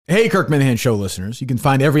Hey, Kirk Minahan Show listeners. You can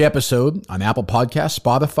find every episode on Apple Podcasts,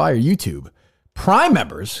 Spotify, or YouTube. Prime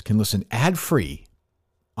members can listen ad-free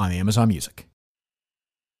on Amazon Music.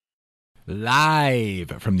 Live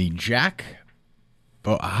from the Jack...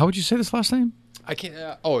 Oh, how would you say this last name? I can't...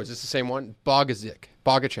 is this the same one? Bogaczyk.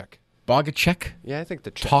 Bogaczyk? Yeah, I think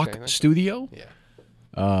the Talk Studio?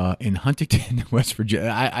 Yeah. In Huntington, West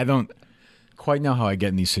Virginia. I don't quite know how I get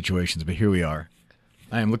in these situations, but here we are.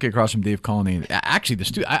 I am looking across from Dave Colony. Actually, the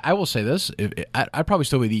studio. I will say this: I'd probably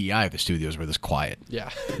still be the EI if the studios were this quiet. Yeah,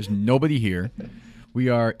 there's nobody here. We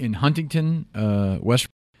are in Huntington, West.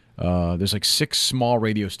 There's like 6 small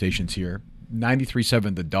radio stations here.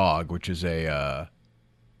 93.7 The Dog, which is a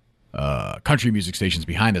country music station's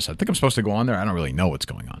behind us. I think I'm supposed to go on there. I don't really know what's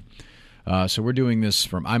going on. So we're doing this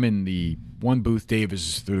from. I'm in the one booth. Dave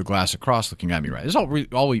is through the glass across, looking at me. Right. This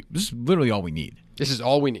is literally all we need. This is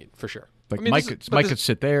all we need for sure. Like Mike could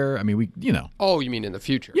sit there. I mean, Oh, you mean in the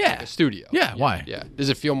future? Yeah. Like a studio. Yeah, why? Yeah. Does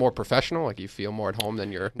it feel more professional? Like you feel more at home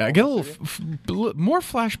than your... I get a little more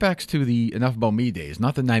flashbacks to the Enough About Me days,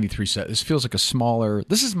 not the 93 set. This feels like a smaller...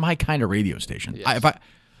 This is my kind of radio station. Yes.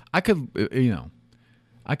 I could,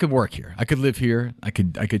 I could work here. I could live here. I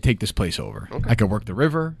could take this place over. Okay. I could work the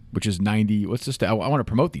River, which is 90... What's this? I want to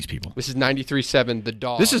promote these people. This is 93.7 The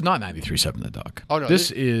Dog. This is not 93.7 The Dog. Oh, no.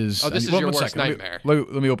 This is... this is your worst nightmare. Let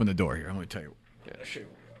me open the door here. I'm going to tell you. Yeah. Show you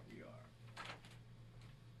where we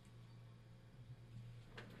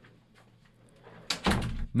are.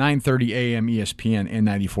 9:30 a.m. ESPN and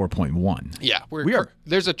 94.1. Yeah,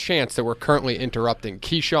 there's a chance that we're currently interrupting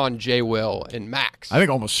Keyshawn, J. Will, and Max. I think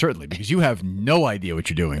almost certainly because you have no idea what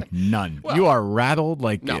you're doing. None. Well, you are rattled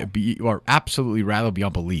no. You are absolutely rattled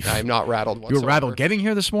beyond belief. I am not rattled whatsoever. You were rattled getting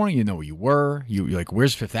here this morning. You know where you were. You're like,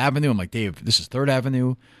 where's 5th Avenue? I'm like, Dave, this is 3rd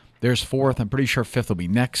Avenue. There's 4th. I'm pretty sure 5th will be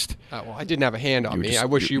next. Well, I didn't have a hand on me. I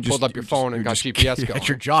wish you pulled up your phone and got GPS going. That's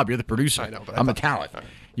your job. You're the producer. I know, but I'm the talent.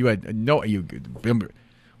 You had no...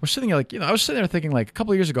 We're sitting there like, I was sitting there thinking like a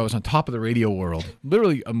couple of years ago, I was on top of the radio world.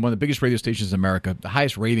 Literally one of the biggest radio stations in America, the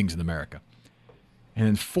highest ratings in America. And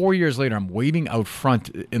then 4 years later, I'm waiting out front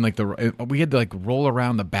in like we had to like roll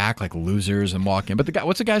around the back like losers and walk in. But the guy,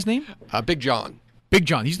 what's the guy's name? Big John. Big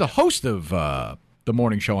John. He's the host of the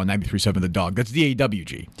morning show on 93.7 The Dog. That's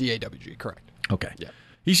DAWG. DAWG, correct. Okay. Yeah.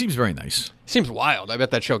 He seems very nice. Seems wild. I bet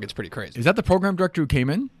that show gets pretty crazy. Is that the program director who came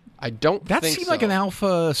in? I don't that think seemed so. like an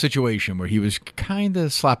alpha situation where he was kind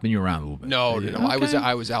of slapping you around a little bit. No. Okay.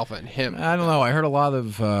 I was alpha and him. I don't know. I heard a lot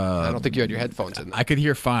of. I don't think you had your headphones in there. I could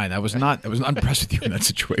hear fine. I was not impressed with you in that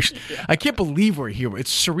situation. Yeah. I can't believe we're here.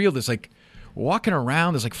 It's surreal. There's like walking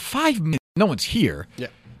around. There's like 5 minutes. No one's here. Yeah.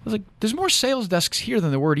 I was like, there's more sales desks here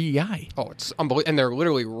than there were at EI. Oh, it's unbelievable. And they're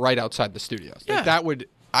literally right outside the studios. Yeah. Like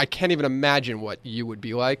I can't even imagine what you would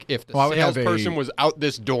be like if the salesperson was out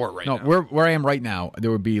this door right now. No, where I am right now, there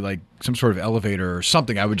would be like some sort of elevator or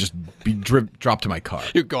something. I would just be dropped to my car.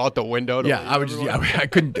 You'd go out the window. I would just. Yeah, I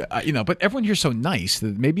couldn't. But everyone here's so nice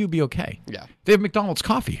that maybe you'd be okay. Yeah. They have McDonald's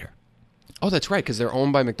coffee here. Oh, that's right, because they're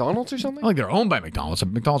owned by McDonald's or something. I think they're owned by McDonald's.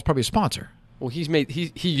 McDonald's probably a sponsor. Well, he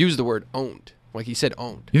used the word owned. Like he said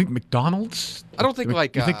owned. You think McDonald's? I don't think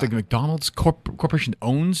You think the McDonald's corporation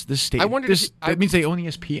owns this state? I wondered that means they own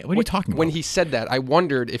ESPN. What are you talking about? When he said that, I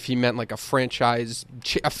wondered if he meant like a franchise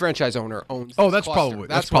owner owns. Oh, that's probably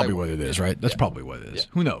what it is, right? That's probably what it is.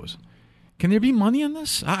 Yeah. Who knows? Can there be money in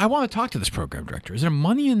this? I want to talk to this program director. Is there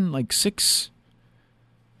money in like 6?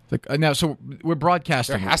 Like now, so we're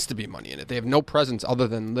broadcasting. There has to be money in it. They have no presence other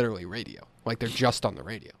than literally radio. Like they're just on the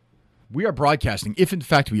radio. We are broadcasting, if in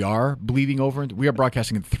fact we are bleeding over, we are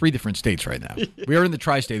broadcasting in 3 different states right now. We are in the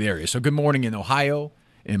tri-state area. So good morning in Ohio,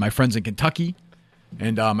 and my friends in Kentucky,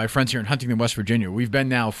 and my friends here in Huntington, West Virginia. We've been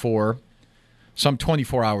now for some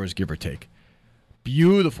 24 hours, give or take.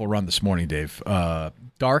 Beautiful run this morning, Dave.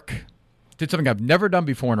 Dark. Did something I've never done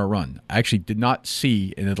before in a run. I actually did not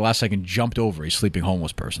see, and at the last second jumped over a sleeping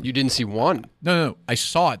homeless person. You didn't see one? No. I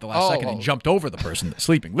saw it the last second and jumped over the person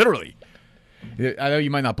sleeping, literally. I know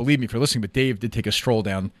you might not believe me for listening, but Dave did take a stroll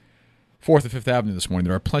down 4th and 5th Avenue this morning.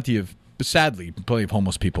 There are sadly, plenty of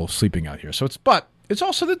homeless people sleeping out here. So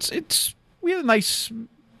we had a nice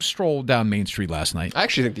stroll down Main Street last night. I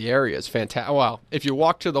actually think the area is fantastic. Well, if you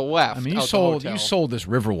walk to the left, I mean, you sold this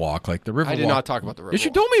Riverwalk, like the Riverwalk. I did not talk about the Riverwalk. Yes,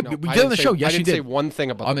 you told me. No, we did on the show. Yes, you did. I didn't say one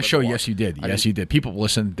thing about on the show. Riverwalk. Yes, you did. Yes, you did. People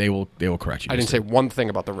listen. They will correct you. I didn't say one thing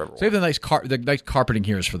about the Riverwalk. So the nice carpeting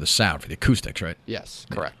here is for the sound, for the acoustics, right? Yes,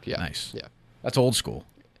 correct. Yeah, nice. Yeah, that's old school.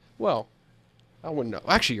 Well, I wouldn't know.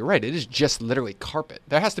 Actually, you're right. It is just literally carpet.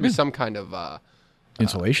 There has to be some kind of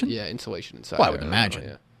insulation. Yeah, insulation inside. Well, I would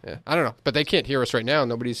imagine. Yeah. I don't know, but they can't hear us right now.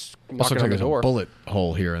 Nobody's knocking looks on like the door. A bullet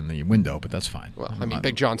hole here in the window, but that's fine. Well, I mean,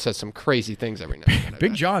 Big John says some crazy things every now and then.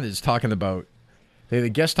 Big John is talking about they had a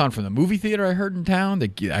guest on from the movie theater I heard in town.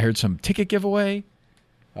 I heard some ticket giveaway,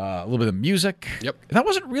 a little bit of music. Yep. And I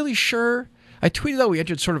wasn't really sure. I tweeted out we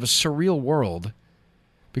entered sort of a surreal world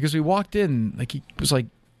because we walked in, like he was like,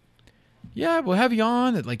 yeah, we'll have you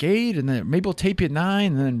on at like 8, and then maybe we'll tape you at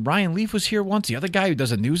 9. And then Ryan Leaf was here once. The other guy who does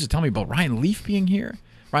the news is telling me about Ryan Leaf being here.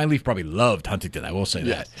 Ryan Leaf probably loved Huntington, I will say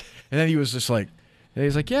that. And then he was just like,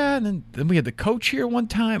 yeah, and then we had the coach here one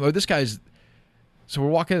time. Oh, this guy's, so we're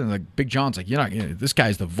walking in, and like Big John's like, this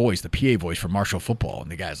guy's the voice, the PA voice for Marshall football. And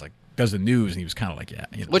the guy's like, does the news, and he was kind of like, yeah.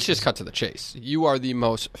 Let's just cut to the chase. You are the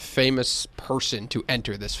most famous person to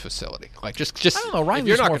enter this facility. Like, just I don't know, Ryan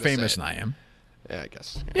Leaf's more famous than I am. Yeah, I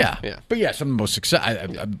guess. Yeah. But yes, I'm the most success.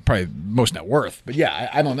 I'm probably most net worth. But yeah,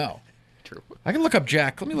 I don't know. True. I can look up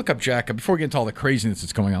Jack. Let me look up Jack before we get into all the craziness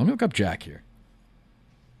that's going on. Let me look up Jack here,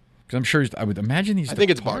 because I'm sure I would imagine he's. I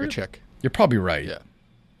think it's Bogaczyk. You're probably right. Yeah.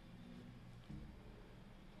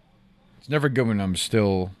 It's never good when I'm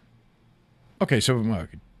still. Okay, so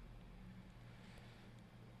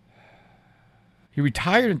he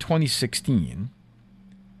retired in 2016.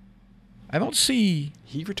 I don't see.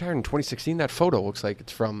 He retired in 2016. That photo looks like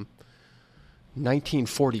it's from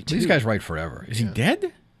 1942. These guys write forever. Is he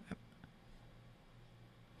dead?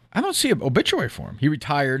 I don't see an obituary for him. He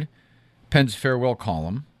retired. Penn's farewell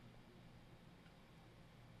column.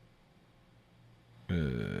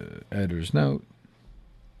 Editor's note.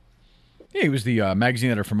 Yeah, he was the magazine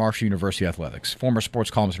editor for Marshall University Athletics. Former sports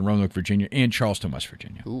columnist in Roanoke, Virginia, and Charleston, West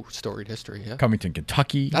Virginia. Ooh, storied history, yeah. Covington,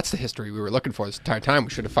 Kentucky. That's the history we were looking for this entire time. We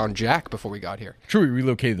should have found Jack before we got here. True, we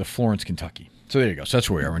relocated to Florence, Kentucky. So there you go. So that's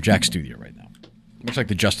where we are. We're in Jack's studio right now. Looks like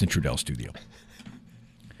the Justin Trudell studio.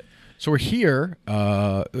 So we're here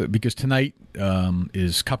because tonight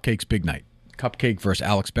is Cupcake's big night. Cupcake versus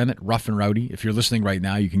Alex Bennett, rough and rowdy. If you're listening right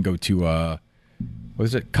now, you can go to, what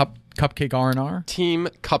is it, Cupcake R&R?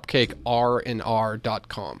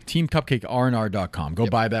 TeamCupcakeRNR.com. TeamCupcakeRNR.com. Go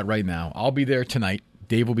buy that right now. I'll be there tonight.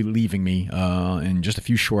 Dave will be leaving me in just a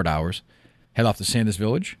few short hours. Head off to Sandus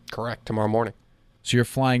Village. Correct, tomorrow morning. So you're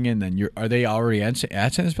flying in then. Are they already at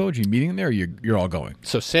Sandus Village? Are you meeting them there, or you're all going?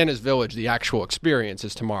 So Sandus Village, the actual experience,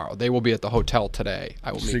 is tomorrow. They will be at the hotel today.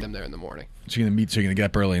 I will meet them there in the morning. So you're going to get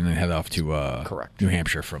up early and then head off to Correct. New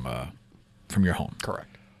Hampshire from your home.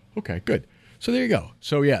 Correct. Okay, good. So there you go.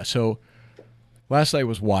 So yeah, last night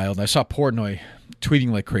was wild. I saw Portnoy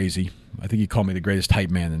tweeting like crazy. I think he called me the greatest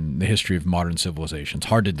hype man in the history of modern civilization. It's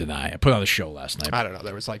hard to deny. I put on a show last night. I don't know.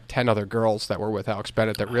 There was like 10 other girls that were with Alex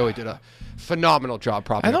Bennett that really did a phenomenal job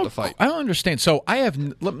propping up the fight. I don't understand. So let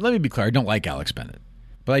me be clear. I don't like Alex Bennett,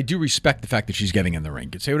 but I do respect the fact that she's getting in the ring.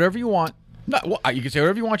 You can say whatever you want. You can say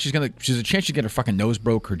whatever you want. She's a chance to get her fucking nose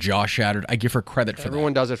broke, her jaw shattered. I give her credit for that.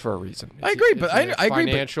 Everyone does it for a reason. I agree, but I agree.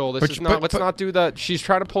 Financial. Let's not do that. She's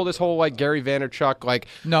trying to pull this whole like Gary Vaynerchuk, like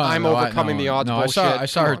I'm overcoming the odds bullshit. I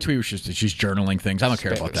saw her tweet. She's journaling things. I don't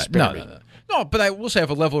care about that. No. But I will say I have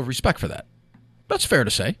a level of respect for that. That's fair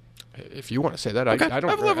to say. If you want to say that, okay. I don't.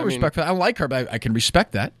 I have a level of respect for that. I like her, but I can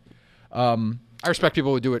respect that. I respect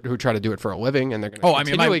people who try to do it for a living, and they're going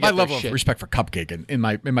to. My level of respect for Cupcake and in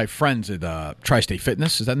my friends at Tri-State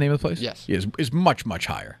Fitness, is that the name of the place? Yes, is much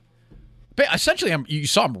higher. But essentially, you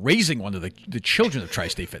saw him raising one of the children of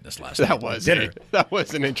Tri-State Fitness last night. That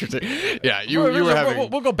was an interesting. Yeah, you were having.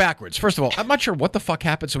 We'll go backwards. First of all, I'm not sure what the fuck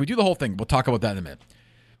happened. So we do the whole thing. We'll talk about that in a minute.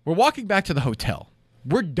 We're walking back to the hotel.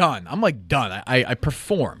 We're done. I'm like done. I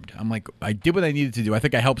performed. I'm like I did what I needed to do. I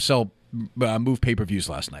think I helped move pay-per-views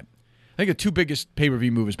last night. I think the two biggest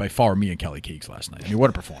pay-per-view movies by far were me and Kelly Keegs last night. I mean, what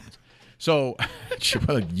a performance. So,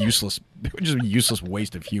 what a useless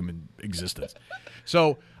waste of human existence.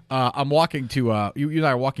 So, I'm walking to, you and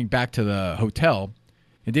I are walking back to the hotel,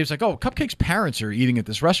 and Dave's like, oh, Cupcake's parents are eating at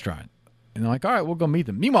this restaurant. And they're like, all right, we'll go meet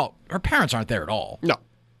them. Meanwhile, her parents aren't there at all. No.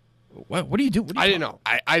 What do you do? I didn't know.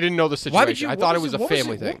 I didn't know the situation. I thought it was a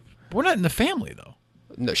family thing. We're not in the family, though.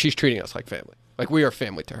 No, she's treating us like family. Like we are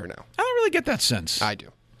family to her now. I don't really get that sense. I do.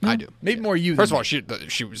 I do. Maybe more you. First of all,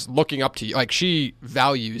 she was looking up to you. Like she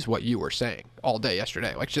values what you were saying all day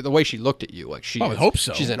yesterday. Like the way she looked at you. Like I hope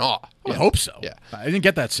so. She's in awe. I hope so. Yeah. I didn't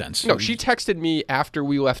get that sense. No, she texted me after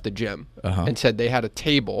we left the gym and said they had a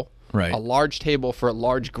table Right. A large table for a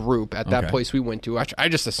large group at that Okay. place we went to. I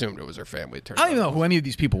just assumed it was her family. It turned I don't even out know who any of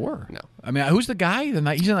these people were. No. I mean, who's the guy? He's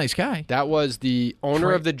a nice guy. that was the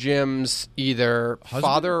owner of the gym's either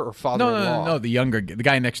father or father-in-law. No, the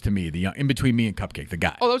guy next to me, in between me and Cupcake, the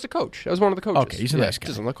guy. Oh, that was a coach. That was one of the coaches. Okay, he's a nice guy.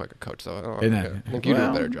 Doesn't look like a coach, though. I Isn't that- think you do a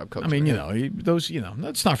well, better job coaching. I mean, than him.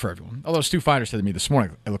 that's not for everyone. Although Stu Feiner said to me this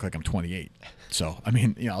morning, I look like I'm 28. So, I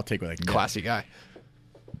mean, I'll take what I can get. Classy guy.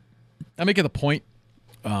 I make it a point.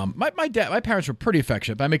 My parents were pretty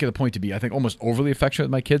affectionate, but I make it a point to be, I think, almost overly affectionate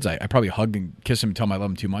with my kids. I probably hug and kiss them and tell them I love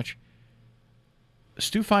them too much.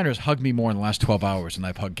 Stu Feiner has hugged me more in the last 12 hours than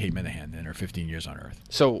I've hugged Kate Minahan in her 15 years on Earth.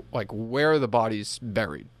 So, where are the bodies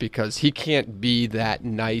buried? Because he can't be that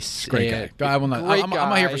nice. Great guy. I'm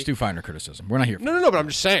not here for Stu Feiner criticism. We're not here for No, but I'm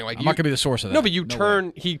just saying. I'm not going to be the source of that. No, but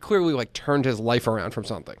he clearly turned his life around from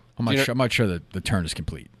something. I'm not sure that the turn is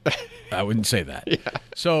complete. I wouldn't say that. Yeah.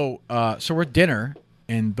 So we're at dinner,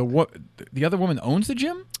 and the other woman owns the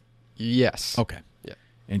gym? Yes. Okay. Yeah.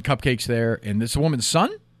 And Cupcake's there, and this woman's son?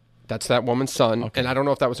 That's that woman's son, and I don't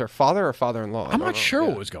know if that was her father or father-in-law. I'm not sure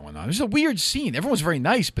what was going on. It was a weird scene. Everyone was very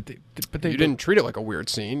nice, but they You didn't treat it like a weird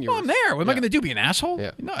scene. I'm there. What am I going to do? Be an asshole?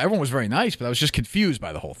 Yeah. No, everyone was very nice, but I was just confused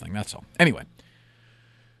by the whole thing. That's all. Anyway,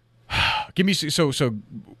 give me so.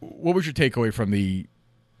 What was your takeaway from the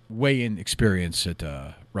weigh-in experience at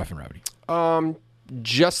Rough and Rowdy?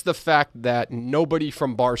 Just the fact that nobody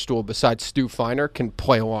from Barstool besides Stu Feiner can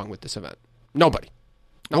play along with this event. Nobody.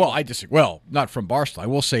 Well, I disagree. Well, not from Barstool. I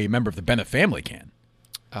will say a member of the Bennett family can.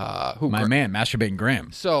 My man, Masturbating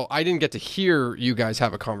Graham. So I didn't get to hear you guys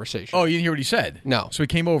have a conversation. Oh, you didn't hear what he said? No. So he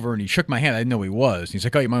came over and he shook my hand. I didn't know who he was. And he's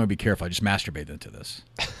like, "Oh, you might want to be careful. I just masturbated into this."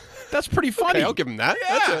 That's pretty funny. Okay, I'll give him that.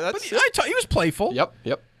 Yeah, but he was playful.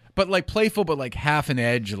 Yep. But playful, but half an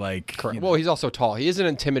edge, Correct. Well, he's also tall. He is an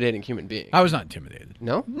intimidating human being. I was not intimidated.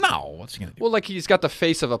 No? No. What's he gonna do? Well, he's got the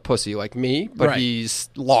face of a pussy like me, but Right. he's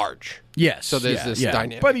large. Yes. So there's this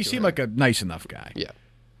dynamic. But he to seemed it. like a nice enough guy. Yeah.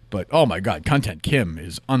 But oh my God, Content Kim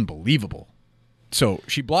is unbelievable. So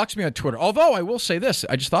she blocks me on Twitter. Although I will say this,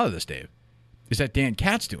 I just thought of this, Dave. Is that Dan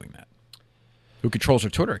Katz doing that? Who controls her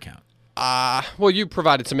Twitter account? Well, you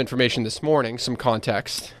provided some information this morning, some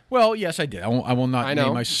context. Well, yes, I did. I will not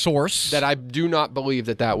name my source. That I do not believe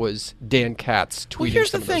that was Dan Katz tweeting. Well,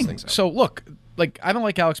 here's some the of those thing. things out. So look, I don't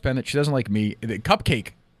like Alex Bennett. She doesn't like me. The Cupcake,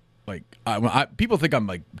 people think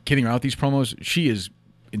I'm kidding around with these promos. She is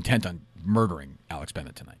intent on murdering Alex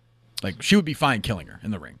Bennett tonight. She would be fine killing her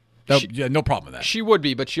in the ring. No problem with that. She would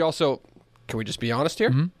be, but she also, can we just be honest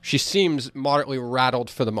here? Mm-hmm. She seems moderately rattled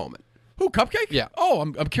for the moment. Who, Cupcake? Yeah. Oh,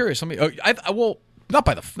 I'm curious. Not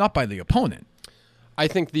by the opponent. I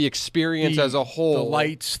think the experience as a whole, the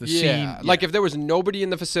lights, the scene. Yeah. If there was nobody in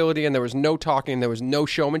the facility and there was no talking, there was no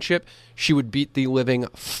showmanship, she would beat the living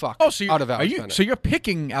fuck out of Alex Bennett. So you're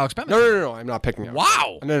picking Alex Bennett? No, I'm not picking Alex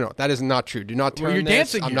Wow. Bennett. No, that is not true. Do not turn you're this.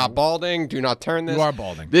 dancing I'm here. not balding. Do not turn this. You are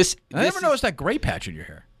balding. I never noticed that gray patch in your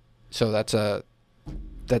hair. So that's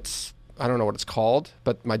I don't know what it's called,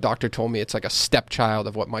 but my doctor told me it's like a stepchild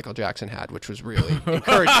of what Michael Jackson had, which was really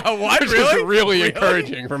encouraging. What? Which was really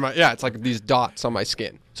encouraging for my. Yeah, it's like these dots on my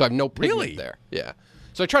skin, so I have no pigment there. Yeah,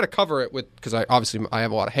 so I try to cover it with because I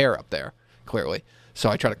have a lot of hair up there, clearly. So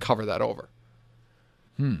I try to cover that over.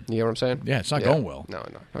 You know what I'm saying? Yeah, it's not going well. No.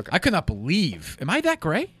 Okay. I could not believe. Am I that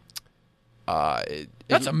gray?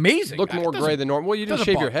 That's amazing. Looked more gray than normal. Well, you didn't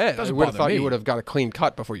shave your head. I would have thought you would have got a clean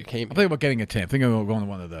cut before you came. I'm thinking about getting a tan. I'm thinking about going to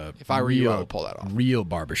one of the if I were you, I would pull that off. Real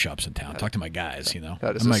barbershops in town. Talk to my guys,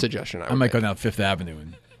 That is a suggestion. I might go down Fifth Avenue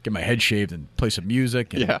and get my head shaved and play some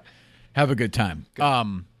music and have a good time.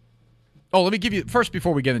 Let me give you first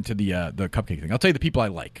before we get into the Cupcake thing. I'll tell you the people I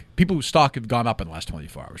like. People whose stock have gone up in the last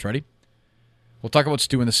 24 hours. Ready? We'll talk about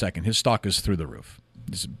Stu in a second. His stock is through the roof.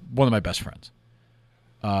 This is one of my best friends.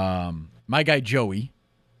 My guy Joey.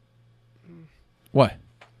 What?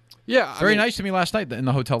 Yeah. Very nice to me last night in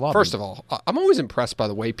the hotel lobby. First of all, I'm always impressed by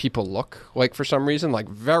the way people look, for some reason,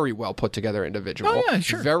 very well put together individual. Oh, yeah,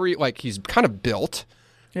 sure. Very, he's kind of built.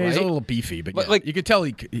 Yeah, he's a little beefy, but you could tell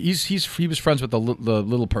he was friends with the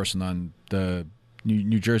little person on the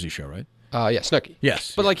New Jersey show, right? Yeah, Snooki.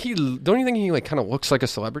 Yes. But, don't you think he, kind of looks like a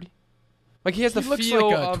celebrity? He has the looks feel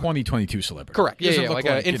like a of 2022 celebrity. Correct. Yeah, like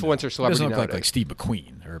an influencer celebrity. He doesn't look nowadays. like Steve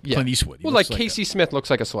McQueen or Clint Eastwood. Well, Casey Smith looks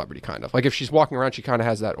like a celebrity, kind of. If she's walking around, she kind of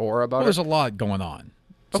has that aura about her. There's a lot going on.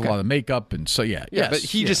 There's a lot of makeup, and so Yeah, but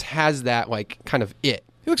he just has that kind of it.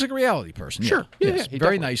 He looks like a reality person. Sure. Yeah. Yes.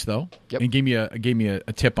 Very nice though. Yep. And gave me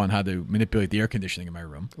a tip on how to manipulate the air conditioning in my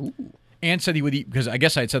room. Ooh. And said he would eat, because I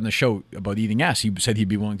guess I had said on the show about eating ass. He said he'd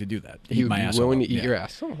be willing to do that. He Eat would my be ass. willing to off. eat your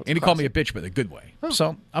ass. Oh, and he called me a bitch, but in a good way.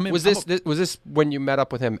 So I mean, was this when you met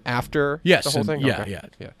up with him after Yes, the whole thing? yeah, Okay.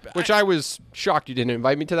 yeah. Which I was shocked you didn't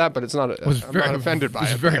invite me to that, but it's not. I'm not offended by it.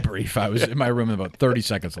 It was very brief. I was in my room about 30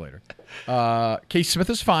 seconds later. Casey Smith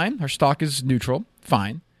is fine. Her stock is neutral.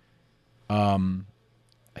 Fine.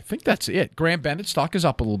 I think that's it. Graham Bennett's stock is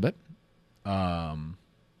up a little bit. I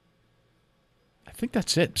think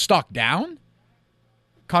that's it. Stock down.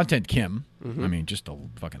 Content Kim. I mean, just a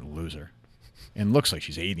fucking loser. And looks like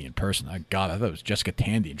she's 80 in person. God, I thought it was Jessica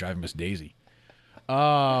Tandy and Driving Miss Daisy.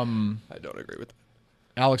 I don't agree with that.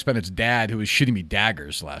 Alex Bennett's dad, who was shooting me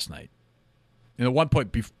daggers last night. And at one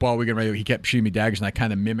point, before we got ready, he kept shooting me daggers, and I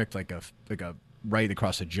kind of mimicked like a right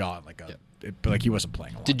across the jaw, but like he wasn't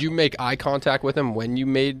playing along. Did you make eye contact with him when you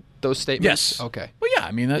made those statements? Yes. Okay. Well, yeah.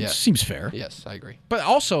 I mean, that seems fair. Yes, I agree. But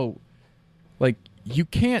also, like, you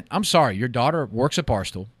can't. I'm sorry. Your daughter works at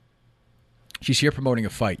Barstool. She's here promoting a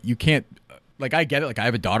fight. You can't. Like, I get it. Like, I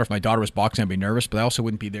have a daughter. If my daughter was boxing, I'd be nervous. But I also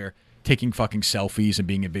wouldn't be there taking fucking selfies and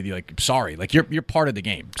being a video. Like, sorry. Like, you're part of the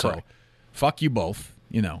game. So, Correct. fuck you both.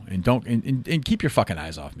 You know, and don't and keep your fucking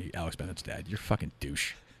eyes off me, Alex Bennett's dad. You're fucking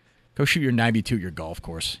douche. Go shoot your 92 at your golf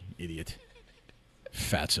course, idiot.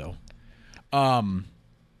 Fatso. And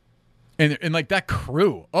like that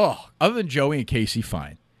crew. Oh, other than Joey and Casey,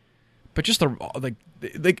 fine. But just like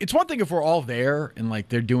it's one thing if we're all there and like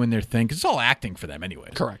they're doing their thing, because it's all acting for them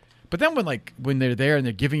anyways. Correct. But then when they're there and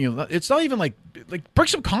they're giving you, it's not even like bring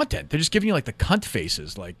some content. They're just giving you like the cunt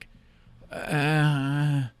faces, like,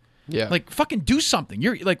 yeah, like fucking do something.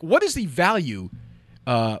 You're like, what is the value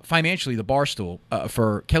financially, the Barstool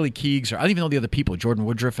for Kelly Keegs, or I don't even know the other people, Jordan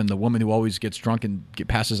Woodruff and the woman who always gets drunk and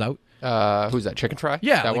passes out. Who's that? Chicken Fry?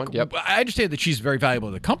 Yeah, that like, one. Yep. I understand that she's very valuable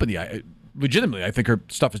to the company. Legitimately, I think her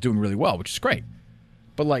stuff is doing really well, which is great.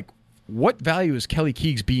 But like, what value is Kelly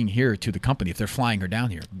Keegs being here to the company if they're flying her down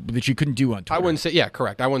here that she couldn't do on Twitter? I wouldn't say, yeah,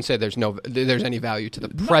 correct. I wouldn't say there's any value to the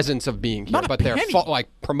presence of being here, but they're like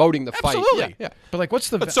promoting the fight. Absolutely. Yeah. But like, what's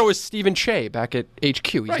the? But so is Stephen Che back at HQ.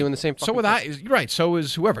 He's doing the same. So with thing. right. So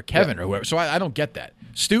is whoever, Kevin or whoever. So I don't get that.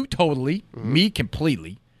 Stu totally, me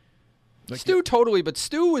completely. Like, Stu totally, but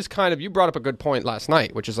Stu is kind of. You brought up a good point last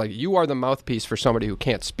night, which is like you are the mouthpiece for somebody who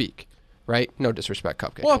can't speak. Right? No disrespect,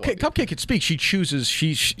 Cupcake. Well, Cupcake can speak. She chooses.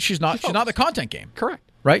 She's not the content game. Correct.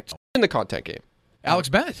 Right? In the content game. Alex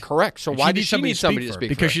Bennett. Correct. So why does she need somebody to speak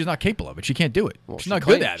for? Because she's not capable of it. She can't do it. Well, she's not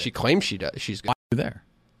good at it. She claims she does. She's good. Why are you there?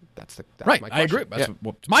 That's right. my I agree. That's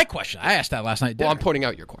my question. I asked that last night. Well, I'm pointing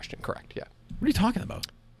out your question. Correct. Yeah. What are you talking about?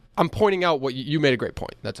 I'm pointing out what you made a great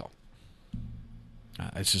point. That's all.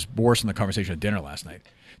 It's just worse than the conversation at dinner last night.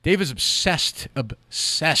 Dave is obsessed with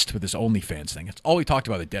this OnlyFans thing. That's all we talked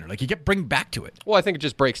about at dinner. Like, you kept bringing back to it. Well, I think it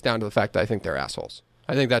just breaks down to the fact that I think they're assholes.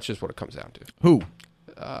 I think that's just what it comes down to. Who?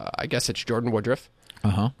 I guess it's Jordan Woodruff.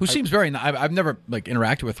 Who seems very. I've never like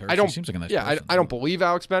interacted with her. She seems like a nice person. I don't believe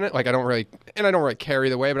Alex Bennett. Like I don't really care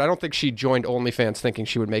either way. But I don't think she joined OnlyFans thinking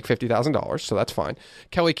she would make $50,000. So that's fine.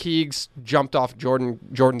 Kelly Keegs jumped off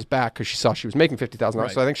Jordan's back because she saw she was making $50,000. Right.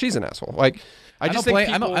 So I think she's an asshole. Like I just think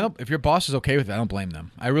people, I don't. If your boss is okay with it, I don't blame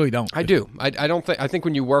them. I really don't. I do. I don't think. I think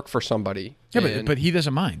when you work for somebody. Yeah, but he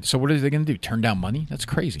doesn't mind. So what are they going to do? Turn down money? That's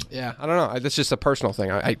crazy. Yeah, I don't know. That's just a personal thing.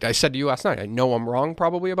 I said to you last night. I know I'm wrong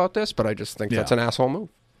probably about this, but I just think that's an asshole move.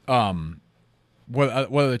 What are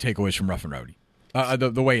the takeaways from Rough and Rowdy?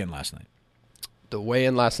 The weigh-in last night. The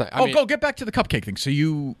weigh-in last night. Go get back to the cupcake thing. So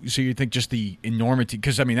you think just the enormity?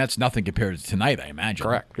 Because I mean that's nothing compared to tonight. I imagine.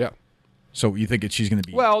 Correct. Yeah. So you think she's going to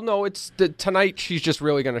be? Well, no. It's tonight. She's just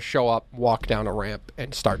really going to show up, walk down a ramp,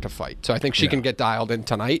 and start to fight. So I think she can get dialed in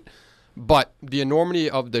tonight. But the enormity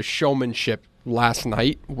of the showmanship last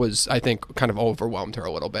night was, I think, kind of overwhelmed her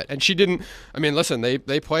a little bit. And she didn't. I mean, listen, they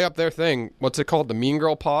play up their thing. What's it called? The Mean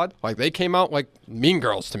Girl Pod. Like they came out like Mean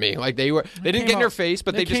Girls to me. Like they didn't get in her face,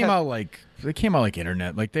 but they just came out like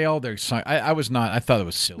internet. Like they all their. I was not. I thought it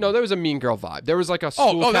was silly. No, there was a Mean Girl vibe. There was like a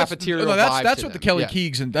school cafeteria vibe. That's to what them. the Kelly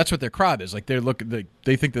Keegs and that's what their crowd is. Like they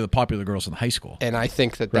think they're the popular girls in high school. And I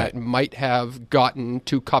think that might have gotten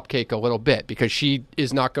to Cupcake a little bit because she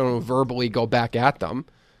is not going to verbally go back at them.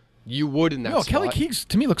 You would in that. No, Kelly Keegs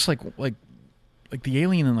to me looks like the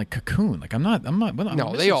alien in like Cocoon. Like I'm not.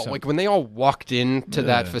 No, they all like when they all walked into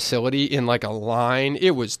that facility in like a line.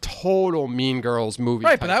 It was total Mean Girls movie.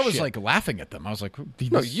 Right, but I was like laughing at them. I was like,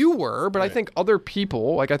 no, you were, but I think other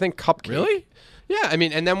people, like I think Cupcake. Really? Yeah, I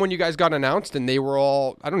mean, and then when you guys got announced and they were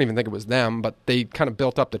all, I don't even think it was them, but they kind of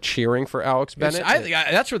built up the cheering for Alex Bennett.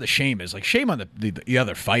 That's where the shame is. Like, shame on the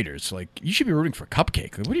other fighters. Like, you should be rooting for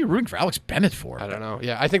Cupcake. Like, what are you rooting for Alex Bennett for? I don't know.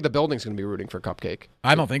 Yeah, I think the building's going to be rooting for Cupcake.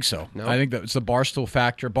 I don't think so. No? I think that it's the Barstool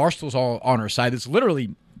factor. Barstool's all on our side. It's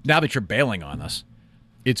literally, now that you're bailing on us,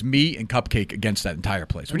 it's me and Cupcake against that entire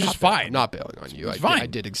place, which is fine. I'm not bailing on you. It's fine. I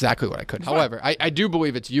did exactly what I could. However, I do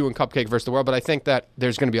believe it's you and Cupcake versus the world, but I think that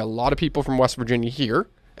there's going to be a lot of people from West Virginia here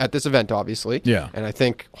at this event, obviously. Yeah. And I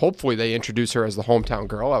think hopefully they introduce her as the hometown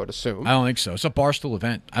girl, I would assume. I don't think so. It's a Barstool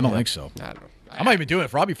event. I don't think so. I don't know. I'm not even doing it.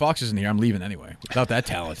 If Robbie Fox isn't here, I'm leaving anyway. Without that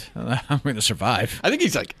talent, I'm going to survive. I think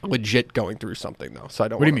he's like legit going through something though. So I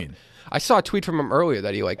don't. What do you mean? I saw a tweet from him earlier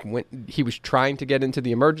that he went. He was trying to get into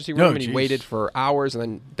the emergency room and he waited for hours and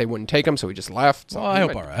then they wouldn't take him, so he just left. So well, I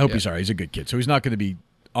hope he's all right. He's a good kid, so he's not going to be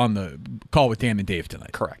on the call with Dan and Dave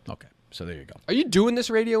tonight. Correct. Okay. So there you go. Are you doing this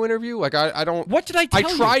radio interview? Like I don't. What did I tell you?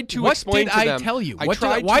 I tried to explain to them. What did I tell you?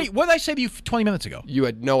 What did I say to you 20 minutes ago? You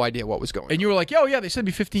had no idea what was going on. And you were like, "Oh yeah, they said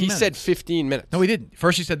me 15 minutes." He said 15 minutes. No, he didn't.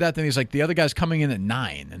 First he said that, then he's like, "The other guy's coming in at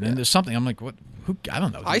 9." And then there's something. I'm like, "What? Who? I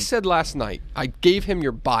don't know." I said last night. I gave him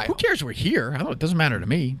your bio. Who cares? We're here. I don't know. It doesn't matter to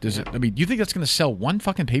me. Does it? I mean, do you think that's going to sell one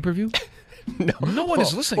fucking pay-per-view? No one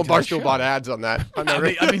is listening. Well, to Barstool bought ads on that.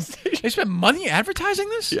 I mean, they spent money advertising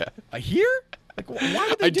this. Yeah. Here. Like, why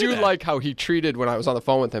would they I do do that? like how he treated when I was on the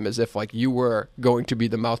phone with him as if like you were going to be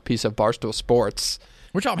the mouthpiece of Barstool Sports.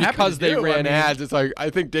 Which I'm happy because to they do. ran ads. It's like I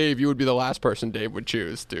think Dave, you would be the last person Dave would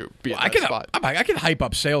choose to be in that spot. I can hype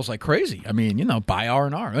up sales like crazy. I mean, buy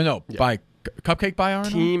R&R. No, buy Cupcake, buy R&R.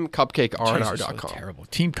 Team Cupcake R&R.com. So terrible.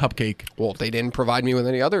 Team Cupcake. Well, they didn't provide me with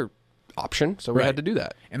any other option, so we had to do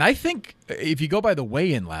that. And I think if you go by the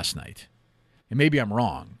weigh-in last night, and maybe I'm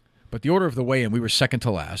wrong, but the order of the weigh-in, we were second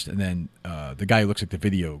to last, and then the guy who looks like the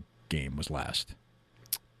video game was last.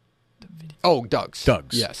 Oh, Doug's.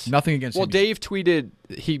 Yes. Nothing against him. Well, Dave tweeted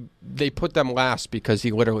they put them last because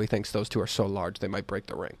he literally thinks those two are so large they might break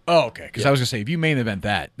the ring. Oh, okay. Because I was going to say, if you main event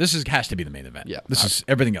that, has to be the main event. Yeah. This is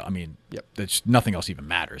everything else. I mean, that's nothing else even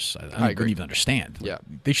matters. I couldn't even understand. Yeah.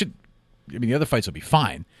 They should, I mean, the other fights will be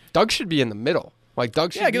fine. Doug should be in the middle. Like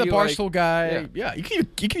Doug should get be a Barstool guy. Yeah, you can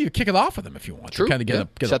even kick it off with him if you want. True. Kind of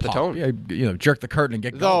get set a the pop. tone. Yeah, jerk the curtain and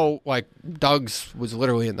get going. Though, like Doug's was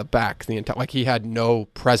literally in the back the entire. Like he had no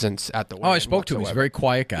presence at the. I spoke to him. He's a very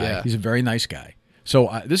quiet guy. Yeah. He's a very nice guy.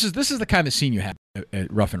 So this is the kind of scene you have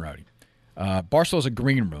at Rough and Rowdy. Barstool's a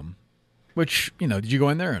green room, which did you go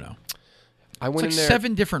in there or no? I went in there.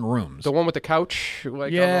 7 different rooms. The one with the couch,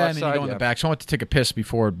 like on the left and then side. you go in the back. So I went to take a piss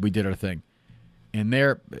before we did our thing. And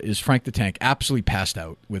there is Frank the Tank, absolutely passed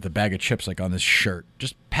out with a bag of chips like on his shirt,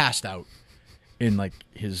 just passed out in like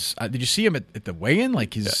his. Did you see him at the weigh-in?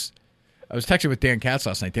 Like his. Yeah. I was texting with Dan Katz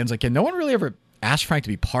last night. Dan's like, no one really ever asked Frank to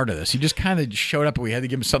be part of this. He just kind of showed up, and we had to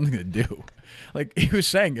give him something to do. Like he was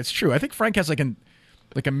saying, it's true. I think Frank has like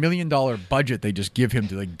 $1 million budget they just give him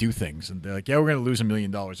to like do things, and they're like, yeah, we're going to lose $1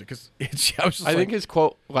 million because it's. I think his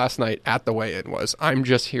quote last night at the weigh-in was, "I'm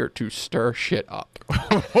just here to stir shit up."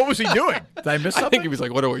 What was he doing? Did I miss something? I think he was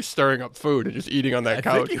like literally stirring up food and just eating on that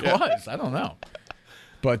couch. I think he was. I don't know,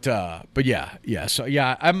 but yeah. So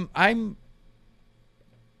yeah,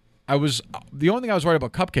 I was the only thing I was worried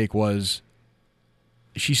about Cupcake was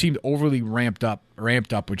she seemed overly ramped up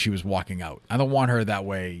when she was walking out. I don't want her that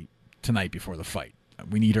way tonight before the fight.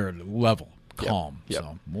 We need her level, calm. Yep.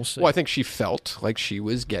 So we'll see. Well, I think she felt like she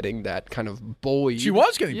was getting that kind of bullied. She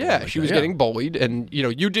was getting bullied. Yeah, she was getting bullied. And,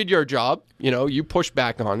 you did your job. You pushed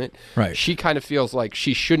back on it. Right. She kind of feels like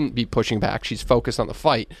she shouldn't be pushing back. She's focused on the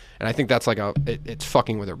fight. And I think that's like it's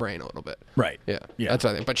fucking with her brain a little bit. Right. Yeah. That's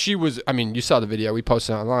what I think. But she was, you saw the video. We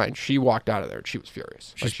posted it online. She walked out of there and she was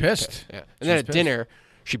furious. She's pissed. Yeah. And then at dinner,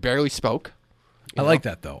 she barely spoke. I like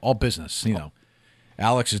that, though. All business,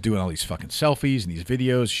 Alex is doing all these fucking selfies and these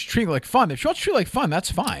videos. She's treating it like fun. If she wants to treat it like fun, that's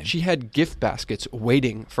fine. She had gift baskets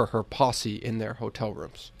waiting for her posse in their hotel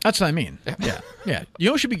rooms. That's what I mean. Yeah.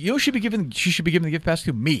 She should be giving the gift basket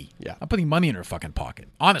to me. Yeah. I'm putting money in her fucking pocket.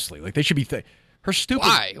 Honestly, like they should be. Her stupid.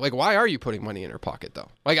 Why? Like, why are you putting money in her pocket though?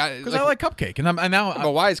 Because I like Cupcake, and now.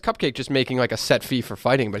 But why is Cupcake just making like a set fee for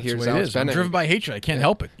fighting? But here's Alex Bennett. I'm driven by hatred. I can't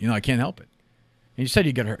help it. I can't help it. And you said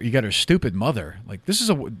you got her stupid mother. Like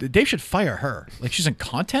Dave should fire her. Like she's in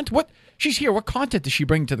content. What? She's here. What content does she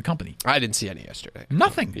bring to the company? I didn't see any yesterday.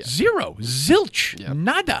 Nothing. Yeah. Zero. Zilch. Yeah.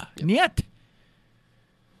 Nada. Yeah. Niet.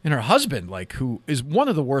 And her husband, who is one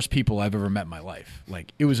of the worst people I've ever met in my life.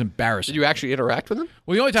 It was embarrassing. Did you actually interact with him?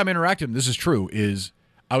 Well, the only time I interacted with him, this is true, is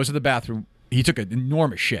I was in the bathroom. He took an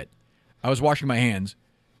enormous shit. I was washing my hands.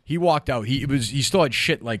 He walked out. He still had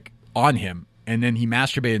shit on him. And then he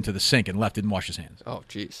masturbated into the sink and left, didn't wash his hands. Oh,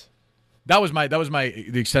 jeez. That was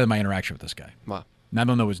the extent of my interaction with this guy. Wow. And I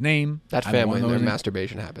don't know his name. That I don't family and know their his name.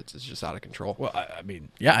 masturbation habits is just out of control. Well, I mean,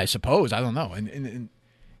 yeah, I suppose. I don't know.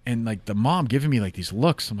 And like the mom giving me like these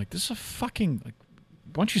looks. I'm like, this is a fucking like.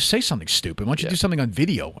 Why don't you say something stupid? Why don't you do something on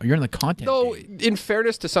video? You're in the content. Though, game. in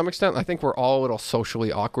fairness, to some extent, I think we're all a little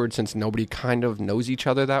socially awkward since nobody kind of knows each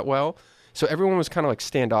other that well. So everyone was kind of like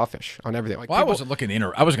standoffish on everything. Like, Well, I wasn't looking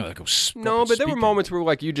to I was going to go. No, but there were moments where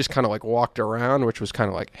like you just kind of like walked around, which was kind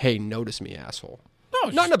of like, "Hey, notice me, asshole." No,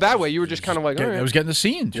 Not in a bad way. You were just kind of like, I was getting the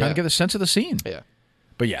scene, trying to get a sense of the scene. Yeah.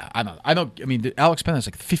 But yeah, I don't. I mean, Alex Penn has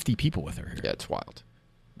like 50 people with her here. Yeah, it's wild.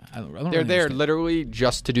 I don't They're really there understand. literally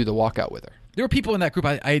just to do the walkout with her. There were people in that group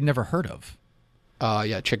I had never heard of.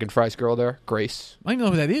 Yeah, chicken fries girl there, Grace. I don't even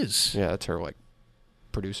know who that is. Yeah, that's her like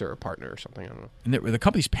producer or partner or something. I don't know. And the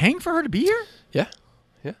company's paying for her to be here. Yeah.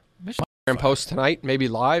 And post tonight, maybe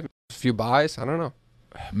live, a few buys. I don't know.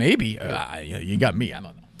 Maybe. You got me. I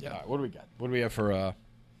don't know. Yeah. All right, what do we got? What do we have for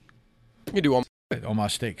You can do one. Omaha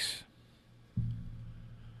Steaks?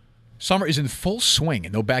 Summer is in full swing,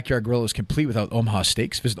 and no backyard grill is complete without Omaha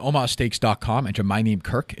Steaks. Visit omahasteaks.com. Enter my name,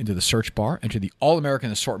 Kirk, into the search bar. Enter the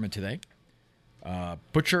all-American assortment today.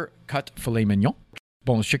 Butcher cut filet mignon,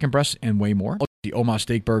 boneless chicken breasts, and way more. The Omaha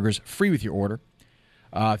Steak Burgers, free with your order.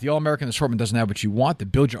 If the all-American assortment doesn't have what you want, then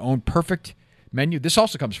build your own perfect menu. This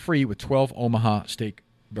also comes free with 12 Omaha Steak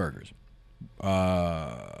Burgers.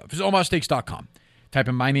 Visit omahasteaks.com. Type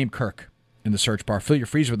in my name, Kirk, in the search bar. Fill your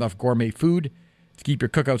freezer with enough gourmet food to keep your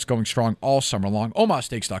cookouts going strong all summer long.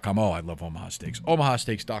 omahasteaks.com. Oh, I love Omaha Steaks.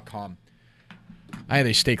 omahasteaks.com. I had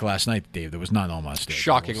a steak last night, Dave. That was not Omaha steak.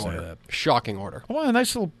 Shocking order. Shocking order. Oh, a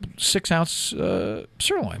nice little 6-ounce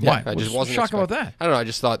sirloin. Yeah, Why? I just wasn't shocking about expecting- that. I don't know. I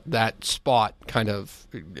just thought that spot kind of,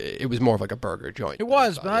 it was more of like a burger joint. It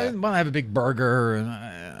was, I but thought, I didn't want to have a big burger. And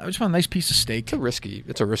I just want a nice piece of steak.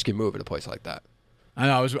 It's a risky move at a place like that. I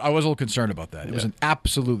know. I was a little concerned about that. It was an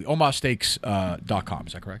absolutely omahasteaks.com.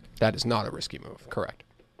 Is that correct? That is not a risky move. Correct.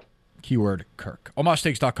 Keyword Kirk.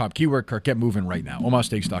 omahasteaks.com. Keyword Kirk. Get moving right now.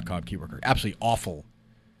 omahasteaks.com. Keyword Kirk. Absolutely awful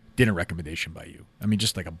dinner recommendation by you. I mean,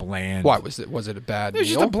 just like a bland. Why was it? Was it a bad It was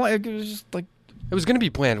meal? just a bland. It was just like It was going to be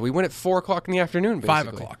bland. We went at 4:00 in the afternoon. 5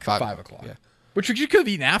 Basically. o'clock. 5 o'clock. Yeah. Which you could have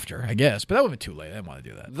eaten after, I guess, but that would have been too late. I didn't want to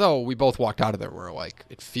do that. Though we both walked out of there, where like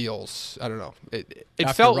it feels. I don't know. It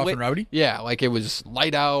After felt rough and rowdy? Yeah, like it was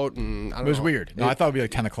light out, and I don't It was know. weird. No, I thought it would be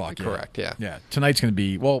like 10 o'clock. Yeah. Correct. Yeah. Yeah. Tonight's going to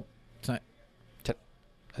be, well, tonight, Are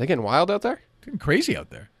they getting wild out there? it's getting crazy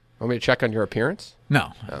out there. Want me to check on your appearance?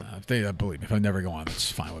 No. If they believe me, if I never go on, it's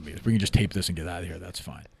fine with me. If we can just tape this and get out of here, that's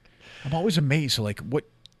fine. I'm always amazed. So, like, what?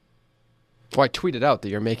 Well, I tweeted out that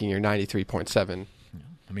you're making your 93.7.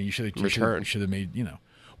 I mean, you should Return. have made,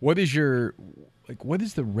 what is what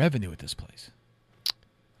is the revenue at this place?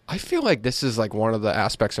 I feel like this is like one of the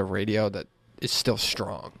aspects of radio that is still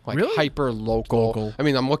strong. Like Really? hyper local. I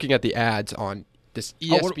mean, I'm looking at the ads on this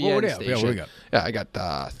ESPN what do you have? station. Yeah, what do you got? Yeah, I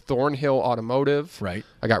got Thornhill Automotive. Right.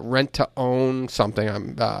 I got Rent to Own something.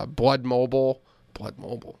 I'm Blood Mobile. Blood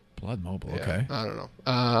Mobile. Yeah, Okay. I don't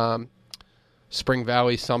know. Spring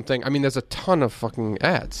Valley something. I mean, there's a ton of fucking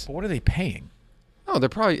ads. But what are they paying? No,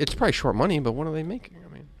 it's probably short money, but what are they making?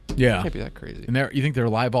 I mean, Yeah. it can't be that crazy. And you think they're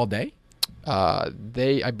live all day?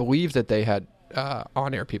 I believe that they had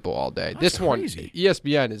on-air people all day. That's This crazy. one,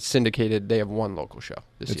 ESPN is syndicated. They have one local show.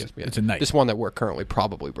 ESPN. It's a night. This one that we're currently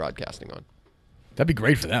probably broadcasting on. That'd be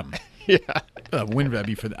great for them. Yeah, Win that'd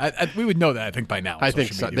be for them. We would know that. I think by now. on I think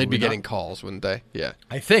social so. media, They'd would be we not? getting calls, wouldn't they? Yeah,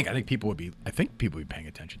 I think people would be. Paying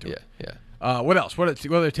attention to it. yeah. What else? What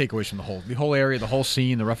other takeaways from the whole area, the whole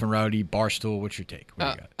scene, the rough and rowdy, Barstool? What's your take? What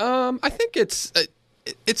do you got? I think it's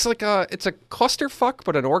like a clusterfuck,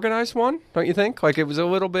 but an organized one, don't you think? Like it was a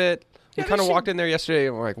little bit. Yeah, We kind of they walked in there yesterday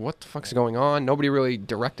and we're like, "What the fuck's going on?" Nobody really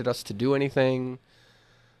directed us to do anything.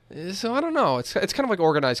 So I don't know. It's kind of like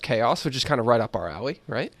organized chaos, which is kind of right up our alley,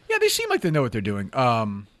 right? Yeah, they seem like they know what they're doing.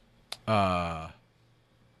 Oh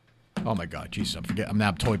my God, Jesus! I'm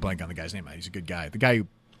now totally blank on the guy's name. He's a good guy. The guy who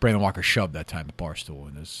Brandon Walker shoved that time at Barstool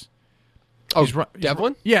and is.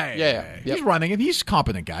 Devlin? Yeah. Yep. He's running it. He's a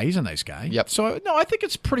competent guy. He's a nice guy. Yep. So no, I think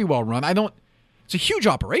it's pretty well run. It's a huge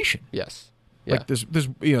operation. Yes. Yeah. Like there's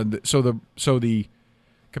so the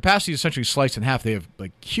capacity is essentially sliced in half. They have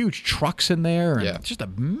like huge trucks in there and it's just a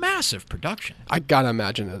massive production. I gotta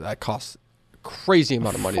imagine that costs a crazy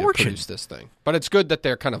amount of money to fortune. produce this thing. But it's good that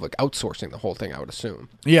they're kind of like outsourcing the whole thing, I would assume.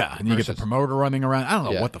 Yeah, and you get the Versus- promoter running around. I don't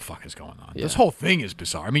know Yeah. what the fuck is going on. Yeah. This whole thing is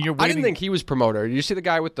bizarre. I mean, you're I waiting. didn't think he was promoter. Did you see the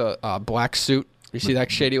guy with the black suit? You see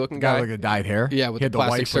that shady looking guy guy? with the dyed hair. Yeah, with He had the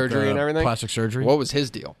plastic wife with surgery the and everything. Plastic surgery. What was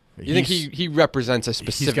his deal? You think he represents a He's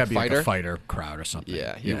specific got to be like fighter? a fighter crowd or something.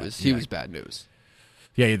 Yeah, he was bad news.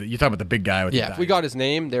 Yeah, you're talking about the big guy with the if we got his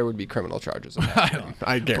name, there would be criminal charges.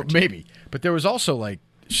 I guarantee. Maybe. But there was also like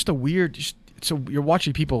just a weird. So you're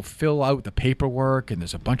watching people fill out the paperwork, and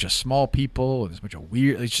there's a bunch of small people, and there's a bunch of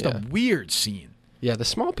weird. It's just a weird scene. Yeah, the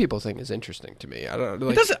small people thing is interesting to me. I don't.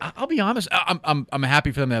 Like, it doesn't. I'll be honest. I'm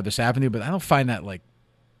happy for them to have this avenue, but I don't find that like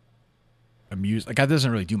amusing. Like that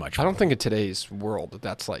doesn't really do much. I don't think in today's world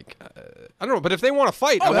that's like. I don't know, but if they want to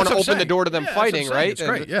fight, I want to what I'm open the saying. door to them fighting, right? It's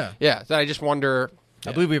great. Yeah. Yeah. So I just wonder.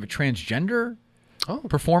 I believe we have a transgender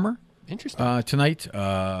performer interesting tonight.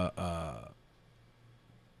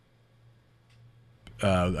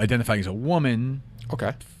 Identifying as a woman.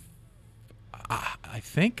 Okay. I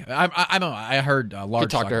think. I don't know. I heard large. You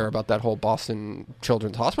talk to her about that whole Boston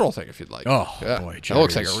Children's Hospital thing if you'd like. Oh, boy. That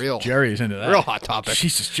looks like a real... Jerry's into that. Real hot topic.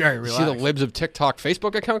 Jesus, Jerry, relax. See the libs of TikTok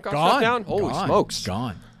Facebook account got shut down? Holy smokes.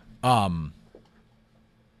 Gone.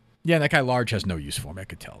 Yeah, that guy Large has no use for me. I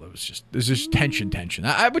could tell. There's just tension.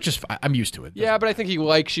 I'm used to it. Yeah, but I think he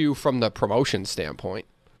likes you from the promotion standpoint.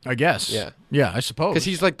 I guess. Yeah, I suppose. Because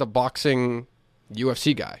he's like the boxing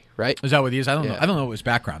UFC guy, right? Is that what he is? I don't know. I don't know his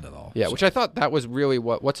background at all. Yeah, which I thought that was really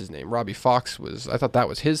what's his name? Robbie Fox was. I thought that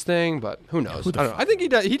was his thing, but who knows? I don't know. I think he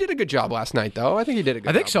did a good job last night, though. I think he did a good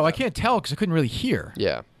job. I think so. I can't tell because I couldn't really hear.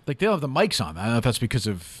 Yeah. Like they don't have the mics on. I don't know if that's because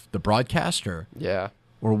of the broadcast or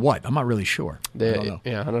what. I'm not really sure. I don't know.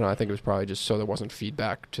 Yeah, I don't know. I think it was probably just so there wasn't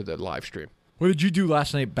feedback to the live stream. What did you do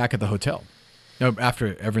last night back at the hotel? No,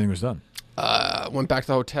 after everything was done. Went back to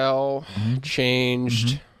the hotel,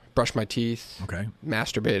 changed, brushed my teeth. Okay.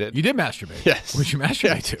 Masturbated. You did masturbate? Yes. What did you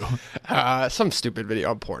masturbate to? Some stupid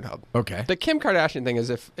video on Pornhub. Okay. The Kim Kardashian thing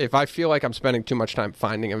is if I feel like I'm spending too much time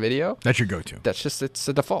finding a video. That's your go-to. It's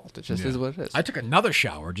a default. It just is what it is. I took another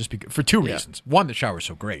shower just for two reasons. One, the shower's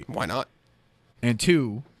so great. Why not? And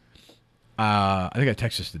two, I think I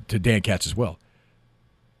texted this to Dan Katz as well.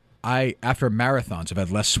 After marathons, have had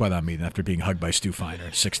less sweat on me than after being hugged by Stu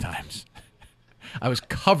Feiner 6 times. I was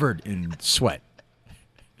covered in sweat.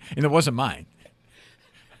 And it wasn't mine.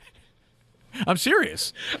 I'm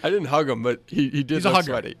serious. I didn't hug him, but he did He's look a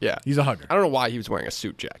hugger. sweaty. Yeah. He's a hugger. I don't know why he was wearing a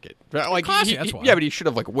suit jacket. Like, Classy, that's why. Yeah, but he should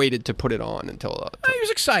have like waited to put it on until... He was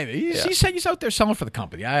excited. He said he's out there selling for the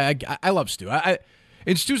company. I love Stu.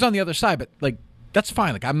 And Stu's on the other side, but like that's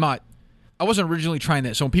fine. Like I wasn't originally trying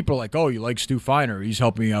that. So when people are like, oh, you like Stu Feiner, he's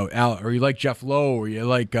helping me out, or you like Jeff Lowe, or you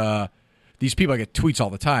like these people, I get tweets all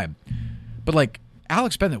the time. But like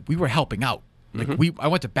Alex Bennett, we were helping out. Like I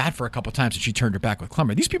went to bat for a couple times and she turned her back with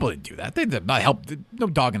Clemmer. These people didn't do that. They did not help. No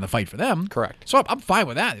dog in the fight for them. Correct. So I'm fine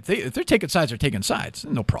with that. If they're taking sides, they're taking sides.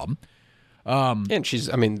 No problem. And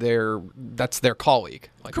that's their colleague.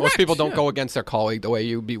 Like Correct, most people don't go against their colleague the way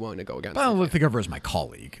you'd be willing to go against. I don't think of her as my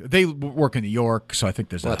colleague. They work in New York, so I think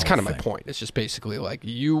there's. That's kind of my point. It's just basically like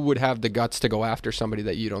you would have the guts to go after somebody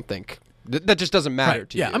that you don't think that just doesn't matter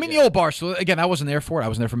to you. Yeah, I mean the old Barstool. Again, I wasn't there for it. I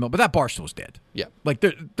wasn't there for Mill, but that Barstool's dead. Yeah, like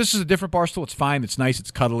this is a different Barstool. It's fine. It's nice.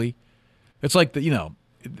 It's cuddly. It's like in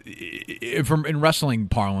wrestling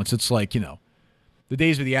parlance, it's like the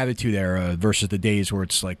days of the Attitude Era versus the days where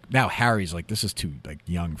it's like now Harry's like this is too like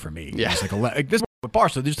young for me. Yeah, it's like this with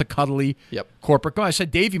Barstool. They're just a cuddly corporate guy. I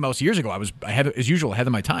said Davey most years ago. I had as usual ahead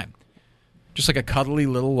of my time. Just like a cuddly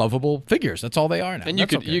little lovable figures. That's all they are now. And you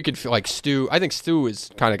could feel like Stu. I think Stu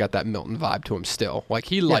is kind of got that Milton vibe to him still. Like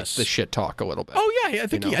he likes the shit talk a little bit. Oh yeah, I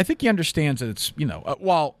think he understands that it's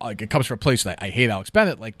while like it comes from a place that I hate Alex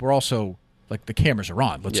Bennett. Like we're also like the cameras are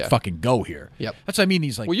on. Let's fucking go here. Yep. That's what I mean.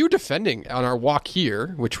 He's like, well, you were defending on our walk here,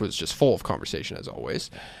 which was just full of conversation as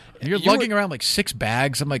always. You're lugging around like 6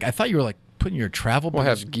 bags. I'm like, I thought you were like putting your travel. Well, I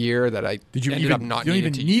have gear that I ended up not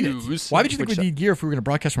needing to use. Why did you think we need gear if we were going to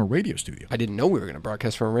broadcast from a radio studio? I didn't know we were going to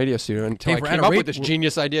broadcast from a radio studio until I came up with this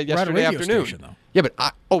genius idea yesterday afternoon. Station, yeah,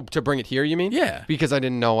 but to bring it here, you mean? Yeah. Because I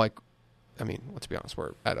didn't know, like, I mean, let's be honest,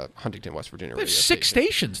 we're at a Huntington, West Virginia radio station. 6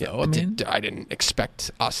 stations, though. I didn't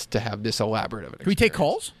expect us to have this elaborate of an experience. Can we take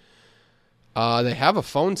calls? They have a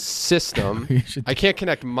phone system. I can't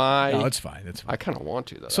connect my... No, it's fine. I kind of want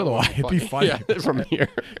to, though. So do I. It'd be funny. From here.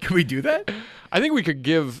 Can we do that? I think we could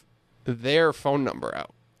give their phone number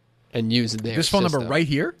out and use their This phone system. number right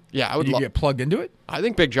here? Yeah, I would love. You get plugged into it? I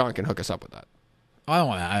think Big John can hook us up with that. I don't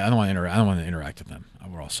want to interact with them.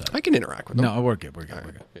 We're all set. I can interact with them. No, we're good. We're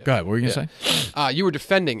good. Yeah. Go ahead. What were you going to say? You were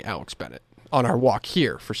defending Alex Bennett on our walk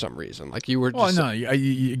here for some reason. Like you were just... Well, no.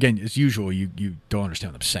 Again, as usual, you don't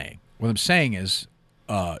understand what I'm saying. What I'm saying is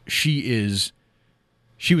she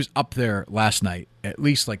was up there last night, at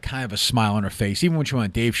least like kind of a smile on her face. Even when she went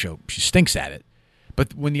on Dave's show, she stinks at it.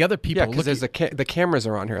 But when the other people Yeah, because the cameras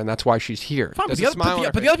are on her, and that's why she's here. Fine, but the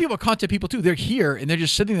other people are content people too. They're here and they're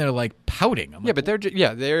just sitting there like pouting. I'm yeah, but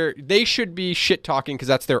they should be shit talking because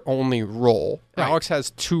that's their only role. Right. Alex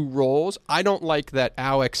has 2 roles. I don't like that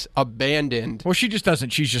Alex abandoned. Well, she just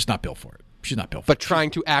doesn't. She's just not built for it. She's not built for it. But trying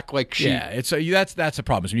to act like she. Yeah, that's the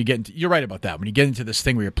problem. Is when you get into, you're right about that. When you get into this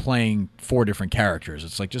thing where you're playing 4 different characters,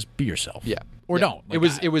 it's like just be yourself. Yeah. Or don't. It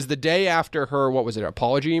was the day after her, what was it,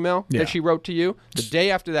 apology email that she wrote to you? The day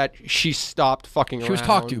after that, she stopped fucking around. She was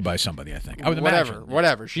talked to by somebody, I think. I would imagine.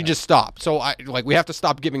 Whatever. She just stopped. So we have to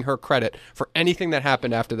stop giving her credit for anything that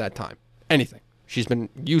happened after that time. Anything. She's been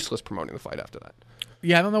useless promoting the fight after that.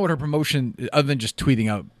 Yeah, I don't know what her promotion, other than just tweeting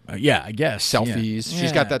out, I guess. Selfies. Yeah.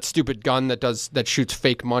 She's got that stupid gun that shoots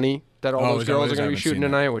fake money that all those girls are going to be shooting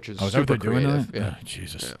tonight, which is super creative. Yeah. Oh,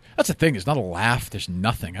 Jesus. Yeah. That's the thing. It's not a laugh. There's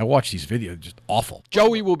nothing. I watch these videos. Just awful.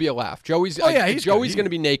 Joey will be a laugh. Joey's going to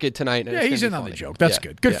be naked tonight. And he's in on the joke. That's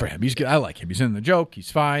good. Good for him. He's good. I like him. He's in the joke. He's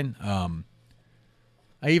fine.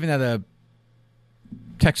 I even had a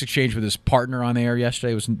text exchange with his partner on air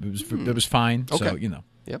yesterday. It was fine. Okay. So,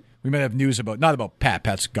 Yep. We might have news not about Pat.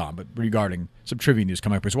 Pat's gone, but regarding some trivia news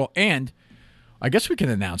coming up as well. And I guess we can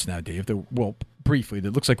announce now, Dave, that, briefly, that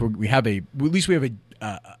it looks like we have a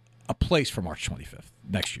place for March 25th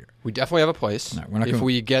next year. We definitely have a place. No,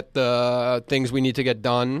 we get the things we need to get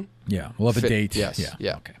done. Yeah, we'll have a date. Yes.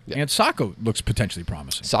 Yeah. Okay. Yeah. And Saco looks potentially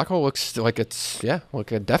promising. Saco looks like it's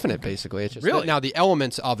like a definite, basically. It's just really? Now the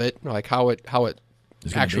elements of it, like how it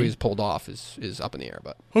actually is pulled off, is up in the air.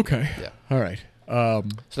 But okay. Yeah. All right. So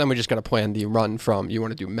then we just got to plan the run from you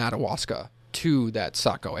want to do Madawaska to that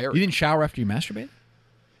Saco area. You didn't shower after you masturbated?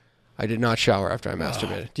 I did not shower after I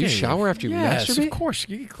masturbated. Do you shower after you masturbate? Yes, of course.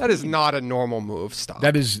 That is not a normal move. Stop.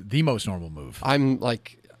 That is the most normal move. I'm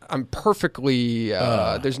perfectly.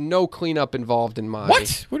 There's no cleanup involved in my.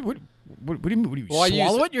 What? What do you mean? What do you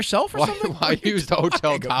swallow it yourself or something? I used a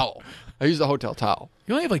hotel towel. I used a hotel towel.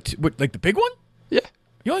 You only have like the big one? Yeah.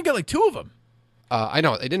 You only got like 2 of them. I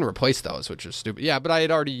know they didn't replace those, which is stupid. Yeah, but I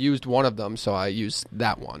had already used one of them, so I used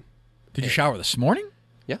that one. Did you shower this morning?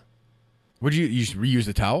 Yeah. Would you reuse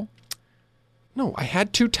the towel? No, I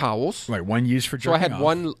had 2 towels. Right, one used for jerking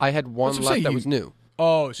off. I had one left that was new.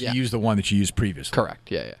 Oh, so you used the one that you used previously.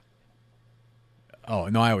 Correct. Yeah. Oh,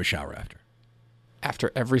 no, I always shower after.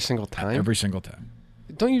 After every single time? Every single time.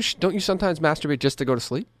 Don't you sometimes masturbate just to go to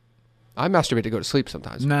sleep? I masturbate to go to sleep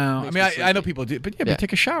sometimes. No, I mean I know people do, but but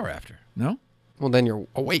take a shower after. No. Well, then you're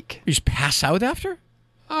awake. You just pass out after?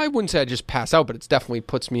 I wouldn't say I just pass out, but it definitely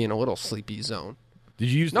puts me in a little sleepy zone. Did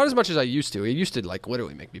you use not as much as I used to? It used to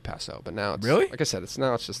literally make me pass out, but now it's really, like I said, it's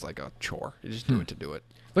just like a chore. You just do it to do it.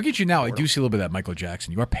 Look at you now. I do see a little bit of that Michael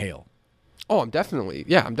Jackson. You are pale. Oh, I'm definitely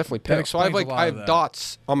pale. So I have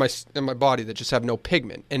dots on my body that just have no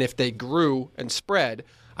pigment, and if they grew and spread,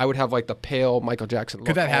 I would have like the pale Michael Jackson look.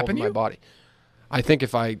 Could that happen to my body? I think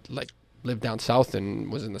if I lived down south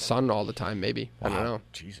and was in the sun all the time, maybe. Wow. I don't know.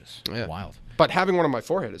 Jesus. Yeah. Wild. But having one on my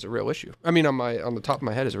forehead is a real issue. I mean, on the top of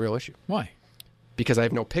my head is a real issue. Why? Because I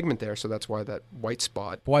have no pigment there, so that's why that white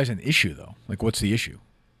spot. But why is it an issue, though? Like, what's the issue?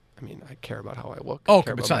 I mean, I care about how I look. Oh,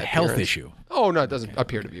 but it's not a health issue. Oh, no, it doesn't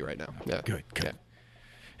appear to be right now. Yeah. Good. Yeah.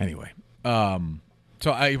 Anyway,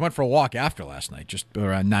 so I went for a walk after last night, just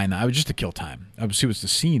around 9. I was just to kill time. I was the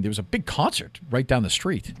scene. There was a big concert right down the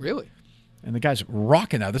street. Really? And the guy's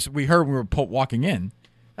rocking out. We heard when we were walking in.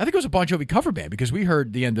 I think it was a Bon Jovi cover band because we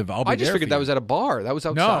heard the end of I'll Be There. I just figured that was at a bar. That was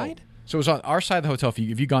outside? No. So it was on our side of the hotel. If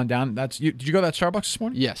you've gone down, did you go to that Starbucks this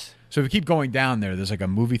morning? Yes. So if you keep going down there's like a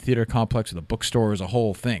movie theater complex with a bookstore, there's a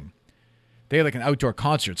whole thing. They had like an outdoor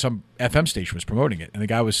concert. Some FM station was promoting it, and the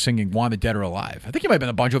guy was singing Wanted Dead or Alive. I think he might have been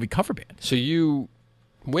a Bon Jovi cover band. So you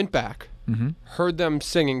went back, heard them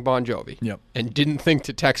singing Bon Jovi, and didn't think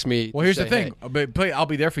to text me. Well, here's the thing. Hey. I'll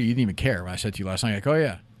Be There For You. You didn't even care when I said to you last night. Like, oh,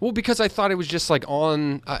 yeah. Well, because I thought it was just like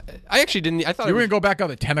on. I actually didn't. I thought you were going to go back up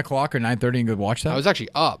at 10 o'clock or 9:30 and go watch that? I was actually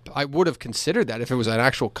up. I would have considered that if it was an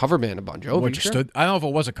actual cover band of Bon Jovi. I don't know if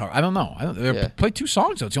it was a cover. I don't know. They played 2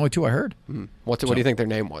 songs, though. It's the only 2 I heard. What do you think their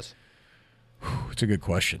name was? It's a good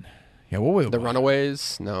question. Yeah, what was the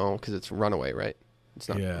Runaways? No, because it's Runaway, right? It's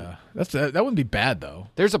not. Yeah, that wouldn't be bad though.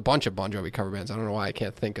 There's a bunch of Bon Jovi cover bands. I don't know why I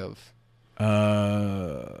can't think of.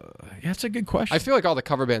 Yeah, it's a good question. I feel like all the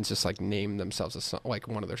cover bands just like name themselves a song, like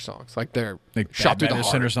one of their songs, like they're like Shot Through the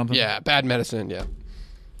Heart or something. Yeah, Bad Medicine. Yeah.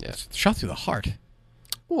 Shot Through the Heart.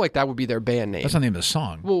 Well, like that would be their band name. That's not the name of the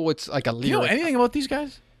song. Well, it's like a lyric. Do you know anything about these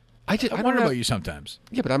guys? I wonder about you sometimes.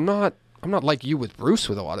 Yeah, but I'm not like you with Bruce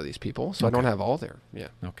with a lot of these people, so I don't have all their. Yeah.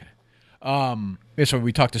 Okay. So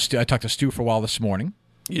we talked to Stu. I talked to Stu for a while this morning.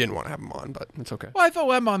 You didn't want to have him on, but it's okay. Well, I thought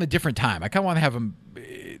I'm on a different time. I kind of want to have him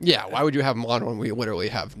Yeah, why would you have them on when we literally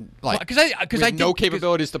have like because I no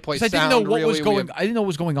capabilities to play sound? I didn't know what was really. going. I didn't know what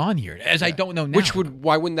was going on here, as I don't know now.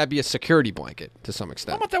 Why wouldn't that be a security blanket to some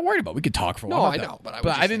extent? I'm not that worried about. We could talk for a while. No, I know, but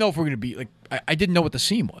I didn't know if we're going to be like. I didn't know what the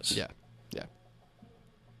scene was. Yeah.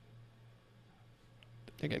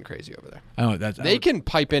 They're getting crazy over there. I know they can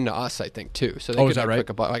pipe into us, I think, too. So they is that right?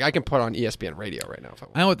 Click a button. Like I can put on ESPN radio right now if I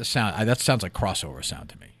want. I know what the sound. That sounds like crossover sound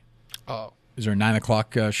to me. Oh, is there a 9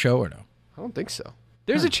 o'clock show or no? I don't think so.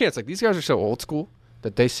 There's a chance. Like these guys are so old school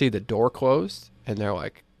that they see the door closed and they're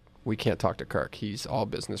like, "We can't talk to Kirk. He's all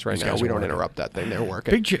business right now. We don't interrupt that thing. They're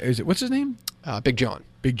working." What's his name? Big John.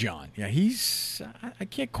 Big John. Yeah, he's. I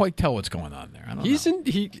can't quite tell what's going on there. I don't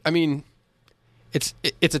know. I mean, it's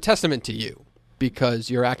a testament to you. Because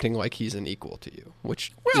you're acting like he's an equal to you,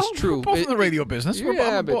 which is true. We're both in the radio business. I'm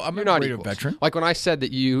a not radio equals. veteran. Like when I said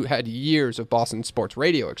that you had years of Boston sports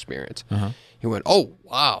radio experience, he went, "Oh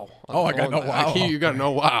wow, I got no wow. You got no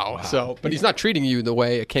wow." So, but he's not treating you the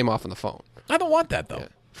way it came off on the phone. I don't want that though. Yeah.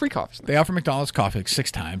 Free coffee. They offer McDonald's coffee like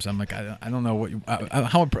 6 times. I'm like, I don't know what.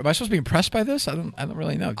 How am I supposed to be impressed by this? I don't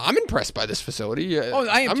really know. I'm impressed by this facility.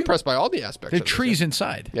 I am I'm impressed by all the aspects. There are trees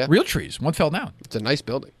inside. Yeah. Real trees. One fell down. It's a nice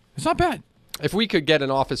building. It's not bad. If we could get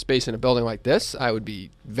an office space in a building like this, I would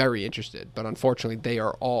be very interested. But unfortunately, they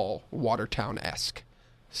are all Watertown-esque.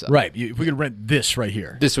 So, right. If we could rent this right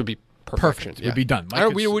here, this would be perfect. It'd be done.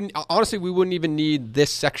 We wouldn't even need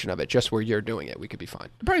this section of it, just where you're doing it. We could be fine.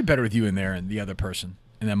 Probably better with you in there and the other person.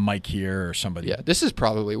 And then Mike here or somebody. Yeah, this is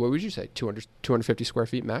probably, what would you say, 250 square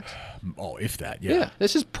feet max? Oh, if that, yeah. Yeah,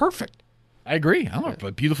 this is perfect. I agree. I don't know.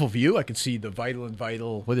 A beautiful view. I can see the Vital and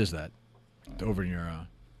Vital. What is that? Over in your...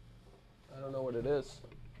 I don't know what it is.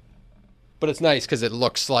 But it's nice because it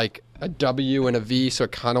looks like a W and a V, so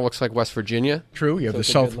it kind of looks like West Virginia. True. You have the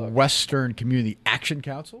Southwestern Community Action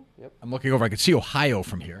Council. Yep. I'm looking over. I can see Ohio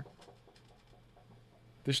from here.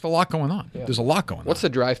 There's just a lot going on. Yeah. There's a lot going on. What's the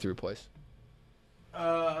drive-through place?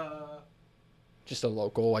 Just a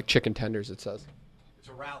local, like chicken tenders, it says. It's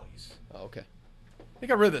a Rallies. Oh, okay. They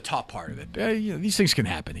got rid of the top part of it. These things can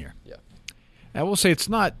happen here. Yeah. I will say it's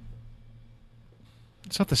not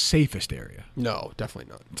the safest area. No,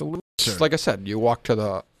 definitely not. It's a little like I said, you walk to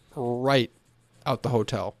the right out the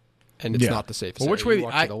hotel, and it's not the safest. Well, which way? You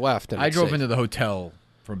walk to the left, and I drove safe. into the hotel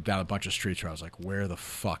from down a bunch of streets where I was like, "Where the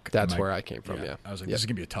fuck?" That's where I came from. Yeah. I was like, "This is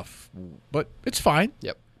gonna be a tough," but it's fine.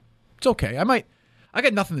 Yep. It's okay. I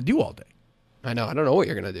got nothing to do all day. I know. I don't know what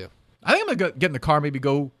you're gonna do. I think I'm gonna get in the car, maybe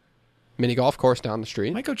go mini golf course down the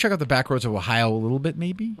street. Might go check out the back roads of Ohio a little bit,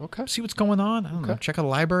 maybe. Okay. See what's going on. I don't know. Check out the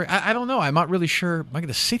library. I don't know. I'm not really sure. Am I going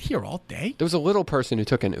to sit here all day? There was a little person who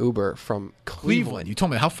took an Uber from Cleveland. You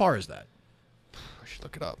told me. How far is that? I should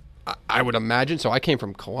look it up. I would imagine. So I came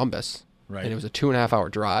from Columbus. Right. And it was a 2.5-hour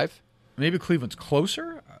drive. Maybe Cleveland's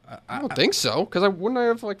closer? I don't think so. Because wouldn't I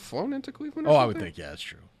have flown into Cleveland or something? I would think. Yeah, that's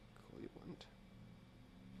true. Cleveland.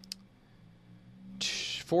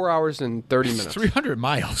 4 hours and 30 minutes. 300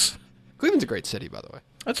 miles. Cleveland's a great city, by the way.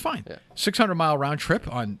 That's fine. Yeah. 600-mile round trip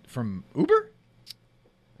from Uber?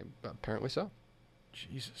 Apparently so.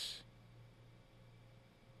 Jesus.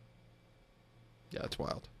 Yeah, that's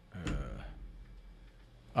wild.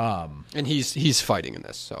 And he's fighting in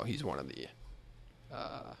this, so he's one of the...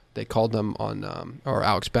 they called them on... or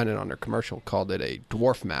Alex Bennett on their commercial called it a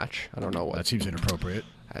dwarf match. I don't know what... That seems inappropriate.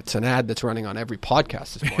 It's an ad that's running on every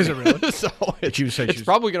podcast this morning. Is it really? So it's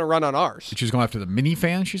probably going to run on ours. She was going after the mini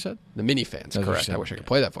fans, she said? The mini fans, correct. I wish I could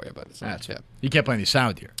play that for you, but it's not. Yeah. You can't play any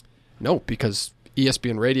sound here. No, because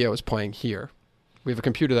ESPN Radio is playing here. We have a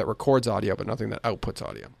computer that records audio, but nothing that outputs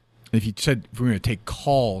audio. If you said if we were going to take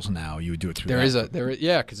calls now, you would do it through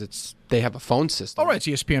because they have a phone system. Oh, right, it's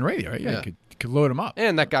ESPN Radio, right? Yeah. You could load them up.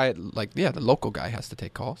 And that guy, the local guy has to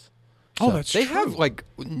take calls. So that's they true. have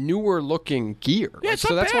newer looking gear. Yeah, it's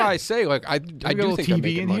so not that's bad. why I say I do think TV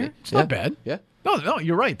they're in money. here. It's not bad. Yeah. No,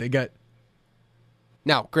 you're right. They got.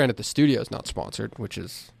 Now, granted, the studio is not sponsored, which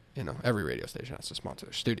is every radio station has to sponsor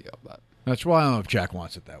their studio, but that's why I don't know if Jack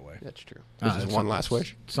wants it that way. That's true. This is one last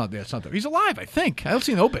wish. It's not. It's not. He's alive, I think. I don't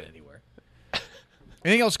see an open anywhere.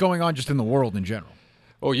 Anything else going on just in the world in general?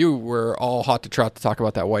 Oh, you were all hot to trot to talk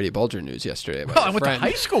about that Whitey Bulger news yesterday. Well, I went to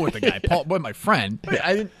high school with the guy. Paul, my friend.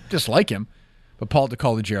 I didn't dislike him. But Paul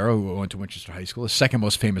DeCollegiero, who went to Winchester High School, the second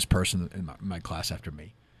most famous person in my class after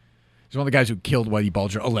me. He's one of the guys who killed Whitey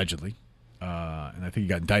Bulger, allegedly. And I think he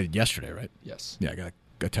got indicted yesterday, right? Yes. Yeah, I got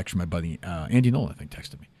a text from my buddy, Andy Nolan, I think,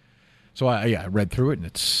 texted me. So, I read through it,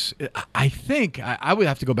 and I think, I would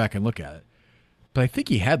have to go back and look at it. But I think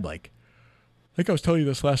he had, I think I was telling you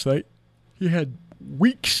this last night, he had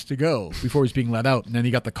weeks to go before he was being let out. And then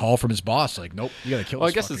he got the call from his boss, nope, you got to kill this Well,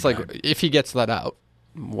 I guess it's guy. if he gets let out,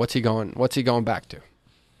 what's he going back to?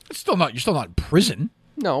 It's still not. You're still not in prison.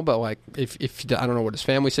 No, but like if I don't know what his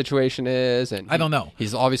family situation is, and I don't know.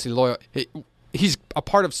 He's obviously loyal. He's a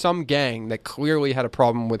part of some gang that clearly had a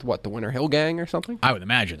problem with the Winter Hill gang or something. I would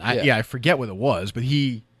imagine. I forget what it was, but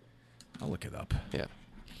I'll look it up. Yeah,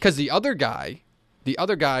 because the other guy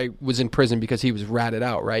was in prison because he was ratted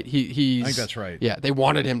out. Right? I think that's right. Yeah, they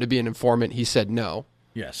wanted him to be an informant. He said no.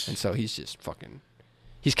 Yes, and so he's just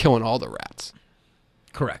he's killing all the rats.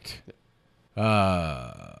 Correct.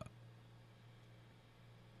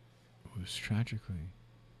 Was tragically.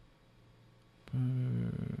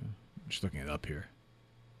 Just looking it up here.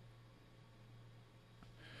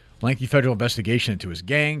 Lengthy federal investigation into his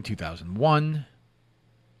gang, 2001.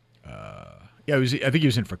 I think he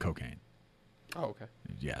was in for cocaine. Oh, okay.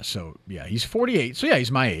 Yeah, so, he's 48. So,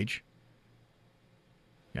 he's my age.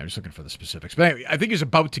 Yeah, I'm just looking for the specifics. But anyway, I think he was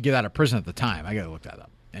about to get out of prison at the time. I got to look that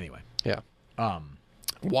up. Anyway. Yeah.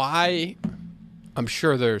 Why? I'm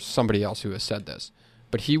sure there's somebody else who has said this,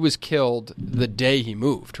 but he was killed the day he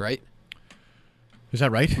moved, right? Is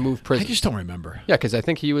that right? Moved prison. I just don't remember. Yeah, because I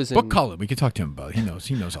think he was in... Book Cullen. We could talk to him about it. He knows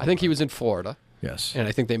all I think about he was in Florida. Yes. And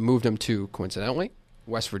I think they moved him to, coincidentally,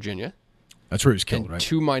 West Virginia. That's where he was killed, and right?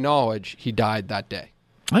 To my knowledge, he died that day.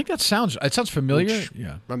 I think it sounds familiar. Which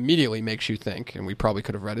yeah. Immediately makes you think, and we probably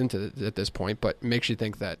could have read into it at this point, but makes you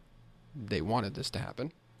think that they wanted this to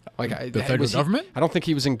happen. Like the federal government? I don't think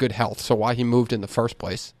he was in good health, so why he moved in the first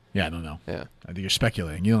place? Yeah, I don't know. Yeah. I think you're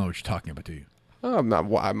speculating. You don't know what you're talking about, do you? Oh, I'm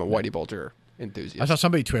a Whitey Bulger enthusiast. I saw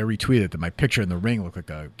somebody retweeted that my picture in the ring looked like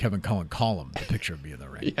a Kevin Cullen column, the picture of me in the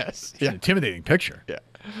ring. Yes. It's an intimidating picture. Yeah.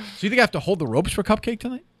 So you think I have to hold the ropes for Cupcake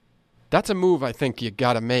tonight? That's a move I think you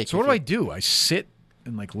got to make. So what do I do? I sit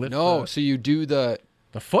and lift so you do the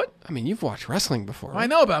foot? I mean, you've watched wrestling before. Right? I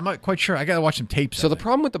know, but I'm not quite sure. I got to watch some tapes. So the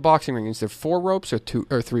problem with the boxing ring is there 4 ropes or 2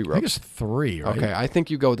 or 3 ropes? I think it's 3, right? Okay, I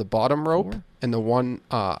think you go the bottom rope and the one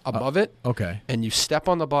above it. Okay. And you step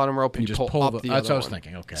on the bottom rope and you just pull up the That's other what I was one.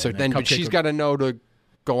 thinking. Okay. So then but she's got to know to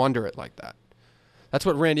go under it like that. That's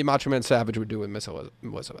what Randy Macho Man Savage would do with Miss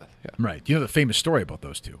Elizabeth. Yeah. Right. You know the famous story about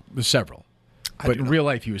those two? There's several. But in real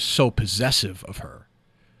life, he was so possessive of her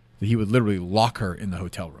that he would literally lock her in the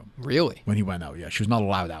hotel room. Really? When he went out, yeah. She was not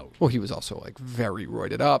allowed out. Well, he was also very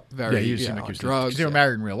roided up, he was on drugs. They were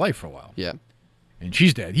married in real life for a while. Yeah. And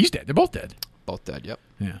she's dead. He's dead. They're both dead. Both dead, yep.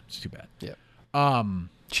 Yeah, it's too bad. Yeah.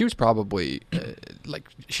 She was probably,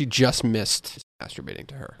 she just missed masturbating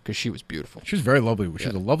to her because she was beautiful. She was very lovely. She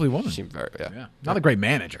was a lovely woman. She seemed very, Not a great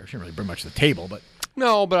manager. She didn't really bring much to the table, but...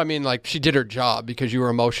 No, but I mean, she did her job because you were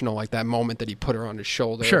emotional, that moment that he put her on his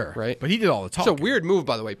shoulder. Sure, right? But he did all the talking. It's a weird move,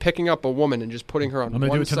 by the way, picking up a woman and just putting her on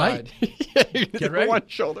one side. Get ready. One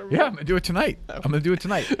shoulder. Yeah, I'm going to do it tonight. That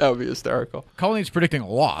would be hysterical. Colleen's predicting a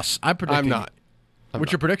loss. I'm not.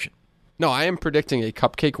 What's your prediction? No, I am predicting a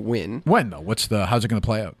Cupcake win. When, though? How's it going to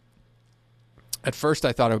play out? At first,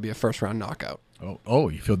 I thought it would be a first-round knockout. Oh,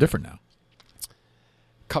 you feel different now.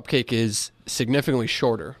 Cupcake is significantly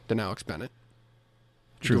shorter than Alex Bennett.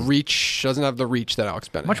 True. The reach doesn't have the reach that Alex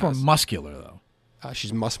Bennett has. Much more muscular, though.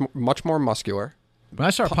 She's much more muscular. When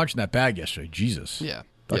I started punching that bag yesterday, Jesus. Yeah.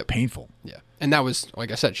 Painful. Yeah. And that was,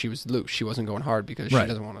 like I said, she was loose. She wasn't going hard because she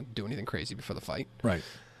doesn't want to do anything crazy before the fight. Right.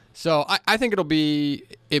 So I think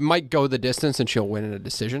it might go the distance and she'll win in a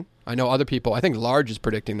decision. I know other people, I think Large is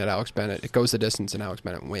predicting that it goes the distance and Alex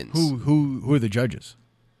Bennett wins. Who are the judges?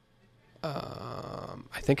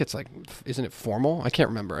 I think it's isn't it formal? I can't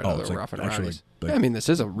remember it. Other rough and rowdies. I mean, this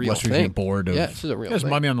is a real thing. Board of, this is a real thing. There's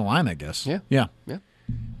money on the line, I guess. Yeah.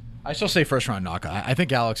 I still say first round knockout. I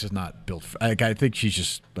think Alex is not built. I think she's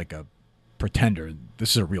just a pretender.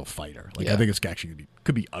 This is a real fighter. I think it's actually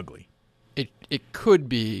could be ugly. It could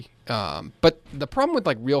be, but the problem with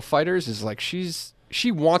real fighters is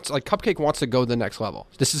she wants Cupcake wants to go to the next level.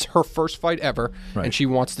 This is her first fight ever, and she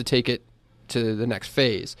wants to take it to the next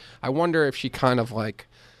phase. I wonder if she kind of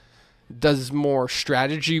does more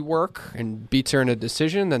strategy work and beats her in a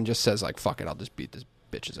decision than just says fuck it, I'll just beat this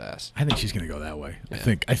bitch's ass. I think she's gonna go that way.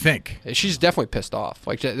 Yeah. I think she's definitely pissed off.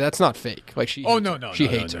 That's not fake. She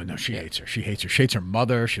hates her. No, she hates her. She hates her. She hates her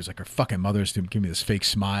mother. She was her fucking mother's to give me this fake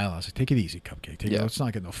smile. I was like, take it easy, Cupcake. Let's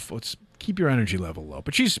not get let's keep your energy level low.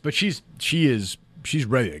 But she's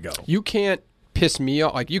ready to go. You can't piss me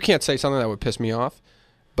off. You can't say something that would piss me off.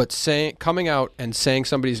 But coming out and saying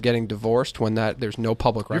somebody's getting divorced when there's no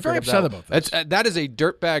public record. You're very upset about this. That is a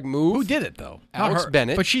dirtbag move. Who did it though? Alex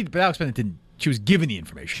Bennett. But Alex Bennett didn't. She was given the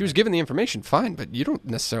information. She was given the information, fine, but you don't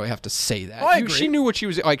necessarily have to say that. I agree. She knew what she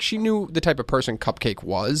was She knew the type of person Cupcake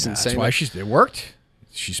was, and that's why it worked.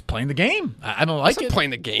 She's playing the game. I don't like it.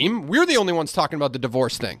 Playing the game. We're the only ones talking about the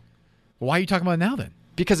divorce thing. Well, why are you talking about it now then?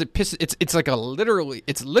 because it pisses. It's like literally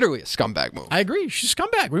a scumbag move. I agree. She's a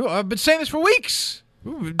scumbag. I've been saying this for weeks.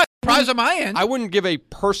 Surprise on my end. I wouldn't give a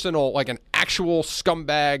personal, like an actual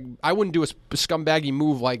scumbag. I wouldn't do a scumbaggy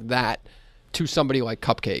move like that to somebody like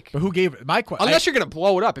Cupcake. But who gave my question? Unless you're going to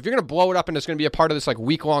blow it up. If you're going to blow it up and it's going to be a part of this like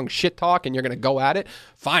week-long shit talk and you're going to go at it,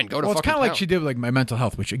 fine, go to fucking it's kind of town. like she did with like my mental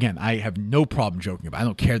health, which again, I have no problem joking about. I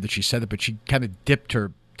don't care that she said it, but she kind of dipped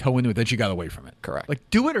her toe into it, then she got away from it. Correct. Like,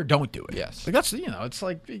 do it or don't do it. Yes. Like, that's, it's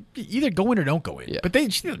like either go in or don't go in. Yeah. But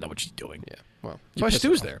she didn't know what she's doing. Yeah. Well, that's why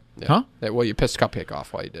Stu's there. Yeah. Huh? Yeah, well, you pissed Cupcake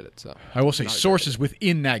off while you did it. So I will say, sources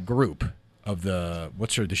within that group of the,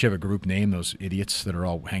 does she have a group name, those idiots that are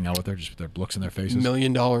all hang out with her, just with their looks in their faces? $1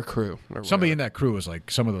 Million Crew. Somebody in that crew is like,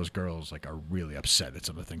 some of those girls like are really upset at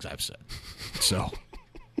some of the things I've said. So,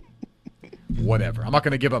 whatever. I'm not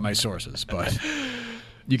going to give up my sources, but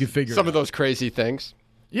you can figure some of those crazy things.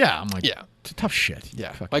 Yeah, I'm like, yeah, it's tough shit.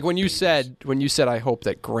 Yeah, like when you said, I hope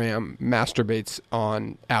that Graham masturbates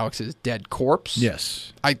on Alex's dead corpse.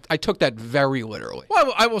 Yes, I took that very literally.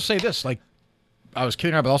 Well, I will say this: like, I was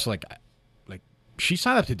kidding her, but also like she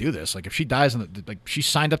signed up to do this. Like, if she dies, she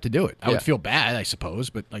signed up to do it. I would feel bad, I suppose,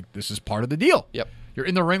 but like this is part of the deal. Yep, you're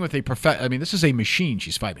in the ring with a I mean, this is a machine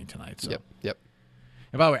she's fighting tonight. So. Yep.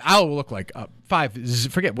 And by the way, Al will look like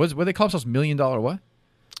forget what they call themselves, $1 million what?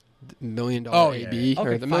 $1 Million AB Okay,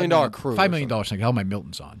 or the $1 Million Crew. $5 million. Like how my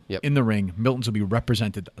Milton's on. Yep. In the ring, Milton's will be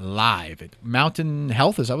represented live at Mountain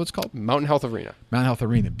Health. Is that what it's called? Mountain Health Arena. Mountain Health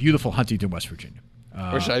Arena, beautiful Huntington, West Virginia.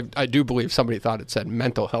 Which I do believe somebody thought it said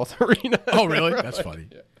Mental Health Arena. Oh, really? That's funny.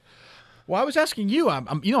 Yeah. Well, I was asking you.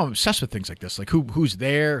 I'm obsessed with things like this. Like who's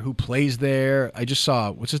there, who plays there. I just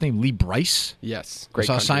saw what's his name, Lee Bryce. Yes, great.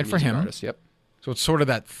 I saw a sign for him. Artist, yep. So it's sort of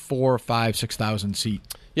that 4,000, 5,000, 6,000 seat.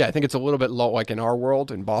 Yeah, I think it's a little bit low. Like in our world,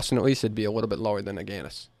 in Boston at least, it'd be a little bit lower than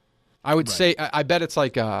Aganis. I would say. I bet it's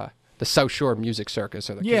like the South Shore Music Circus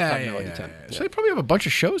or the yeah. So they probably have a bunch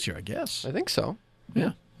of shows here, I guess. I think so.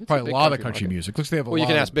 Yeah. Probably a lot of country music. Looks like they have a lot. Well, you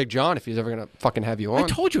can ask Big John if he's ever going to fucking have you on. I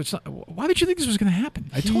told you it's not. Why did you think this was going to happen?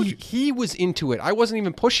 I told you. He was into it. I wasn't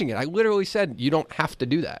even pushing it. I literally said, you don't have to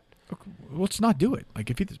do that. Well, let's not do it. Like,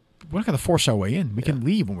 we're not going to force our way in. We can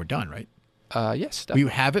leave when we're done, right? Yes, definitely. Will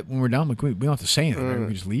you have it when we're done? Like, we don't have to say anything. Right? We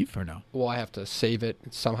can just leave or no? Well, I have to save it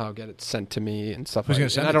and somehow get it sent to me and stuff Who's like that.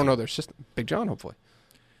 Send I it don't to know their system. Big John, hopefully.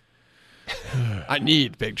 I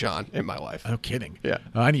need Big John in my life. No kidding. Yeah.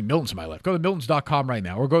 I need Milton's in my life. Go to Miltons.com right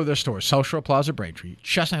now or go to their store, South Shore Plaza, Braintree,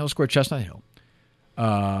 Chestnut Hill Square, Chestnut Hill,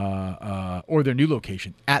 or their new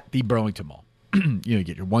location at the Burlington Mall. You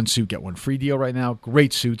get your one suit, get one free deal right now.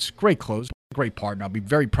 Great suits, great clothes, great partner. I'll be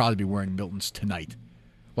very proud to be wearing Milton's tonight.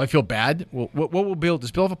 Will I feel bad? What will Bill?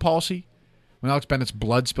 Does Bill have a policy? When Alex Bennett's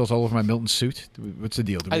blood spills all over my Milton suit, what's the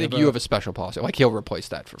deal? I think you have a special policy. Like, he'll replace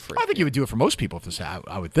that for free. I think he would do it for most people if this.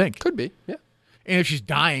 I would think. Could be, yeah. And if she's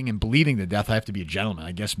dying and bleeding to death, I have to be a gentleman.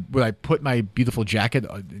 I guess, would I put my beautiful jacket,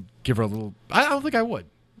 give her a little... I don't think I would.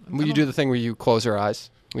 Will you do the thing where you close her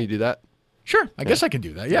eyes? Will you do that? Sure. I guess I can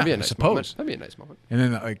do that. Yeah, That'd be a nice suppose. Moment. That'd be a nice moment. And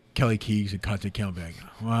then like Kelly Keegs and Conte Kill will be like,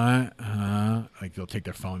 what? Like they'll take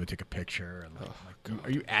their phone to take a picture. And like,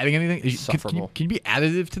 are you adding anything? Can you be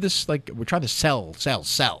additive to this? Like we're trying to sell.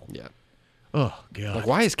 Yeah. Oh, God. Like,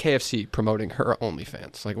 why is KFC promoting her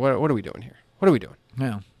OnlyFans? Like, what are we doing here? What are we doing?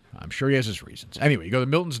 Well, I'm sure he has his reasons. Anyway, you go to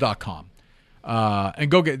Miltons.com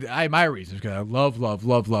and go get my reasons because I love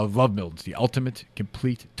Miltons. The ultimate,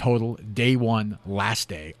 complete, total, day one, last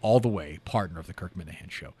day, all the way partner of the Kirk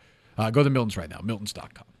Minahan Show. Go to Miltons right now,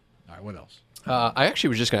 Miltons.com. All right, what else? I actually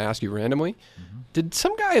was just going to ask you randomly. Did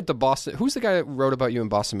some guy at the Boston... Who's the guy that wrote about you in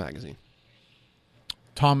Boston Magazine?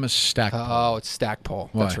 Thomas Stackpole. Oh, it's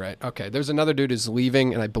Stackpole. That's right. Okay, there's another dude who's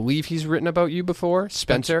leaving, and I believe he's written about you before.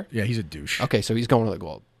 Spencer? Yeah, he's a douche. Okay, so he's going to the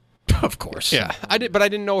Globe. Of course. Yeah, but I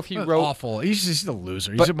didn't know if he wrote... Awful. He's a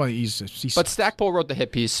loser. But Stackpole wrote the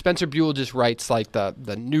hit piece. Spencer Buell just writes like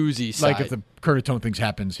the newsy side. Like if the Curtatone things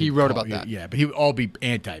happens. He wrote about that. Yeah, but he would all be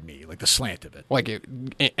anti-me, like the slant of it. Like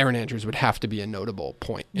Aaron Andrews would have to be a notable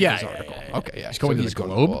point in his article. Yeah. Okay, yeah. He's going to the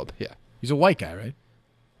Globe? Yeah. He's a white guy, right?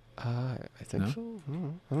 I think so.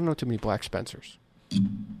 I don't know too many black Spencers.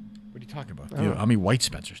 What are you talking about? How many white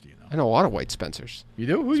Spencers do you know? I know a lot of white Spencers. You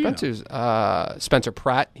do? Who Spencers? You know? Spencer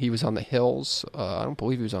Pratt. He was on the Hills. I don't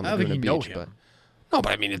believe he was on the Laguna Beach. But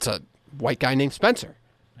I mean, it's a white guy named Spencer.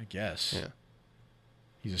 I guess. Yeah.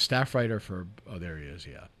 He's a staff writer for... Oh, there he is,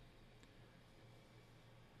 yeah.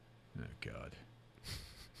 Oh, God.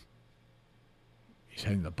 He's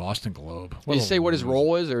heading to the Boston Globe. Did you say what his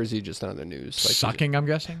role is, or is he just on the news? Sucking, I'm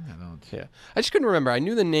guessing? I don't... Yeah. I just couldn't remember. I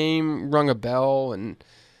knew the name rung a bell,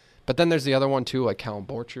 but But then there's the other one too, like Callum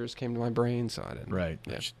Borchers came to my brain, so I didn't. Right.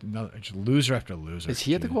 Yeah. Just loser after loser. Is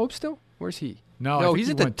he at the Globe still? Where's he? No, I no, think he's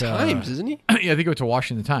he at the went, Times, isn't he? Yeah, I think he went to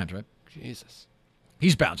Washington Times, right? Jesus.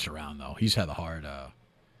 He's bounced around though. He's had a hard.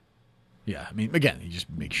 Yeah, I mean, again, he just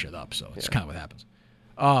makes shit up, so it's kind of what happens.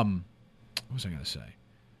 What was I going to say?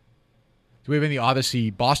 Do we have any Odyssey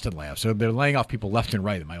Boston layoffs? So they're laying off people left and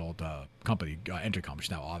right at my old company, Entercom, which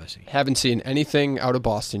is now Odyssey. Haven't seen anything out of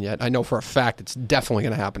Boston yet. I know for a fact it's definitely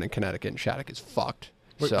going to happen in Connecticut, and Shattuck is fucked.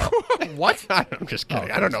 So What? I'm just kidding.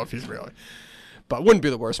 I don't know if he's really. But it wouldn't be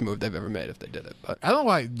the worst move they've ever made if they did it. But I don't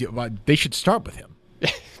know why they should start with him.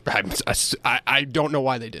 I don't know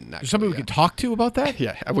why they didn't. Actually, There's somebody we could talk to about that?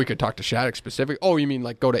 Yeah, we could talk to Shattuck specifically. Oh, you mean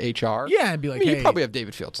like go to HR? Yeah, and be like, I mean, hey. you probably have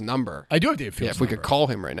David Fields' number. I do have David Fields' Yeah, if we number. could call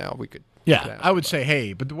him right now, we could. Yeah, I would say,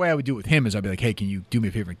 hey, but the way I would do it with him is I'd be like, hey, can you do me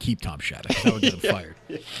a favor and keep Tom Shattuck? That would get him fired.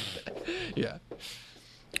 Yeah.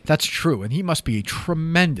 That's true, and he must be a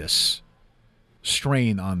tremendous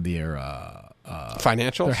strain on their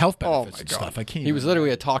financials, their health oh benefits my and God. stuff. I can't. He was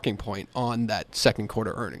literally a talking point on that second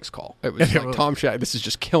quarter earnings call. It was like Tom Shattuck. This is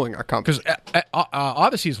just killing our company. Because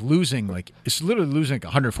Odyssey is losing it's literally losing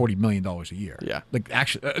like $140 million a year. Yeah, like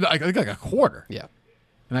actually, like a quarter. Yeah.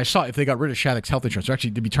 And I saw if they got rid of Shattuck's health insurance, they're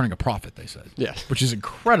actually they'd be turning a profit. They said, yes, which is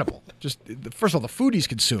incredible. Just first of all, the food he's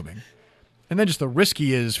consuming, and then just the risk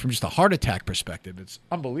he is from just a heart attack perspective. It's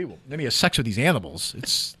unbelievable. Then he has sex with these animals.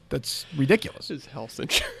 That's ridiculous. His health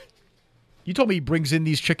insurance. You told me he brings in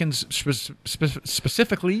these chickens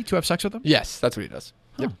specifically to have sex with them? Yes, that's what he does.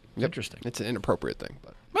 Huh, Yep. Interesting. It's an inappropriate thing,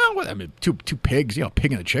 but Well, I mean, two pigs, a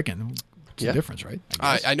pig and a chicken. What's the difference, right?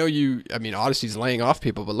 I know you. I mean, Odyssey's laying off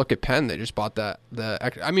people, but look at Penn. They just bought that.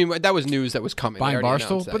 I mean, that was news that was coming. Buying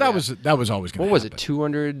Barstool, but that was always going to happen. What was it?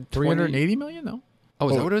 380 million? No. Oh,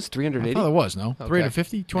 is that what it was? 380. I thought it was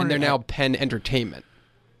 350, 200. And they're now Penn Entertainment.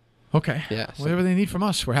 Okay. Yeah. So, whatever they need from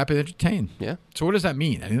us, we're happy to entertain. Yeah. So what does that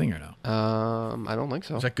mean? Anything or no? I don't think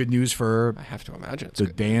so. Is that good news for? I have to imagine it's the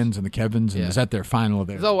good Dans and the Kevins, and is that their final?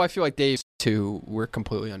 Though I feel like Dave too, we're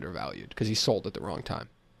completely undervalued because he sold at the wrong time.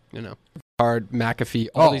 Hard McAfee,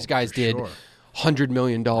 all these guys did $100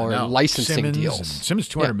 million licensing Simmons deals. Simmons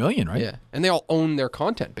 $200 million, right? Yeah, and they all own their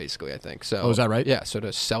content basically. I think so. Oh, is that right? Yeah. So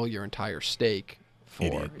to sell your entire stake for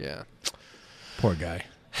Idiot. Poor guy.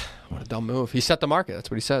 What a dumb move. He set the market. That's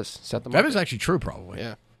what he says. Set the market. That is actually true, probably.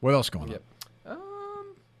 Yeah. What else going on? I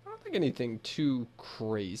don't think anything too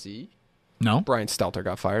crazy. No. Brian Stelter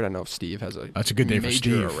got fired. I know Steve has That's a good day for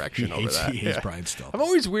Steve. erection over that. He hates Brian Stelter. I'm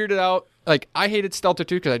always weirded out. Like I hated Stelter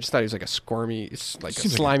too because I just thought he was like a squirmy, like a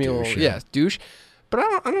slimy little douche. But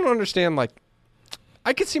I don't understand. Like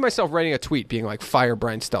I could see myself writing a tweet being like, "Fire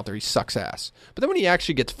Brian Stelter. He sucks ass." But then when he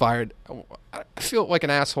actually gets fired, I feel like an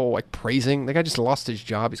asshole. Like praising the guy just lost his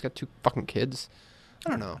job. He's got 2 fucking kids. I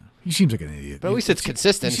don't know. He seems like an idiot. But at least it's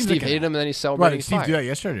consistent. Steve hated him, and then he's celebrating. Right, Steve did that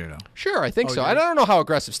yesterday or no? Sure, I think so. I don't know how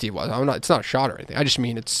aggressive Steve was. It's not a shot or anything. I just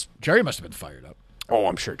mean it's... Jerry must have been fired up. Oh,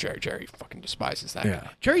 I'm sure Jerry fucking despises that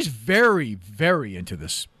guy. Jerry's very, very into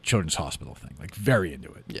this children's hospital thing. Like, very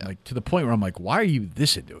into it. Yeah. Like, to the point where I'm like, why are you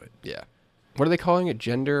this into it? Yeah. What are they calling it?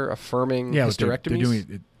 Gender-affirming hysterectomies? They're doing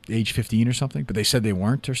it at age 15 or something, but they said they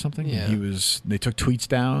weren't or something. Yeah. They took tweets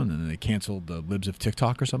down, and they canceled the libs of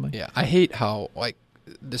TikTok or something. Yeah. I hate how, like,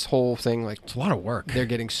 this whole thing, like, it's a lot of work. They're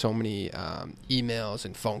getting so many emails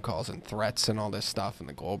and phone calls and threats and all this stuff, and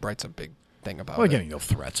the Globe writes a big thing about it. They're getting no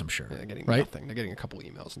threats, I'm sure. Yeah, they're getting right? nothing. They're getting a couple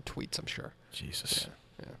emails and tweets, I'm sure. Jesus.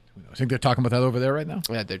 Yeah. Who knows? I think they're talking about that over there right now?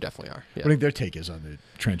 Yeah, they definitely are. Yeah. What do you think their take is on the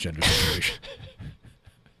transgender situation?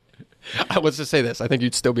 Let's just say this. I think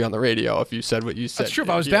you'd still be on the radio if you said what you said. That's true. If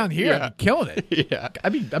I was down here, I'd be killing it. Yeah.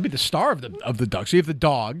 I'd be the star of the dog. So you have the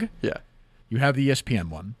dog. Yeah. You have the ESPN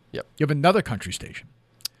one. Yep. You have another country station.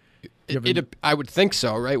 I would think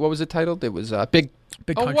so, right? What was it titled? It was Big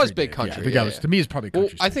Country. It was Big Country. To me, it's probably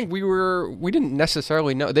country. I think we didn't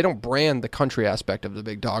necessarily know. They don't brand the country aspect of the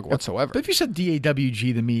Big Dog whatsoever. But if you said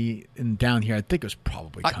DAWG to me and down here, I think it was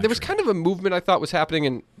probably country. There was kind of a movement I thought was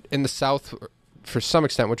happening in the South for some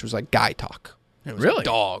extent, which was like guy talk. It was really?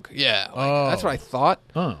 Dog. Yeah. That's what I thought.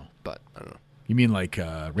 Oh. But I don't know. You mean like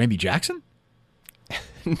Randy Jackson?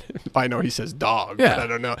 I know he says dog, yeah. but I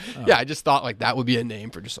don't know. Oh. Yeah, I just thought like that would be a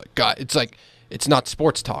name for just like guy. It's like it's not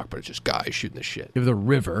sports talk, but it's just guys shooting the shit. You have the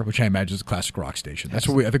River, which I imagine is a classic rock station. That's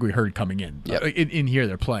what I think we heard coming in. Yep. In here,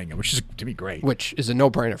 they're playing it, which is to me great. Which is a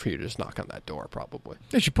no-brainer for you to just knock on that door, probably.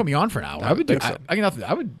 They should put me on for an hour. I would do. So.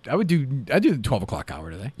 I would do the 12 o'clock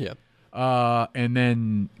hour today. Yeah. And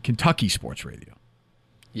then Kentucky Sports Radio.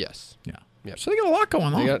 Yes. Yeah. Yep. So they got a lot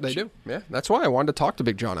going on. They do. Yeah. That's why I wanted to talk to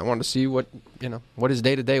Big John. I wanted to see what his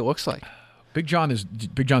day-to-day looks like. Big John's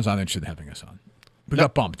not interested in having us on. We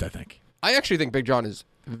got bumped, I think. I actually think Big John is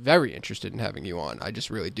very interested in having you on. I just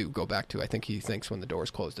really do go back to, I think he thinks when the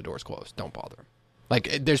door's closed, don't bother him.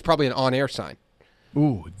 Like, there's probably an on-air sign.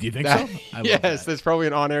 Ooh, do you think so? Yes, there's probably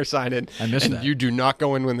an on-air sign, and that. You do not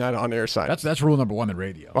go in with that on-air sign. That's rule number 1 in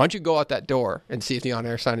radio. Why don't you go out that door and see if the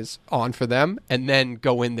on-air sign is on for them, and then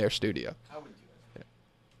go in their studio? I wouldn't do that. Yeah.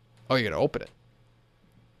 Oh, you're gonna open it.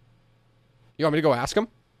 You want me to go ask him?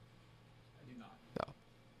 I do not.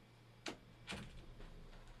 No.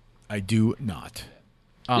 I do not.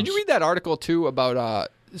 Did you read that article too about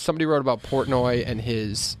somebody wrote about Portnoy and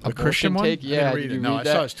his the Christian one? Take? Yeah, did you read it?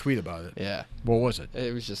 I saw his tweet about it. Yeah. What was it?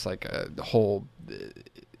 It was just like a whole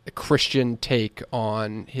Christian take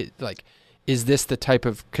on his, like, is this the type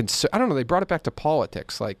of I don't know. They brought it back to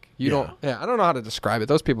politics. Like, I don't know how to describe it.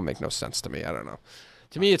 Those people make no sense to me. I don't know.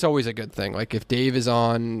 To me, it's always a good thing. Like, if Dave is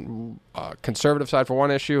on a conservative side for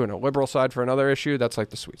one issue and a liberal side for another issue, that's like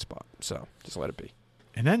the sweet spot. So just let it be.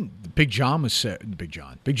 And then Big John was saying, Big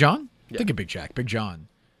John? Yeah. I think of Big Jack. Big John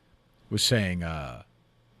was saying,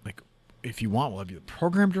 like, if you want, we'll have the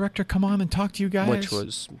program director come on and talk to you guys. Which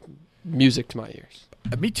was music to my ears.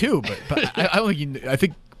 Me too, but I don't think I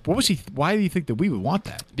think, what was he, why do you think that we would want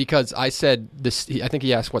that? Because I said this, I think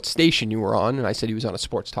he asked what station you were on, and I said he was on a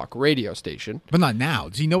sports talk radio station. But not now.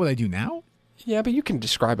 Does he know what I do now? Yeah, but you can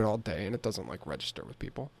describe it all day, and it doesn't, like, register with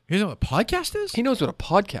people. He doesn't know what a podcast is? He knows what a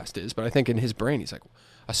podcast is, but I think in his brain, he's like,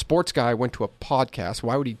 a sports guy went to a podcast.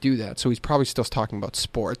 Why would he do that? So he's probably still talking about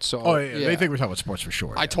sports. So, yeah. They think we're talking about sports for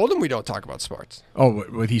sure. I told him we don't talk about sports. Oh,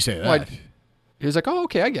 would he say that? Well, he was like, oh,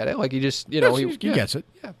 okay, I get it. Like, he just, he gets it.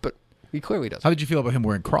 Yeah, but he clearly does. How did you feel about him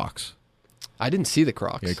wearing Crocs? I didn't see the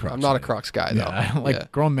Crocs. Yeah, Crocs. I'm not a Crocs guy, though. Yeah,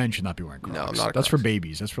 grown men should not be wearing Crocs. No, I'm not a That's Crocs. for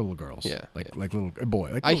babies. That's for little girls. Yeah. Like little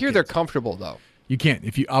boy. Like I hear kids. they're comfortable, though. You can't.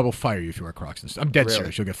 I will fire you if you wear Crocs. I'm dead Really?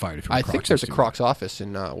 serious. You'll get fired if you wear Crocs. I think there's a Crocs office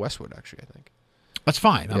in Westwood, actually, I think. That's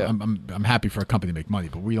fine. Yeah. I'm happy for a company to make money,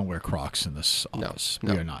 but we don't wear Crocs in this office.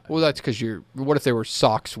 No. We are not. Well, that's because what if they were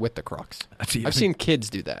socks with the Crocs? I've seen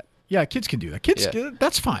kids do that. Yeah, kids can do that. Kids, Yeah.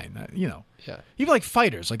 that's fine. Yeah. Even like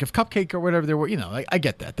fighters, like if Cupcake or whatever they were, I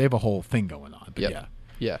get that. They have a whole thing going on. But Yep.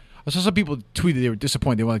 Yeah. I saw some people tweeted they were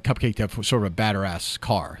disappointed. They wanted Cupcake to have sort of a batter ass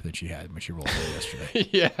car that she had when she rolled away yesterday.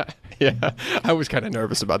 Yeah. I was kind of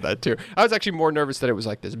nervous about that too. I was actually more nervous that it was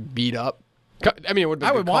like this beat up. I mean, it would be I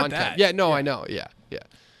good would want content. that. Yeah, no, I know. Yeah.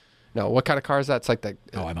 No, what kind of car is that? It's like I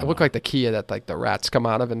don't it looked know. like the Kia that like the rats come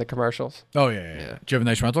out of in the commercials. Oh yeah. Do you have a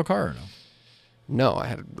nice rental car or no? No, I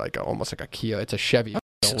had like almost like a Kia. It's a Chevy. A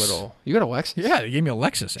little. You got a Lexus? Yeah, they gave me a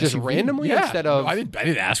Lexus. Just SUV. randomly Yeah. instead of. I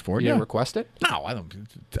didn't ask for it. You didn't request it? No, I don't.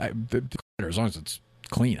 As long as it's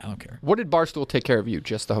clean, I don't care. What did Barstool take care of you?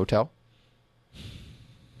 Just the hotel?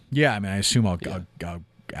 Yeah, I mean, I assume I'll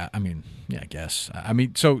I mean, yeah, I guess. I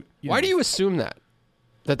mean, so why do you assume that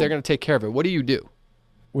they're going to take care of it? What do you do?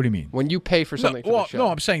 What do you mean? When you pay for something for the show? No,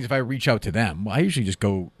 I'm saying if I reach out to them, I usually just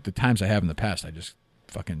go, the times I have in the past, I just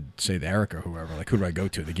fucking say to Eric or whoever, like, who do I go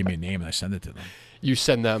to? They give me a name and I send it to them. You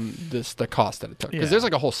send them the cost that it took. Because there's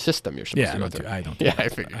like a whole system you're supposed to go through. I don't do Yeah, that. I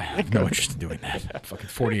figured. I have no interest in doing that. I'm fucking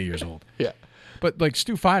 48 years old. Yeah. But like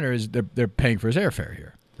Stu Feiner, they're paying for his airfare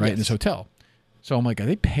here, right, in this hotel. So I'm like, are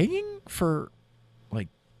they paying for like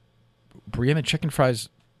Brianna Chicken Fries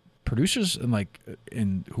producers and like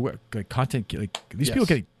content, like these people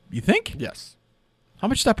getting, you think? Yes. How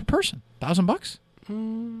much is that per person? $1,000?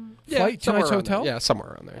 Flight, 2 nights hotel? Yeah, somewhere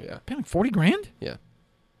around there. Yeah. Paying like $40,000? Yeah.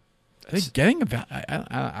 Are they getting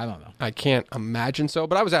I don't know. I can't imagine so,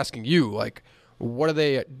 but I was asking you, like, what do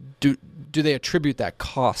they do they attribute that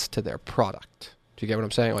cost to their product? Do you get what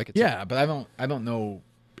I'm saying? Like, but I don't know.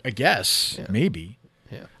 I guess maybe.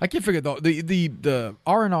 Yeah. I can't figure though the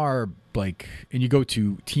R&R, like, and you go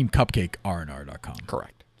to teamcupcakernr.com.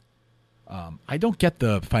 Correct. I don't get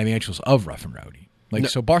the financials of Rough and Rowdy. Like,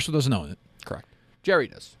 so Barstool doesn't own it. Correct. Jerry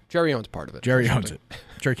does. Jerry owns part of it. Jerry owns it.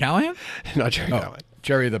 Jerry Callahan? Not Jerry Callahan.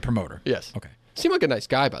 Jerry, the promoter. Yes. Okay. Seemed like a nice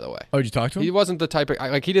guy, by the way. Oh, did you talk to him? He wasn't the type of,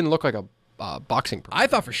 like, he didn't look like a boxing promoter. I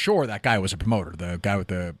thought for sure that guy was a promoter. The guy with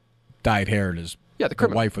the dyed hair and his the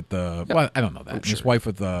wife with the, well, I don't know that. His wife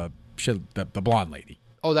with the blonde lady.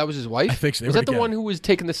 Oh, that was his wife? I think so. Was that the one who was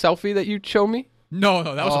taking the selfie that you showed me? No,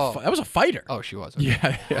 that was a fighter. Oh, she was. Okay.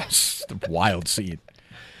 Yeah, it's a wild scene.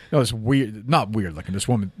 No, it's weird. Not weird looking. This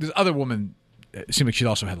other woman, it seemed like she'd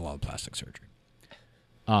also had a lot of plastic surgery.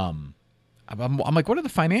 I'm like, what are the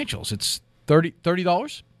financials? It's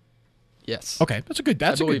 $30. Yes. Okay, that's a good.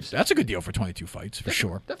 That's a good deal for 22 fights for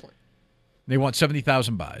sure. Definitely. They want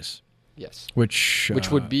 70,000 buys. Yes. Which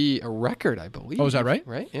would be a record, I believe. Oh, is that right?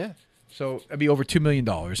 Right. Yeah. So it'd be over $2 million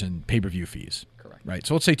in pay-per-view fees. Correct. Right.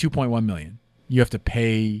 So let's say $2.1 million. You have to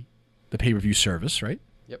pay the pay-per-view service, right?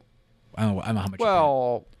 Yep. I don't know how much.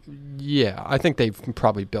 Well, yeah, I think they've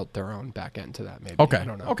probably built their own back end to that. Maybe. Okay. I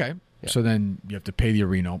don't know. Okay. Yeah. So then you have to pay the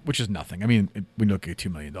arena, which is nothing. I mean, we look at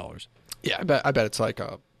 $2 million. Yeah, I bet it's like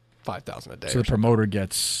 $5,000 a day. So the promoter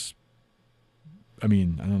gets. I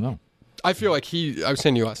mean, I don't know. I feel like I was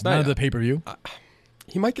saying to you last night. None of the pay-per-view.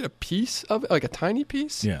 He might get a piece of it, like a tiny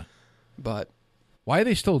piece. Yeah. But why are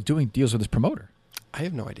they still doing deals with this promoter? I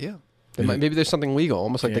have no idea. Maybe there's something legal,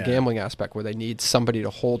 almost like the gambling aspect, where they need somebody to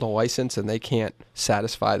hold a license and they can't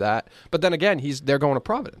satisfy that. But then again, they're going to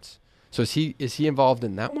Providence. So is he involved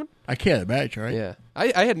in that one? I can't imagine, right? Yeah,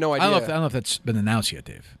 I had no idea. I don't know if that's been announced yet,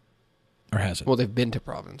 Dave, or has it? Well, they've been to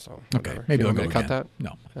Providence, so okay. whatever. Maybe they'll you go want me to again. cut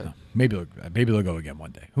that. No. Maybe they'll go again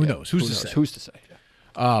one day. Who knows? Who's to say? Who's to say?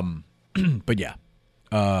 Yeah. But yeah,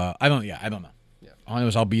 I don't know. Yeah. All I know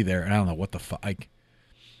is I'll be there, and I don't know what the fuck.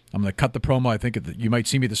 I'm going to cut the promo. I think you might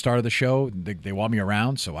see me at the start of the show. They want me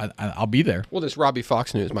around, so I'll be there. Well, this Robbie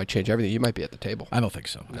Fox news might change everything. You might be at the table. I don't think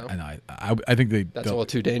so. No? I think that's a little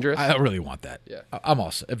too dangerous. I don't really want that. Yeah. I'm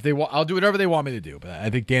also if they want, I'll do whatever they want me to do. But I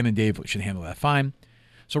think Dan and Dave should handle that fine.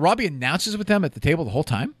 So Robbie announces with them at the table the whole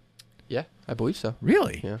time. Yeah, I believe so.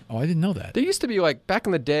 Really? Yeah. Oh, I didn't know that. There used to be like back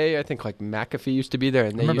in the day. I think like McAfee used to be there,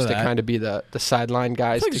 and they used to kind of be the sideline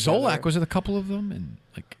guys. I think Zolak was it a couple of them, and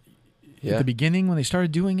like. Yeah. At the beginning when they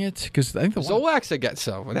started doing it, because I think Zolak's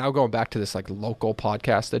now going back to this like local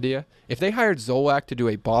podcast idea. If they hired Zolak to do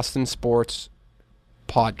a Boston sports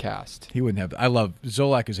podcast, he wouldn't have. I love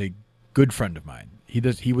Zolak is a good friend of mine. He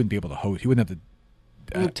wouldn't be able to host. He wouldn't have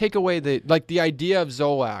to. It would take away the idea of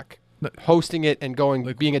Zolak hosting it and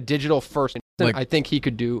being a digital first. I think he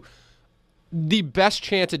could do the best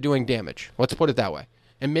chance at doing damage. Let's put it that way.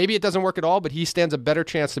 And maybe it doesn't work at all, but he stands a better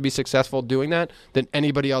chance to be successful doing that than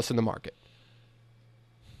anybody else in the market.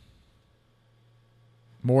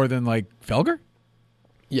 More than like Felger?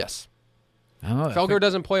 Yes. I don't know. Felger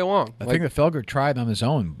doesn't play along. I think that Felger tried on his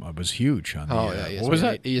own was huge. On ESPN, what was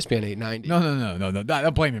that? ESPN 890. No. I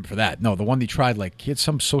don't blame him for that. No, the one he tried, like he had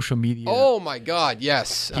some social media. Oh my God,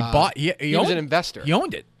 yes. He bought. He was an investor. He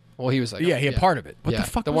owned it. Well, he was like, he had part of it. What the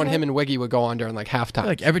fuck? The one him and Wiggy would go on during like halftime.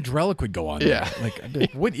 Like Everett Relic would go on. Yeah. I'd be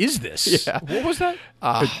like, what is this? Yeah. What was that?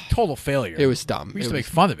 A total failure. It was dumb. We used to make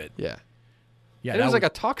fun of it. Yeah. Yeah. And it was like a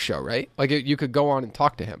talk show, right? Like you could go on and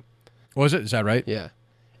talk to him. Was it? Is that right? Yeah.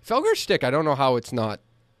 Felger's shtick, I don't know how it's not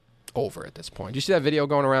over at this point. Did you see that video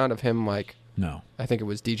going around of him like? No. I think it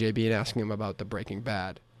was DJ Bean asking him about the Breaking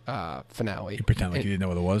Bad finale. He pretended like he didn't know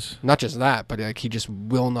what it was. Not just that, but like he just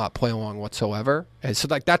will not play along whatsoever. And so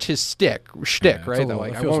like that's his shtick, right?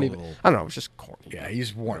 Like I won't even. I don't know. It's just corny. Yeah,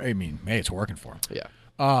 he's. I mean, hey, it's working for him. Yeah.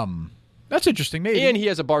 That's interesting. Maybe. And he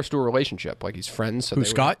has a barstool relationship. Like he's friends. So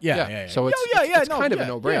Scott? Yeah. So it's kind of a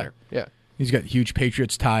no-brainer. Yeah. He's got huge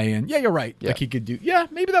Patriots tie-in. Yeah, you're right. Yeah. Like he could do. Yeah,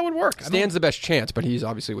 maybe that would work. Stands the best chance, but he's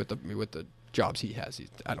obviously with the jobs he has.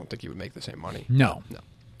 I don't think he would make the same money. No.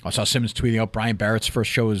 I saw Simmons tweeting out Brian Barrett's first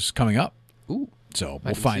show is coming up. Ooh. So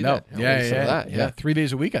we'll find out. Yeah. 3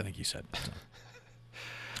 days a week, I think he said. So.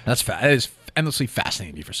 That is endlessly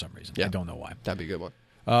fascinating to me for some reason. Yeah. I don't know why. That'd be a good one.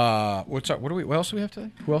 What else do we have today?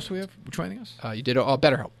 Who else do we have joining us? You did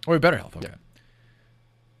Better Help. Oh, Better Health. Okay. Yeah.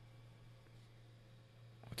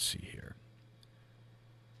 Let's see here.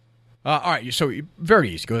 All right, so very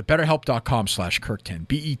easy. Go to betterhelp.com/Kirk10.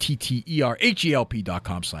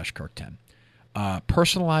 BETTERHELP.com/Kirk10.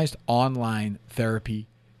 Personalized online therapy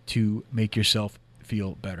to make yourself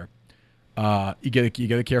feel better. You get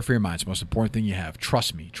to care for your mind. It's the most important thing you have.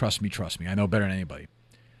 Trust me. I know better than anybody.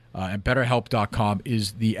 And betterhelp.com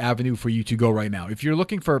is the avenue for you to go right now. If you're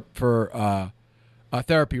looking for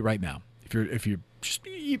therapy right now, if you're just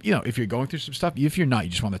if you're going through some stuff, if you're not, you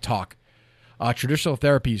just want to talk. Traditional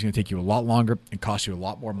therapy is going to take you a lot longer and cost you a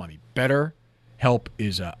lot more money. BetterHelp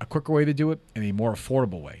is a quicker way to do it and a more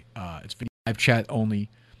affordable way. It's video live chat only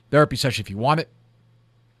therapy session if you want it.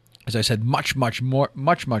 As I said, much more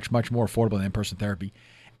affordable than in-person therapy,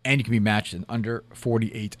 and you can be matched in under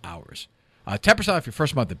 48 hours. 10% off your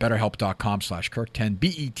first month at betterhelp.com/Kirk10,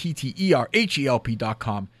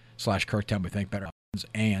 BETTERHELP.com/Kirk10. We thank BetterHelp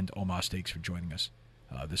and Omaha Steaks for joining us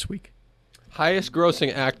this week. Highest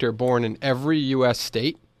grossing actor born in every U.S.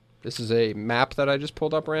 state. This is a map that I just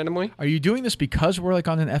pulled up randomly. Are you doing this because we're like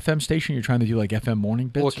on an FM station? You're trying to do like FM morning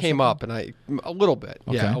bits? Well, it came up, and a little bit.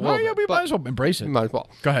 Okay. Yeah, a little bit. We might as well embrace it. Might as well.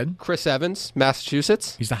 Go ahead. Chris Evans,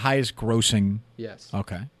 Massachusetts. He's the highest grossing. Yes.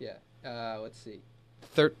 Okay. Yeah. Let's see.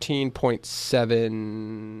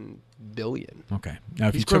 13.7 billion. Okay. Now,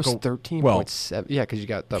 if He's you took 13.7. Yeah, because you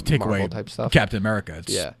got the Marvel type stuff. Captain America,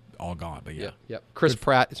 it's all gone. But yeah. Yep. Chris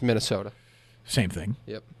Pratt is Minnesota. Same thing.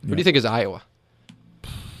 Yep. What do you think is Iowa?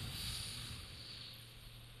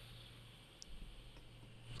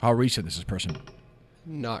 How recent is this person?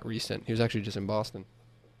 Not recent. He was actually just in Boston.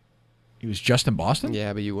 He was just in Boston?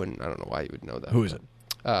 Yeah, but you wouldn't. I don't know why you would know that. Who is it?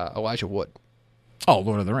 Elijah Wood. Oh,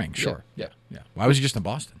 Lord of the Rings, sure. Yeah. Why was he just in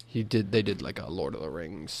Boston? They did like a Lord of the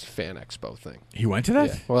Rings fan expo thing. He went to that?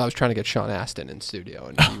 Yeah. Well, I was trying to get Sean Astin in studio,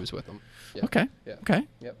 and he was with them. Yeah. Okay. Yeah. Okay.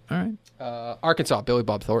 Yep. All right. Arkansas, Billy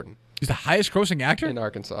Bob Thornton. He's the highest grossing actor? In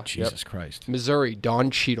Arkansas. Jesus Christ. Missouri, Don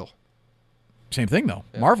Cheadle. Same thing, though.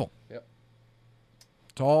 Yep. Marvel. Yep.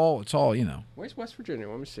 It's all, you know. Where's West Virginia?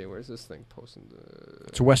 Let me see. Where's this thing posted?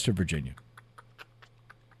 It's Western Virginia.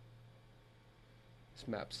 This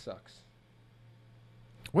map sucks.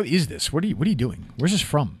 What is this? What are you doing? Where's this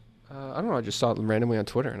from? I don't know. I just saw it randomly on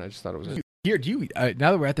Twitter, and I just thought it was Here, do you,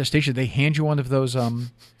 now that we're at the station, they hand you one of those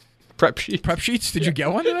prep sheet. prep sheets? Did you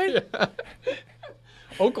get one today? Yeah.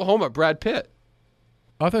 Oklahoma, Brad Pitt.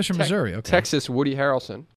 Oh, I thought it was from Missouri. Okay. Texas, Woody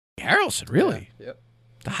Harrelson. Harrelson, really? Yeah. Yep.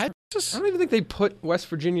 The high I Texas? don't even think they put West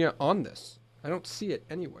Virginia on this. I don't see it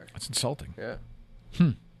anywhere. That's insulting. Yeah.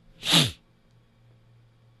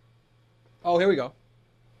 Oh, here we go.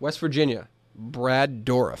 West Virginia, Brad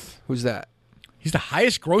Dourif. Who's that? He's the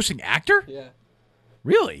highest grossing actor? Yeah.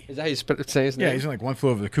 Really? Is that how you say his name? Yeah, he's in like One Flew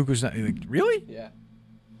Over the Cuckoo's Nest. Like, really? Yeah.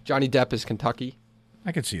 Johnny Depp is Kentucky.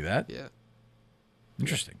 I could see that. Yeah.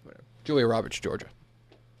 Interesting. Whatever. Julia Roberts, Georgia.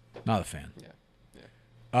 Not a fan. Yeah.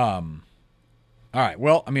 All right.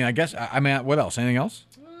 Well, I mean, I guess, I mean, what else? Anything else?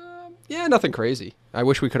 Yeah, nothing crazy. I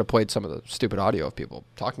wish we could have played some of the stupid audio of people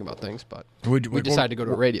talking about things, but we decided to go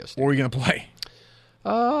to a radio station. What were you going to play?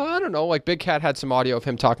 I don't know. Like Big Cat had some audio of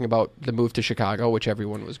him talking about the move to Chicago, which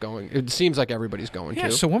everyone was going. It seems like everybody's going Yeah,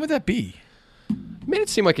 to. so when would that be? Made it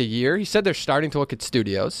seem like a year. He said they're starting to look at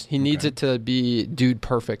studios. He needs it to be Dude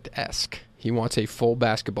Perfect-esque. He wants a full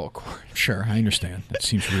basketball court. Sure, I understand. That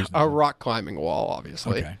seems reasonable. A rock climbing wall,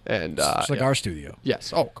 obviously. Okay. And it's like our studio.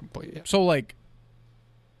 Yes. Oh, completely. Yeah. So, like,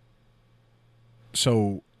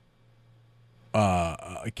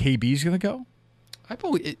 KB's going to go? I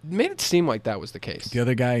believe it made it seem like that was the case. The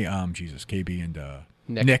other guy, KB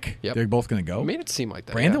and Nick. Yep. They're both going to go? It made it seem like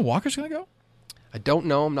that. Brandon yeah. Walker's going to go? I don't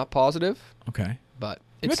know. I'm not positive. Okay. But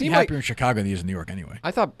He it might be seemed happier like in Chicago than he is in New York anyway.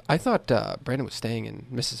 I thought Brandon was staying in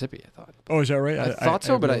Mississippi. I thought. Oh, is that right? I thought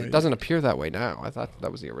so, have but no it idea. doesn't appear that way now. I thought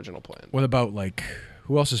that was the original plan. What about, like,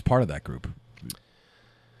 who else is part of that group?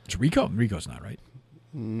 It's Rico? Rico's not, right?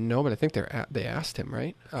 No, but I think they asked him,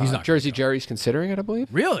 right? He's not Jersey gonna go. Jerry's considering it, I believe.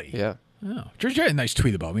 Really? Yeah. Oh. Jersey had a nice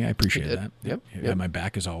tweet about me. I appreciate He did. that. Yep. He Yep. had my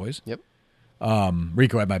back, as always. Yep.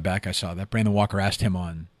 Rico had my back. I saw that. Brandon Walker asked him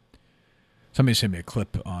on... Somebody sent me a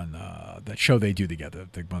clip on that show they do together,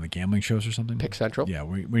 one of the gambling shows or something. Pick Central? Yeah,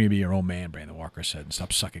 when you be your old man, Brandon Walker said, and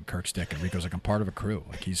stop sucking Kirk's dick. And Rico's like, I'm part of a crew.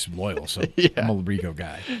 Like, he's loyal, so Yeah. I'm a Rico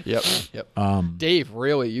guy. Yep. Dave,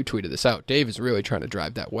 really, you tweeted this out. Dave is really trying to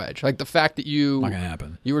drive that wedge. Like the fact that Not going to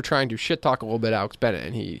happen. you were trying to shit talk a little bit Alex Bennett,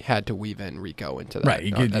 and he had to weave in Rico into that.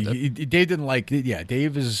 Right. Dave didn't like... Yeah,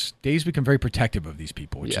 Dave's become very protective of these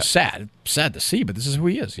people, which is sad. Sad to see, but this is who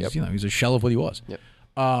he is. He's, he's a shell of what he was. Yep.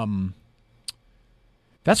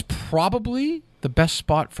 That's probably the best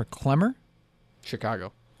spot for Clemmer,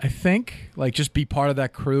 Chicago. I think. Like, just be part of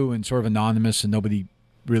that crew and sort of anonymous and nobody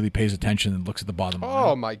really pays attention and looks at the bottom line.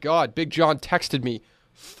 Oh, my God. Big John texted me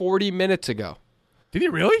 40 minutes ago. Did he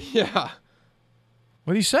really? Yeah.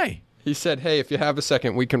 What did he say? He said, hey, if you have a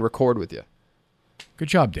second, we can record with you. Good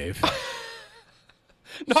job, Dave.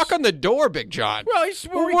 Knock on the door, Big John. Well,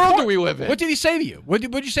 what world do we live in? What did he say to you? What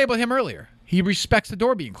did you say about him earlier? He respects the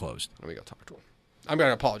door being closed. Let me go talk to him. I'm going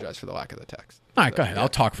to apologize for the lack of the text. All right, go ahead. I'll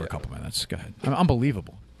talk for a couple minutes. Go ahead.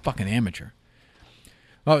 Unbelievable. Fucking amateur.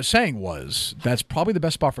 What I was saying was that's probably the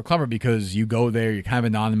best spot for Clemmer because you go there, you're kind of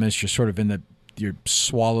anonymous, you're sort of you're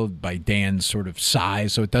swallowed by Dan's sort of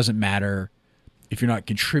size, so it doesn't matter if you're not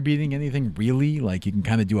contributing anything really. Like, you can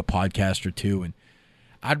kind of do a podcast or two. And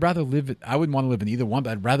I wouldn't want to live in either one,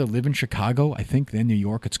 but I'd rather live in Chicago, I think, than New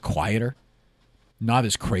York. It's quieter, not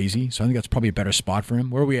as crazy. So I think that's probably a better spot for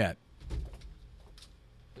him. Where are we at?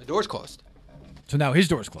 The door's closed. So now his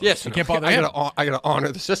door's closed. Yes, You can't bother him. I got to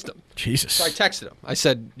honor the system. Jesus. So I texted him. I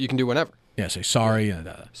said, you can do whenever. Yeah, say sorry.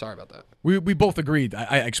 And Sorry about that. we both agreed.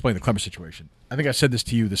 I explained the Clemmer situation. I think I said this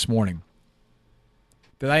to you this morning.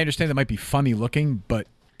 That I understand that might be funny looking, but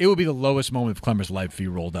it would be the lowest moment of Clemmer's life if he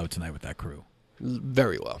rolled out tonight with that crew.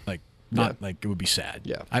 Very low. Like, it would be sad.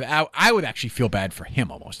 Yeah. I would actually feel bad for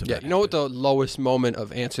him almost. If Yeah, that you know what happened. the lowest moment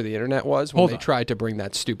of Answer the Internet was? When Hold they on. tried to bring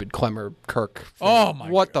that stupid Clemmer Kirk thing. Oh, my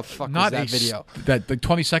What God. the fuck Not was that video? That the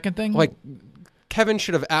 20-second thing? Like, Kevin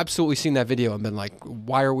should have absolutely seen that video and been like,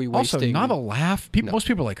 why are we also, wasting... not a laugh. Most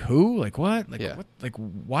people are like, who? Like, what? Like, Yeah. what? Like,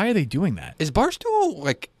 why are they doing that? Is Barstool,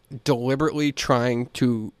 like, deliberately trying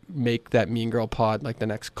to make that Mean Girl pod like the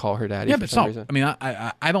next Call Her Daddy. Yeah, for but it's some not. reason. I mean,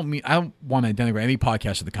 I don't want to denigrate any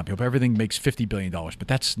podcast of the company. But everything makes $50 billion, but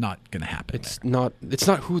that's not going to happen. It's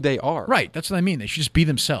not who they are. Right. That's what I mean. They should just be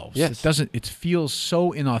themselves. Yes. It doesn't. It feels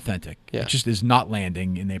so inauthentic. Yeah. It just is not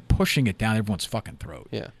landing, and they're pushing it down everyone's fucking throat.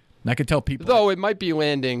 Yeah. And I could tell people. Though it might be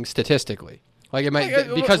landing statistically. Like it might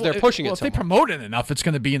because they're pushing it if so they much. promote it enough, it's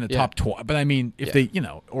going to be in the top 12. But I mean, if they,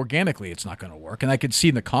 organically, it's not going to work. And I could see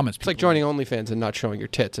in the comments. It's like joining OnlyFans and not showing your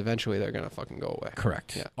tits. Eventually, they're going to fucking go away.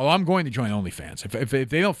 Correct. Yeah. Oh, I'm going to join OnlyFans. If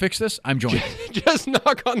they don't fix this, I'm joining. Just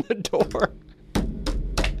knock on the door.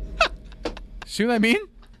 See what I mean?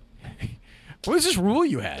 What is this rule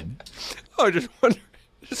you had? Oh, just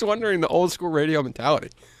wondering the old school radio mentality.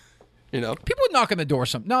 People would knock on the door.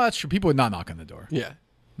 No, that's true. People would not knock on the door. Yeah.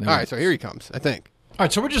 All right, so here he comes, I think. All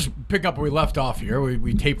right, so we're just picking up where we left off here.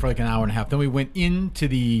 We taped for like an hour and a half. Then we went into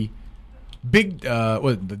the big,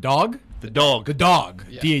 the dog? The dog. The dog,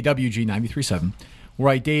 Yeah. DAWG 93.7,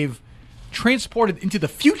 where Dave transported into the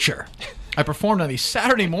future. I performed on a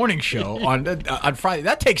Saturday morning show on Friday.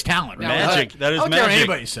 That takes talent, right? Magic. That is I don't care what magic.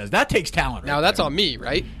 anybody says. That takes talent. Now right that's there. on me,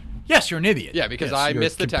 right? Yes, you're an idiot. Yeah, because Yes, I you're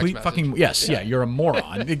missed the text complete message. fucking yeah, you're a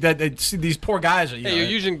moron. These poor guys are. Hey, you're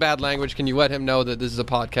using bad language. Can you let him know that this is a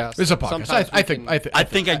podcast? This is a podcast. Sometimes I think I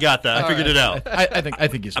think I got that. I figured it out. I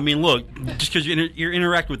think he's. I mean, look, just because you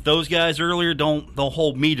interact with those guys earlier, don't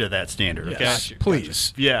hold me to that standard, okay? Yes,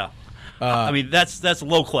 please. Yeah. I mean, that's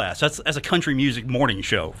low class. That's a country music morning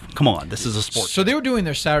show. Come on, this is a sports. So they were doing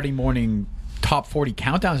their Saturday morning top 40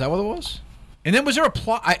 countdown. Is that what it was? And then was there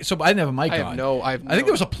applause? So I didn't have a mic on. I think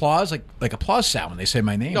there was applause, like applause sound when they say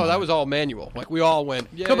my name. No, that was all manual. Like we all went.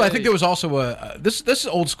 Yeah. No, but I think there was also this is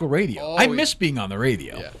old school radio. Oh, I miss being on the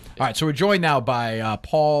radio. Yeah. All right, so we're joined now by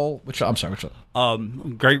Paul. Which one?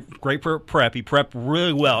 Great prep. He prepped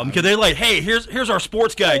really well because they're like, hey, here's our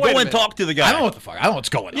sports guy. wait Go a and minute. talk to the guy. I don't know what the fuck. I don't know what's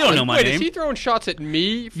going on. You don't know my Wait, name. is he throwing shots at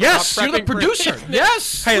me? For Yes, not you're the prepping for producer. his-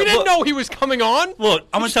 Yes. Hey, we didn't look- know he was coming on. Look,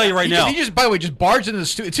 I'm going to tell you right now. He just, by the way, just barged into the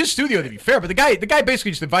studio. It's his studio, to be fair, but the guy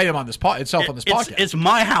basically just invited him on this on this podcast. It's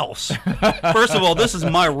my house. First of all, this is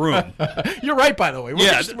my room. You're right, by the way.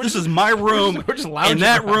 This is my room. we're just lounging in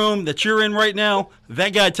that around. room that you're in right now,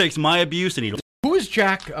 that guy takes my abuse and he. Who is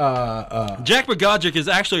Jack? Jack Bogaczyk is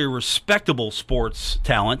actually a respectable sports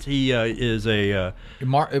talent. He is a.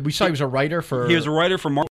 We saw he was a writer for. He was a writer for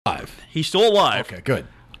Marvel. Live. He's still alive. Okay, good.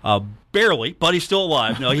 Barely, but he's still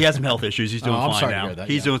alive. No, he has some health issues. He's doing I'm fine sorry to now. hear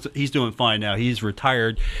that, He's doing fine now. He's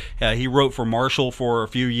retired. He wrote for Marshall for a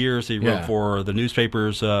few years. He wrote for the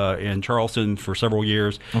newspapers in Charleston for several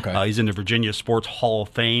years. Okay. He's in the Virginia Sports Hall of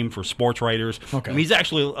Fame for sports writers. Okay. I mean, he's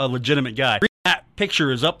actually a legitimate guy. That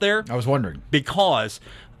picture is up there I was wondering. because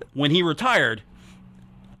when he retired,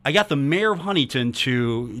 I got the mayor of Huntington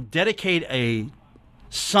to dedicate a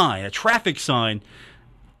sign, a traffic sign,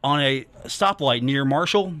 on a stoplight near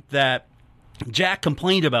Marshall that Jack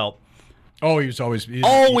complained about. Oh, he was always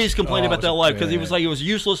Complained about that light because he was like it was a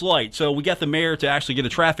useless light. So we got the mayor to actually get a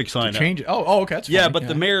traffic sign up. change it. Oh, okay. That's Yeah, fine. but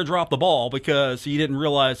the mayor dropped the ball because he didn't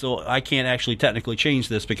realize. So I can't actually technically change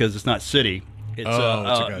this because it's not city.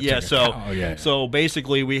 It's so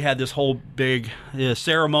basically we had this whole big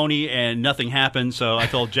ceremony and nothing happened. So I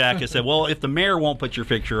told Jack, I said, well, if the mayor won't put your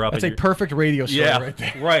picture up, That's a perfect radio story right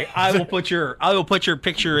there. right. I will put your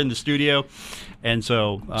picture in the studio. And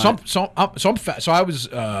so, I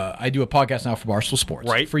do a podcast now for Barstool Sports.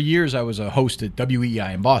 Right. For years, I was a host at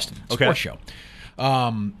WEI in Boston, sports show,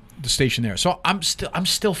 the station there. So I'm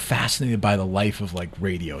still fascinated by the life of like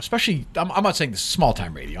radio, especially. I'm not saying this is small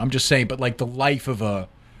time radio. I'm just saying, but like the life of a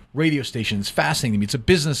radio station is fascinating to me. It's a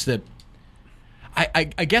business that I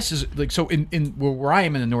guess is like so in where I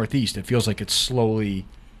am in the Northeast. It feels like it's slowly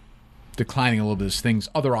declining a little bit as things,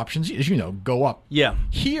 other options, as you know, go up. Yeah.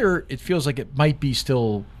 Here, it feels like it might be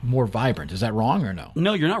still more vibrant. Is that wrong or no?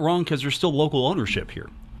 No, you're not wrong because there's still local ownership here.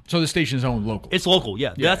 So the station is owned local. It's local,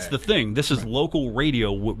 yeah. That's the thing. This is local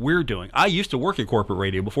radio, what we're doing. I used to work at corporate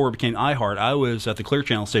radio before it became iHeart. I was at the Clear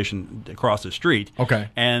Channel station across the street. Okay.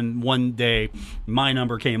 And one day, my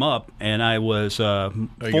number came up, and I was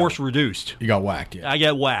force reduced. You got whacked, yeah. I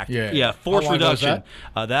got whacked. Yeah. Force How long ago was reduction.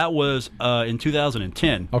 That was in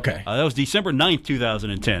 2010. Okay. That was December 9th,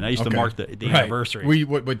 2010. I used to mark the anniversary.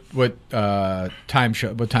 What time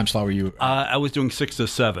slot were you? I was doing 6 to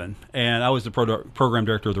 7, and I was the program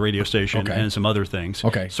director of the the radio station and some other things.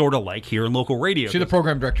 Okay. Sort of like here in local radio. So you're the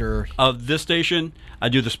program director of this station. I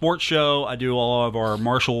do the sports show. I do all of our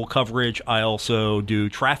Marshall coverage. I also do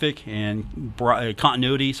traffic and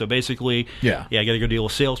continuity. So basically, I got to go deal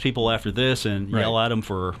with salespeople after this and yell at them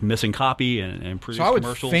for missing copy and produce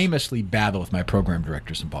commercials. So I would famously battle with my program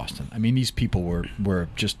directors in Boston. I mean, these people were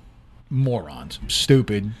just morons,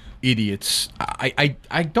 stupid, idiots.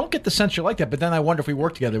 I don't get the sense you're like that, but then I wonder if we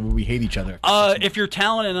work together, would we hate each other? If you're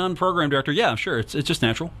talented and I'm program director, yeah, sure, it's just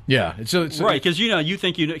natural. Yeah, it's right, because you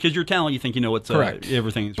think because you're talent, you think you know what's correct.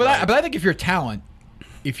 Everything is but right. But I think if you're talent,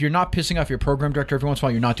 if you're not pissing off your program director every once in a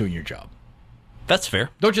while, you're not doing your job. That's fair.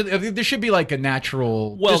 Don't you? There should be like a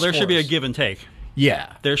natural. Well, there should be a give and take.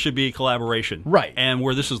 Yeah. There should be collaboration. Right. And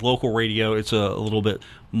where this is local radio, it's a little bit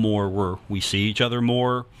more where we see each other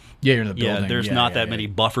more. Yeah, you're in the building. Yeah, there's not that many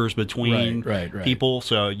buffers between people,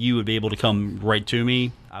 so you would be able to come right to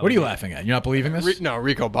me. What are you laughing at? You're not believing this? No,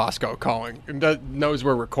 Rico Bosco calling. Knows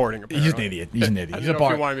we're recording. Apparently. He's an idiot. He's an idiot. He's a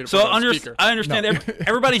bar. So I understand. No.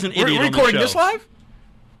 Everybody's an idiot. We're recording this live?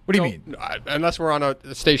 What do you mean? Unless we're on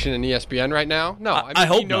a station in ESPN right now. No, I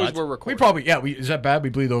hope he knows not. we're recording. We probably, is that bad? We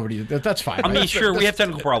bleed over to you. That's fine. I mean, sure, we have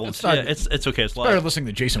technical problems. It's okay. It's better listening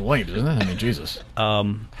to Jason Williams, isn't it? I mean, Jesus.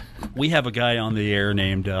 We have a guy on the air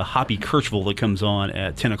named Hoppy Kirchville that comes on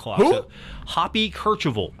at 10 o'clock. Who? So, Hoppy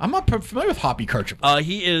Kirchville. I'm not familiar with Hoppy Kirchville.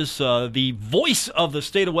 He is the voice of the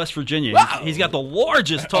state of West Virginia. Wow. He's got the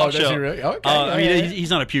largest talk show. Does he really? Okay. I mean, he's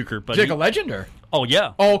not a puker, but is he like a legend or? Oh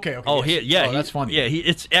yeah. Oh okay. Oh yes. That's funny. Yeah,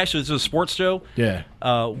 it's a sports show. Yeah.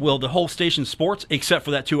 Well, the whole station's sports except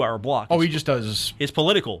for that 2-hour block. Oh, he just does. It's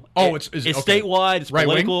political. Oh, it's statewide. It's right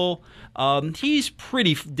political. He's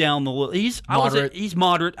pretty down the. He's moderate. He's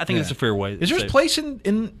moderate. I think that's a fair way. Is there a place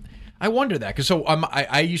in? I wonder that because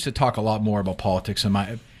I used to talk a lot more about politics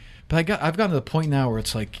but I've gotten to the point now where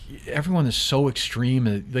it's like everyone is so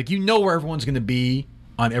extreme. Like where everyone's going to be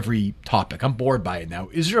on every topic. I'm bored by it now.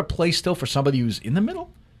 Is there a place still for somebody who's in the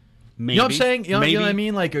middle? Maybe. You know what I'm saying? You know what I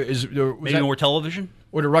mean? Like, maybe more television?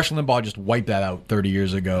 Or did Rush Limbaugh just wipe that out 30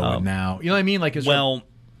 years ago and now? You know what I mean? Like,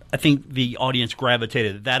 I think the audience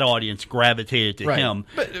gravitated to him.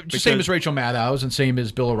 But same as Rachel Maddow's and same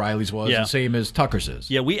as Bill O'Reilly's was and same as Tucker's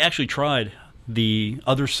is. Yeah, we actually tried the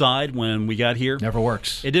other side when we got here. Never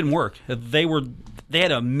works. It didn't work. They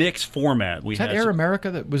had a mixed format. Was that Air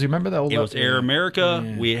America? Was you remember that? It was Air America.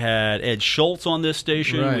 Yeah. We had Ed Schultz on this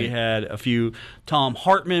station. Right. We had a few Tom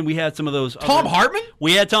Hartman. We had some of those. Hartman?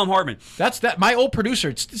 We had Tom Hartman. That's that. My old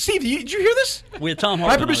producer, Steve. Did you hear this? We had Tom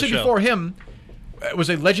Hartman. My producer before him was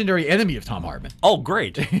a legendary enemy of Tom Hartman. Oh,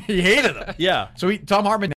 great! He hated him. Yeah. So Tom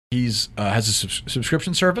Hartman, has a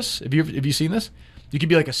subscription service. Have you seen this? You could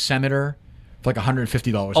be like a senator for like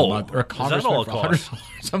 $150 a month, or a congressman for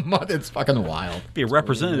 $100 a month. It's fucking wild. Be a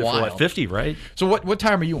representative for like $50, right? So what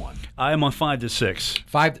time are you on? I am on 5 to 6.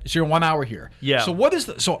 5. So you're 1 hour here. Yeah. So what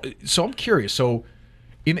is so I'm curious. So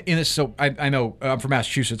I know I'm from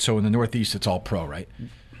Massachusetts, so in the Northeast it's all pro, right?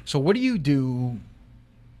 So what do you do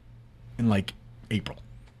in like April?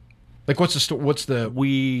 Like what's the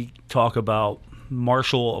we talk about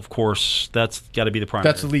Marshall, of course, that's got to be the primary.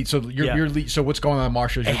 That's the lead. So your lead. So what's going on in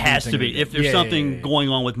Marshall? It has to be. If there's something going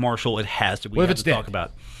on with Marshall, it has to be. What if it's dead? Talk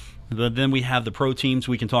about. Then we have the pro teams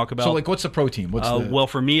we can talk about. So like, what's the pro team? Well,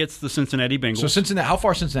 for me, it's the Cincinnati Bengals. So Cincinnati, how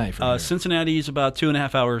far is Cincinnati from here? Cincinnati is about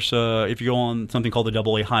 2.5 hours if you go on something called the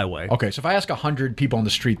AA Highway. Okay, so if I ask 100 people on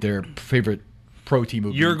the street their favorite pro team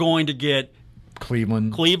would be, you're going to get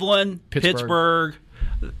Cleveland, Pittsburgh.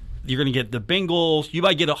 You're going to get the Bengals. You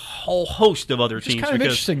might get a whole host of other teams. It's kind of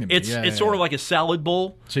interesting to me. It's sort of like a salad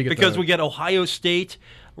bowl because we get Ohio State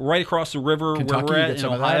right across the river Kentucky, where we're at in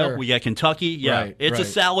Ohio. We got Kentucky. Yeah, it's a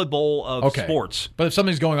salad bowl of sports. But if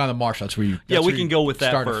something's going on in Marshall, that's where you we can go with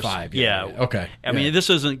that start first. At 5. Yeah. Okay. I mean,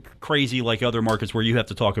 this isn't crazy like other markets where you have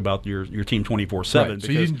to talk about your team 24/7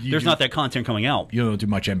 because there's not that content coming out. You don't do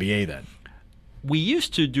much NBA then. We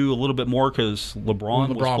used to do a little bit more because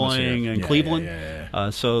LeBron was playing in Cleveland.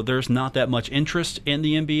 So there's not that much interest in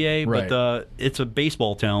the NBA, but it's a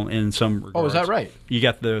baseball town in some regards. Oh, is that right? You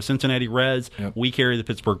got the Cincinnati Reds. Yep. We carry the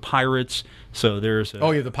Pittsburgh Pirates. So there's you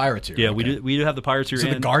have the Pirates here. Yeah, we do have the Pirates here. Is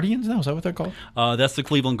it the Guardians now? Is that what they're called? That's the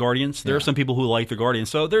Cleveland Guardians. There are some people who like the Guardians.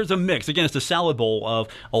 So there's a mix. Again, it's a salad bowl of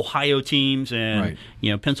Ohio teams and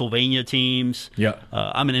Pennsylvania teams. Yeah.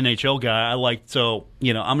 I'm an NHL guy.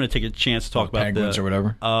 I'm going to take a chance to talk about Penguins or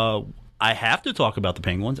whatever. I have to talk about the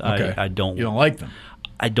Penguins. Okay. I don't. You don't like them.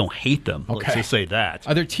 I don't hate them. Okay. Let's just say that.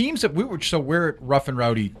 Are there teams that we're at Rough and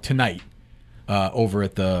Rowdy tonight? Over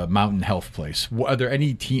at the Mountain Health place. Are there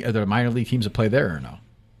any are there minor league teams that play there or no?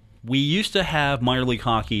 We used to have minor league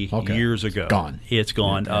hockey years ago. It's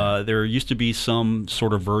gone. There used to be some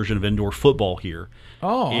sort of version of indoor football here.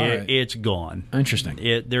 Oh, it's gone.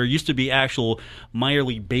 Interesting. There used to be actual minor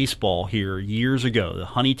league baseball here years ago. The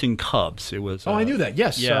Huntington Cubs. It was. I knew that.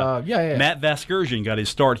 Yes. Yeah. Matt Vasgersian got his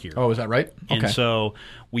start here. Oh, is that right? Okay. And so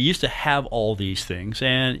we used to have all these things,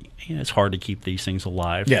 and it's hard to keep these things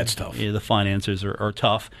alive. Yeah, it's tough. The finances are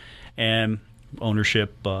tough, and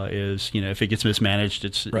ownership is, if it gets mismanaged,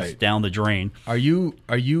 it's down the drain. Are you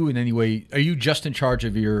in any way? Are you just in charge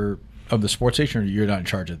of the sports station, or you're not in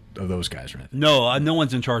charge of those guys or anything? No, no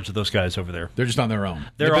one's in charge of those guys over there. They're just on their own.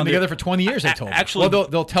 They've been together for 20 years, they told me. Actually, well,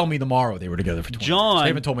 they'll tell me tomorrow they were together for 20 years. They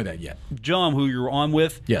haven't told me that yet. John, who you're on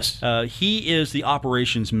with, yes, he is the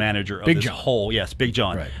operations manager of this whole. Yes, Big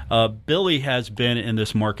John. Right. Billy has been in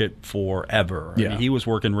this market forever. Yeah. I mean, he was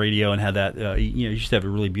working radio and had that. He used to have a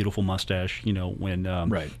really beautiful mustache.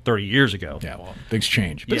 When 30 years ago. Yeah, well, things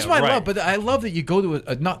change. But this is what I love. But I love that you go to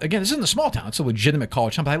again. This isn't a small town. It's a legitimate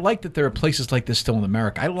college town. But I like that there are places like this still in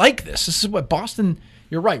America. I like this. This is what Boston.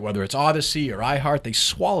 You're right. Whether it's Odyssey or iHeart, they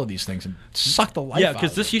swallow these things and suck the life out. Yeah,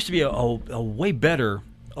 because this used to be a way better.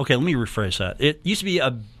 Okay, let me rephrase that. It used to be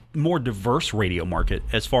a more diverse radio market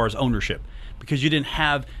as far as ownership, because you didn't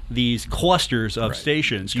have these clusters of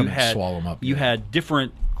stations. You had swallow them up. You had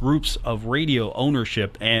different groups of radio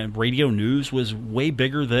ownership, and radio news was way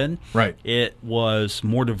bigger then. Right. It was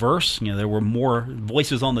more diverse. There were more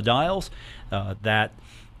voices on the dials. That.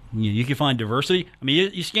 You can find diversity. I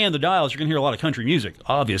mean, you scan the dials, you're going to hear a lot of country music,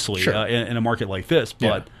 obviously, in a market like this.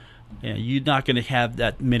 But you're not going to have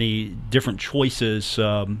that many different choices.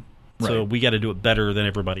 So we got to do it better than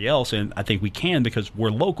everybody else, and I think we can because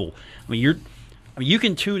we're local. I mean, you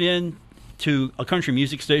can tune in to a country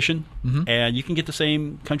music station, and you can get the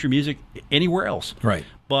same country music anywhere else. Right.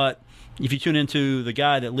 But if you tune into the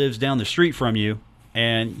guy that lives down the street from you,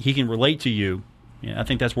 and he can relate to you. Yeah, I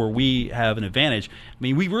think that's where we have an advantage. I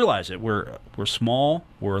mean, we realize it. We're small.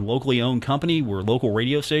 We're a locally owned company. We're a local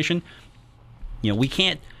radio station. We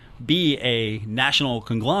can't be a national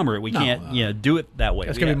conglomerate. We can't do it that way.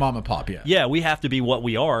 It's going to be mom and pop, Yeah, we have to be what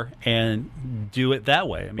we are and do it that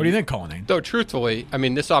way. I mean, what do you think, Colin? Though, truthfully, I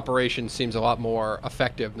mean, this operation seems a lot more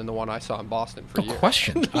effective than the one I saw in Boston for years. No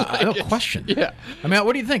question. No question. Yeah. I mean,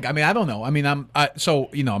 what do you think? I mean, I don't know. I mean, I'm at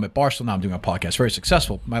Barstool now. I'm doing a podcast. Very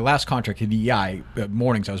successful. My last contract at EI,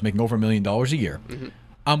 mornings, I was making over $1 million a year. Mm-hmm.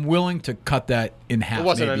 I'm willing to cut that in half. It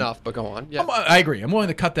wasn't enough, but go on. Yeah. I agree. I'm willing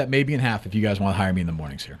to cut that maybe in half if you guys want to hire me in the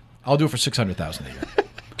mornings here. I'll do it for $600,000 a year.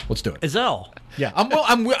 Let's do it. Is that all? Yeah,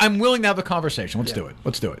 I'm willing to have a conversation. Let's do it.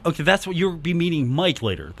 Let's do it. Okay, that's what you'll be meeting Mike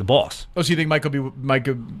later, the boss. Oh, so you think Mike might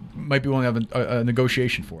be willing to have a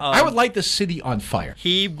negotiation for it? I would light the city on fire.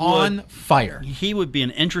 On fire. He would be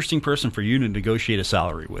an interesting person for you to negotiate a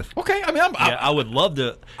salary with. Okay, I mean, I would love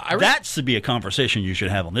to. That should be a conversation you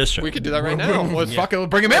should have on this show. We could do that right now. Fuck it, we'll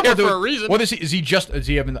bring him in. We'll do for a reason. What is he? Is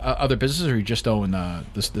he having other businesses, or he just own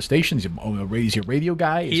the station? Is he a radio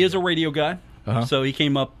guy? He is a radio guy. So he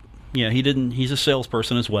came up. Yeah, he didn't. He's a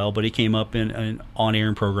salesperson as well, but he came up in on-air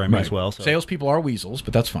and programming as well. So. Salespeople are weasels,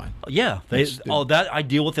 but that's fine. Yeah, that I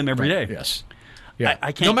deal with them every day. Yes, yeah.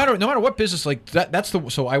 I can't. No matter what business, like that. That's the.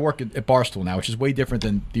 So I work at Barstool now, which is way different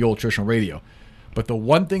than the old traditional radio. But the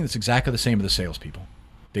one thing that's exactly the same are the salespeople.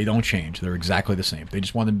 They don't change. They're exactly the same. They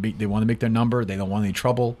just want to They want to make their number. They don't want any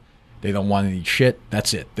trouble. They don't want any shit.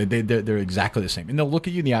 That's it. They're exactly the same, and they'll look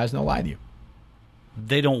at you in the eyes and they'll lie to you.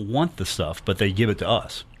 They don't want the stuff, but they give it to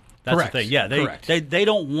us. That's correct. The thing. Yeah, they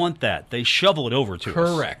don't want that. They shovel it over to us.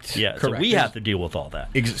 Correct. Yeah, correct. So we have to deal with all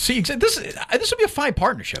that. See, this would be a fine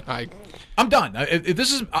partnership. I'm done. If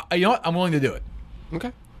this is, you know what? I'm willing to do it.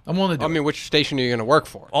 Okay. I'm willing to do it. I mean, which station are you going to work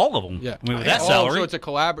for? All of them. Yeah. I mean, with that salary. So it's a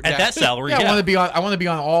collaborative. At that salary, I want to be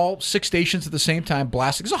on all 6 stations at the same time,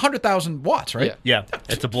 blasting. It's 100,000 watts, right? Yeah.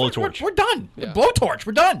 It's a blowtorch. We're done. Yeah. Blowtorch.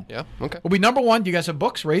 We're done. Yeah. Okay. We'll be number one. Do you guys have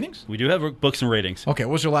books, ratings? We do have books and ratings. Okay.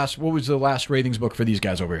 What was the last ratings book for these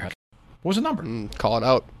guys over here? What was the number? Call it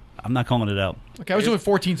out. I'm not calling it out. Okay. I was doing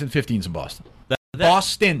 14s and 15s in Boston.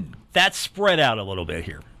 Boston. That's spread out a little bit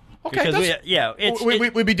here. Okay, would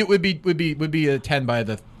be a 10 by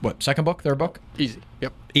the second book, third book? Easy.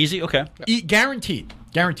 Yep. Easy. Okay. Guaranteed.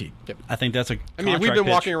 Yep. I think that's a. I mean, we've been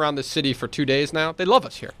walking around the city for 2 days now. They love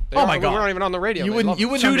us here. My God, we're not even on the radio. You wouldn't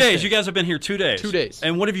 2 days. You guys have been here 2 days. 2 days.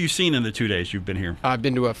 And what have you seen in the 2 days you've been here? I've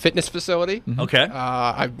been to a fitness facility. Mm-hmm. Okay.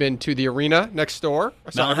 I've been to the arena next door.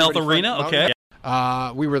 Mountain Health Arena. Okay.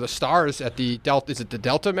 We were the stars at the Delta. Is it the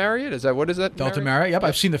Delta Marriott? What is that? Delta Marriott. Yep.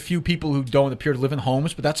 I've seen a few people who don't appear to live in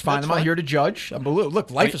homes, but that's fine. I'm not here to judge. Look,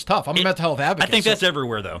 life is tough. I'm a mental health advocate. I think that's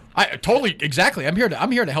everywhere, though. Exactly. I'm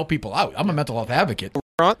here to help people out. I'm a mental health advocate.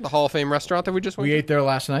 The Hall of Fame restaurant that we just went We to? ate there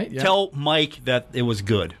last night. Yeah. Tell Mike that it was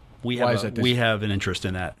good. We have an interest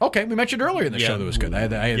in that. Okay, we mentioned earlier in the show that it was good.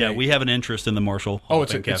 We have an interest in the Marshall Hall of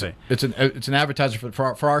Fame Cafe. It's an advertiser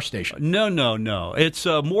for our station. No. It's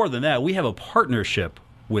more than that. We have a partnership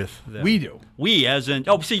with them. We do. We, as in,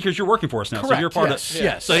 because you're working for us now. Correct. So you're part yes, of.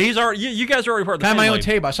 Yes. So he's already. You guys are already part of the I have family. my own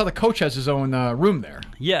table. I saw the coach has his own room there.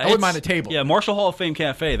 Yeah, I wouldn't mind a table. Yeah, Marshall Hall of Fame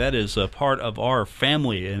Cafe. That is a part of our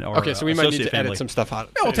family and our. Okay, so we might need to edit some stuff out.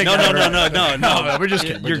 No, we'll take no. We're just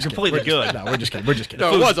kidding. You're completely good. No, we're just kidding.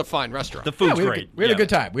 No, it was a fine restaurant. The food's great. We had a good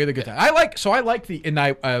time. I like the.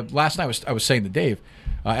 And last night I was saying to Dave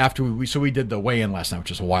after we did the weigh-in last night,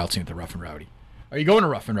 which was a wild scene at the Rough and Rowdy. Are you going to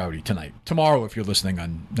Rough and Rowdy tonight? Tomorrow, if you're listening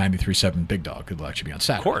on 93.7 Big Dog, it will actually be on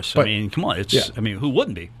Saturday. Of course. But, come on. Who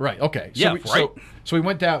wouldn't be? Right. Okay. So So we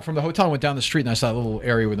went down from the hotel, went down the street, and I saw a little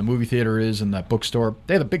area where the movie theater is and that bookstore.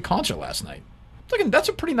 They had a big concert last night. That's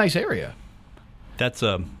a pretty nice area. That's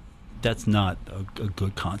not a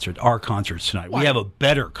good concert. Our concert's tonight. Why? We have a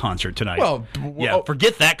better concert tonight.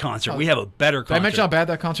 Forget that concert. We have a better concert. Did I mention how bad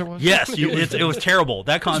that concert was? Yes, it was terrible.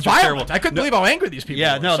 That concert was was violent. terrible. I couldn't believe how angry these people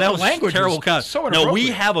were. That was a terrible concert. So no, we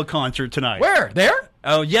have a concert tonight. Where? There?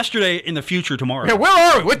 Yesterday, in the future, tomorrow. Yeah, where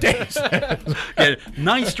are we? What days?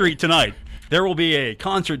 9th Street tonight. There will be a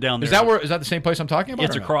concert down there. Is that the same place I'm talking about?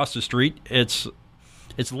 It's across the street. It's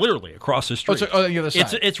literally across the street. Oh, the other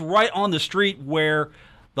side. It's right on the street where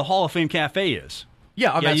the Hall of Fame Cafe is.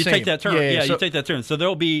 Yeah, you take that turn. You take that turn. So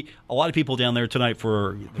there'll be a lot of people down there tonight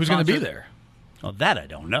for who's going to be there? Oh, that I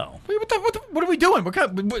don't know. What are we doing?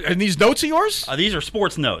 Are these notes of yours? These are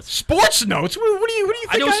sports notes. Sports notes? What do you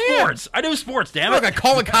think I know sports. Damn it! Like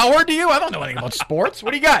Colin Coward to you? I don't know anything about sports. What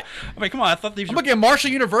do you got? I mean, come on. I thought these. I'm looking at Marshall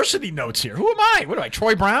University notes here. Who am I? What am I?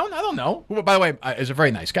 Troy Brown? I don't know. Who, by the way, is a very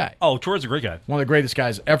nice guy. Oh, Troy's a great guy. One of the greatest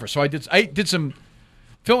guys ever. So I did some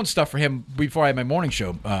filling stuff for him before I had my morning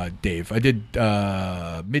show, Dave. I did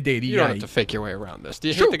midday at EI. You don't have to fake your way around this. Do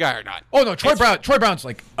you hate the guy or not? Oh, no. Troy Brown's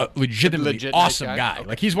like a legitimately awesome nice guy. Okay.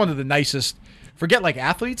 Like, he's one of the nicest. Forget, like,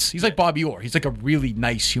 athletes. He's like Bobby Orr. He's like a really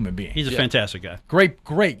nice human being. He's a fantastic guy. Great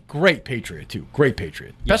Patriot, too. Great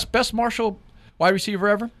Patriot. Yeah. Best Marshall wide receiver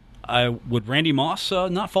ever? Would Randy Moss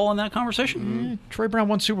not fall in that conversation? Troy Brown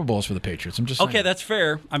won Super Bowls for the Patriots. I'm just saying. Okay, that's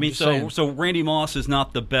fair. I mean, so Randy Moss is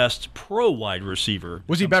not the best pro wide receiver.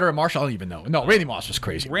 Was he better at Marshall? I don't even know. No, Randy Moss was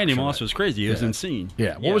crazy. Randy Moss was crazy. He was insane.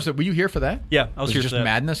 Yeah. What was it? Were you here for that? Yeah, I was here it for just that.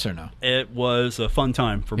 Madness or no? It was a fun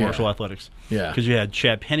time for Marshall Athletics. Yeah. Because you had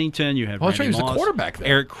Chad Pennington, you had Randy that's right. He was Moss. the quarterback there.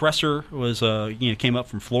 Eric Kresser was, came up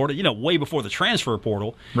from Florida, way before the transfer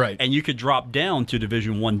portal. Right. And you could drop down to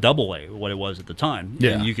Division I AA, what it was at the time.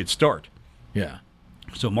 Yeah. And you could start. Yeah.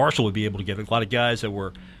 So Marshall would be able to get a lot of guys that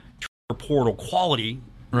were transfer portal quality,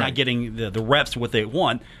 not getting the reps what they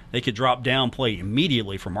want. They could drop down, play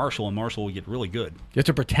immediately for Marshall, and Marshall would get really good. You have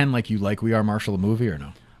to pretend like you like We Are Marshall, the movie, or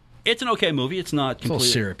no? It's an okay movie. It's not completely.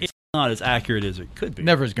 Syrupy. It's not as accurate as it could be.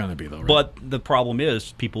 Never is going to be, though, right? But the problem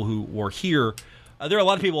is, people who were here. There are a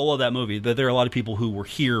lot of people who love that movie, but there are a lot of people who were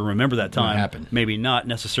here, remember that time, happened. Maybe not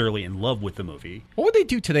necessarily in love with the movie. What would they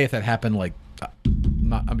do today if that happened? Like,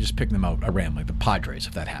 I'm just picking them out. I ran like the Padres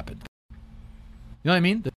if that happened. You know what I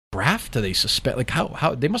mean? The draft? Do they suspect? Like,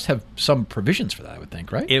 how they must have some provisions for that, I would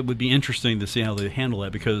think, right? It would be interesting to see how they handle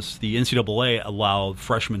that because the NCAA allowed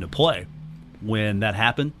freshmen to play when that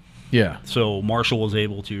happened. Yeah. So Marshall was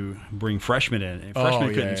able to bring freshmen in, and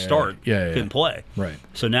freshmen couldn't start, couldn't play. Right.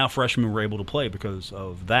 So now freshmen were able to play because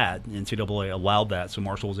of that. NCAA allowed that, so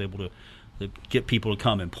Marshall was able to get people to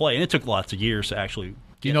come and play, and it took lots of years to actually.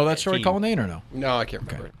 Do you know that story, Colin, or no? No, I can't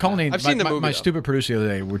remember. Colin, I've seen the movie. My stupid producer the other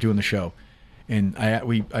day, we're doing the show, and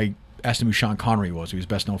I asked him who Sean Connery was, who he was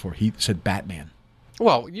best known for. He said Batman.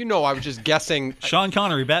 Well, I was just guessing. Sean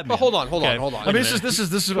Connery, Batman. But hold on. I mean, this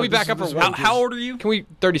is. Can we back up for one? How old are you? Can we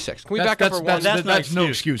 36? Can we back up for one? That's no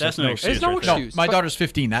excuse. That's no excuse. There's no excuse. My daughter's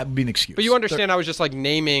 15. That would be an excuse. But you understand, I was just like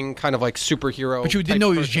naming kind of like superhero. But you didn't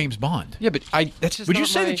know he was James Bond. Yeah, but that's just. Would you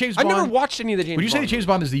say that James Bond? I've never watched any of the James Bond. Would you say that James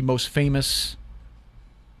Bond is the most famous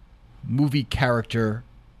movie character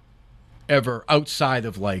ever outside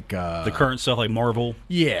of like the current stuff like Marvel?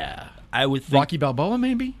 Yeah, I would think Rocky Balboa,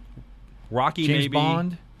 maybe. Rocky, James maybe.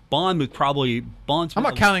 Bond. Bond would probably Bond's. I'm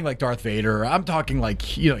not counting like Darth Vader. I'm talking like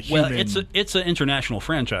human. Well, it's an international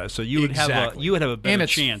franchise, so you would have a better and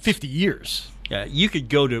it's chance. 50 years. Yeah, you could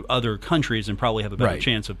go to other countries and probably have a better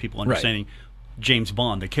chance of people understanding James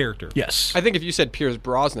Bond, the character. Yes, I think if you said Pierce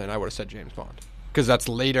Brosnan, I would have said James Bond because that's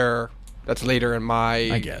later. That's later in my.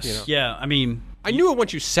 I guess. Yeah, I mean, I knew it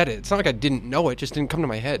once you said it. It's not like I didn't know it; just didn't come to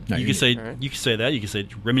my head. No, you could say that. You could say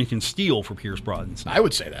Remington Steele for Pierce Brosnan. I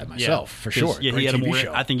would say that myself for sure. Yeah, he had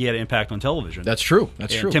I think he had an impact on television. That's true.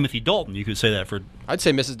 That's true. Timothy Dalton, you could say that for. I'd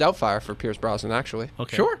say Mrs. Doubtfire for Pierce Brosnan, actually.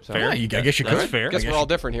 Okay, sure. So, fair. Yeah, I guess you could. That's fair. I guess we're all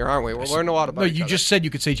different here, aren't we? We're learning a lot about. No, you just said you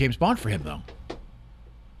could say James Bond for him, though.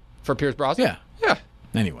 For Pierce Brosnan. Yeah. Yeah.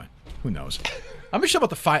 Anyway, who knows? I'm just about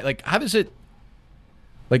the fight. Like, how does it?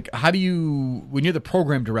 Like, how do you, when you're the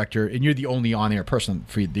program director and you're the only on-air person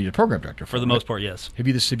for the program director? For the most part, yes. Have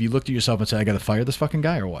you looked at yourself and said, I got to fire this fucking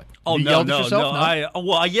guy or what? Oh, no.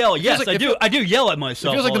 I yell. Yes, I do yell at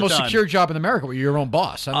myself. It feels like the most secure job in America where you're your own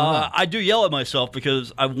boss. I don't know. I do yell at myself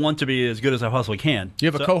because I want to be as good as I possibly can. Do you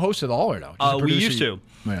have a co-host at all or no? We used to.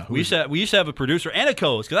 Yeah, we used to have a producer and a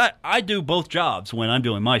co-host because I do both jobs when I'm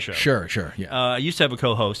doing my show. Sure, yeah. I used to have a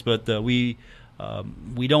co-host, but we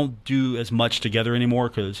don't do as much together anymore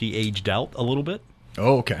because he aged out a little bit.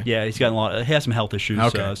 Oh, okay. Yeah, he has some health issues.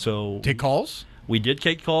 Okay. So take calls? We did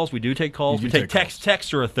take calls. We do take calls. We take texts.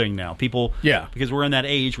 Texts are a thing now. People, because we're in that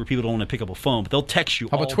age where people don't want to pick up a phone, but they'll text you.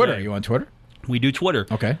 How about Twitter? Are you on Twitter? We do Twitter.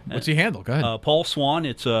 Okay. What's the handle? Go ahead. Paul Swann.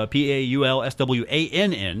 It's PaulSwann.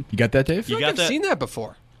 You got that, Dave? I've seen that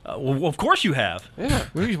before. Well, of course you have. Yeah.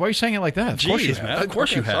 Why are you saying it like that? Of course you have. Man, of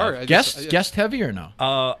course you have. Sorry, guest heavy or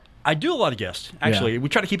no? I do a lot of guests. Actually, we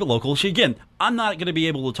try to keep it local. See, again, I'm not going to be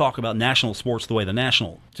able to talk about national sports the way the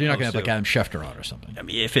national. So you're not going to have like Adam Schefter on or something. I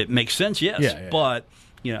mean, if it makes sense, yes. Yeah. But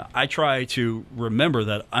I try to remember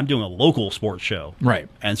that I'm doing a local sports show. Right.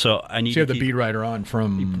 And so I need. So you have the beat writer on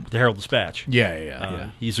from the Herald Dispatch.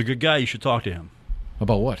 Yeah. He's a good guy. You should talk to him.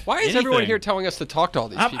 About what? Why is everyone here telling us to talk to all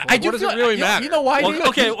these people? What does it really matter? You know why, Dave?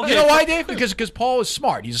 Okay. You know why, Dave? Because Paul is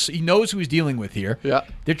smart. He knows who he's dealing with here. Yeah.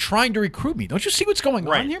 They're trying to recruit me. Don't you see what's going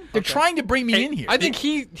on here? They're trying to bring me in here. I think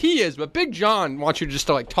he is, but Big John wants you just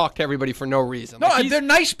to like talk to everybody for no reason. No, they're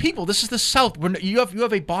nice people. This is the South. You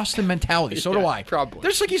have a Boston mentality. So do I. Probably.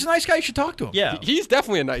 There's he's a nice guy. You should talk to him. Yeah. He's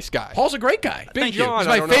definitely a nice guy. Paul's a great guy. Big John. He's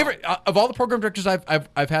my favorite of all the program directors I've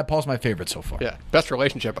had. Paul's my favorite so far. Yeah. Best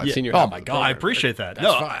relationship I've seen you have. Oh my God. I appreciate that. That's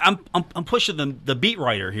fine. I'm pushing the beat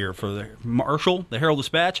writer here for the Marshall, the Herald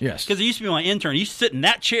Dispatch. Yes. Because he used to be my intern. He used to sit in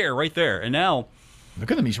that chair right there. And now. Look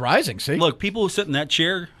at him. He's rising. See? Look, people who sit in that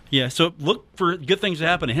chair. Yeah, so look for good things to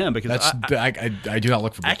happen to him because I do not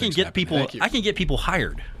look for good things to happen. I can get people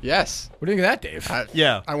hired. Yes. What do you think of that, Dave?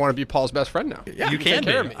 I want to be Paul's best friend now. Yeah, you can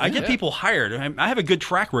be. I get people hired. I have a good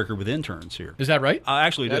track record with interns here. Is that right? I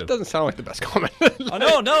actually do. That doesn't sound like the best comment.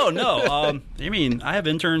 No. I mean, I have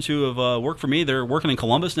interns who have worked for me. They're working in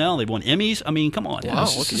Columbus now. They've won Emmys. I mean, come on. Wow,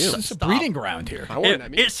 look at you. It's a breeding ground here.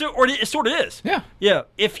 It sort of is. Yeah. Yeah.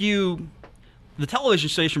 The television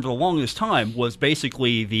station for the longest time was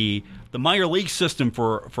basically the minor league system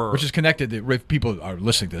for which is connected. If people are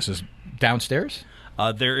listening to this, is downstairs.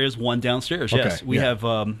 There is one downstairs. Okay, yes, we have.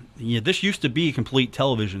 This used to be a complete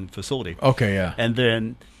television facility. Okay, yeah. And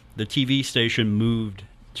then the TV station moved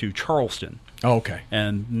to Charleston. Oh, okay.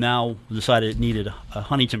 And now decided it needed a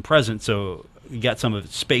Huntington presence, so we got some of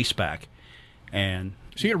its space back. And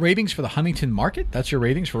so you get ratings for the Huntington market? That's your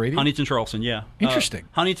ratings for radio? Huntington, Charleston, yeah. Interesting.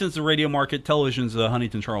 Huntington's the radio market. Television's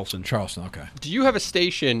Huntington, Charleston. Charleston, okay. Do you have a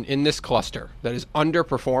station in this cluster that is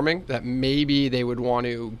underperforming that maybe they would want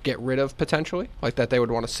to get rid of potentially? Like that they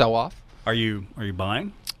would want to sell off? Are you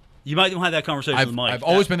buying? You might have that conversation with Mike. I've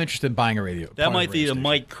always been interested in buying a radio. That might be a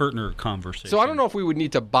Mike Kurtner conversation. So I don't know if we would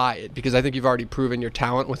need to buy it because I think you've already proven your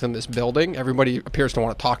talent within this building. Everybody appears to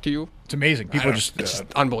want to talk to you. It's amazing. People it's just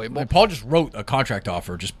unbelievable. Paul just wrote a contract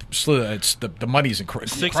offer. Just it's the money's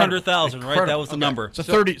incredible. 600,000, right? That was the number. It's a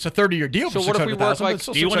 30-year deal. So for what if we work like?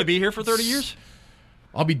 Do you want to be here for 30 years?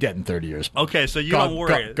 I'll be dead in 30 years. Okay, so you don't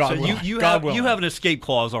worry. So you have an escape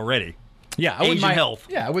clause already. Yeah, I wouldn't mind health.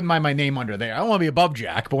 Yeah, I wouldn't mind my name under there. I don't want to be above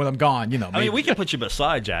Jack, but when I'm gone, I mean, we can put you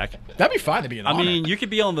beside Jack. That'd be fine to be an honor. I mean, you could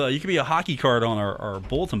be a hockey card on our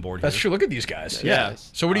bulletin board. That's true. Look at these guys. Yeah.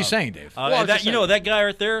 So what are you saying, Dave? That guy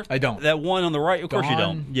right there. I don't. That one on the right. Of course you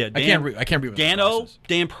don't. Yeah. I can't read.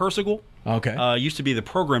 Dan Persigal. Okay. Used to be the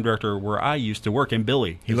program director where I used to work, and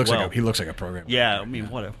Billy. He looks like a program. Yeah, I mean,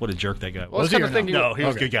 what a jerk that guy was. Well, kind of thing no, he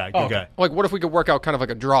was a good guy. Good guy. Like, what if we could work out kind of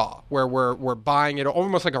like a draw where we're buying it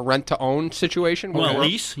almost like a rent to own situation? Well,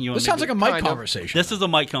 lease. This sounds like a Mike conversation. This is a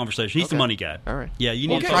Mike conversation. He's the money guy. All right. Yeah, you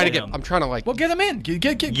need to try to get. I'm trying to like. Well, get him in.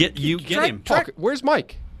 Get him. Where's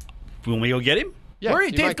Mike? When we go get him? Yeah. Where,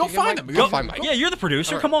 Dave? Go find him. Go find Mike. Yeah, you're the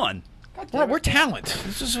producer. Come on. We're talent.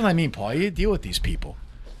 This is what I mean, Paul. You deal with these people.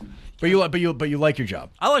 But you like your job.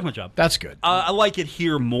 I like my job. That's good. I like it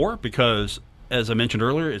here more because, as I mentioned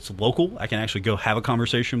earlier, it's local. I can actually go have a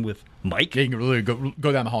conversation with Mike. Yeah, you can really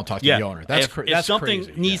go down the hall and talk to the owner. That's if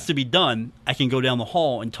something needs to be done, I can go down the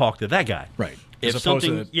hall and talk to that guy. Right. As opposed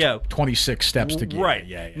to 26 steps to get.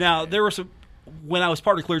 Right. Now, there were when I was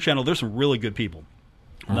part of Clear Channel, there's some really good people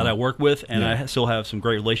that I work with, and I still have some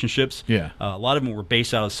great relationships. Yeah. A lot of them were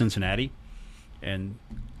based out of Cincinnati, and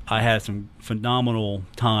I had some phenomenal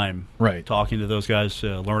time talking to those guys,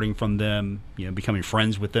 learning from them, becoming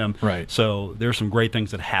friends with them. Right. So there's some great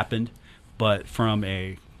things that happened, but from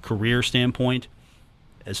a career standpoint,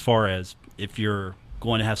 as far as if you're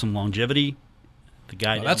going to have some longevity, the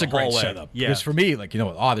guy down that's the a great hallway, setup. Because for me,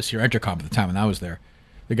 Odyssey or Entercom at the time when I was there,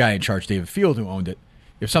 the guy in charge, David Field, who owned it,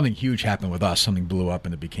 if something huge happened with us, something blew up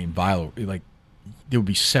and it became viral, there would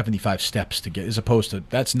be 75 steps to get, as opposed to,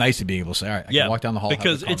 that's nice to be able to say, all right, I can walk down the hall and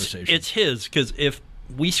have a conversation. It's his, because if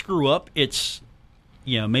we screw up, it's,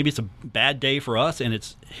 maybe it's a bad day for us and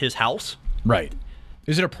it's his house. Right.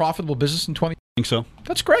 Is it a profitable business in 20? I think so.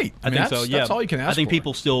 That's great. I think so, yeah. That's all you can ask for. I think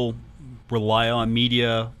people still rely on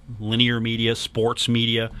media, linear media, sports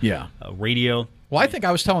media, radio. Well, I think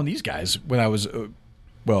I was telling these guys when I was,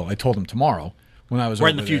 I told them tomorrow when I was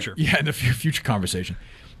in the future. In the future conversation.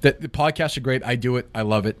 That the podcasts are great. I do it. I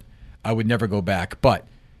love it. I would never go back. But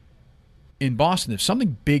in Boston, if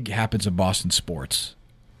something big happens in Boston sports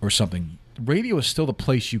or something, radio is still the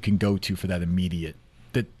place you can go to for that immediate,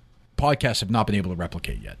 that podcasts have not been able to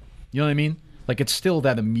replicate yet. You know what I mean? Like, it's still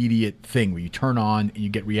that immediate thing where you turn on and you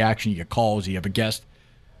get reaction, you get calls, you have a guest.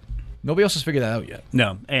 Nobody else has figured that out yet.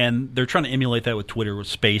 No, and they're trying to emulate that with Twitter, with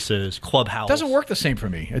Spaces, Clubhouse. It doesn't work the same for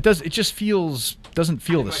me. It just doesn't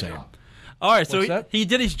feel the same. All right, so he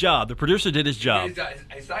did his job. The producer did his job.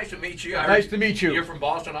 It's nice to meet you. Nice to meet you. You're from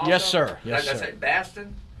Boston also? Yes, sir. Yes, sir. Did I say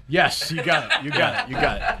Boston? Yes, you got it. You got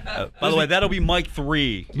it. By the way, that'll be Mike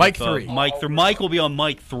 3. Mike 3. Mike will be on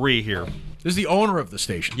Mike 3 here. This is the owner of the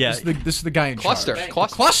station. Yeah. This is the guy in Cluster. charge.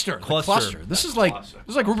 Cluster. Cluster. This is like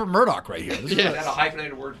Rupert Murdoch right here. Is that a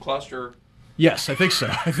hyphenated word, cluster? Yes, I think so.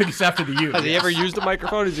 I think it's after the U. Has he ever used a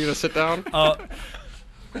microphone? Is he going to sit down?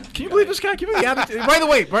 Can you believe this guy? Can you believe the attitude? Right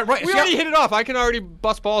away. Right. We already hit it off. I can already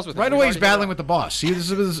bust balls with him. Right away, he's battling with the boss. See, this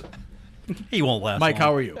is. He won't last. Mike, long.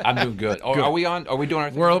 how are you? I'm doing good. Are we on? Are we doing our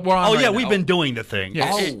thing? We're on. Oh, right yeah, now. we've been doing the thing.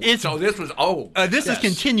 Yes. So this was This is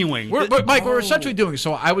continuing. But Mike, we're essentially doing.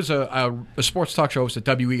 So I was a sports talk show host at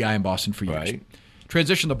WEI in Boston for years. Right.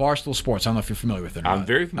 Transitioned to Barstool Sports. I don't know if you're familiar with it. Or I'm not.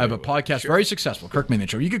 very familiar. I have a with podcast, it. very successful, Kirkman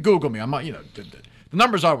Show. You could Google me. I'm not. The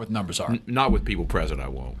numbers are what the numbers are. Not with people present. I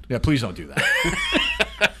won't. Yeah, please don't do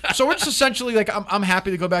that. So we're just essentially like, I'm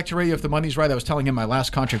happy to go back to radio if the money's right. I was telling him my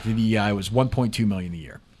last contract at EI was $1.2 million a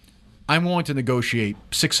year. I'm willing to negotiate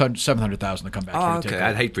 $700,000 to come back here. Okay.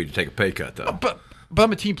 I'd hate for you to take a pay cut though. But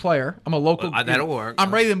I'm a team player. I'm a local. That'll work.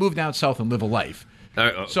 I'm ready to move down south and live a life.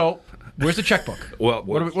 So where's the checkbook? Well,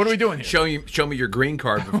 what are we doing here? Show me your green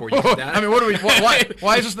card before you sit down. I mean,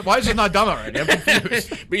 why is this not done already? I'm confused.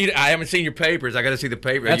 But I haven't seen your papers. I got to see the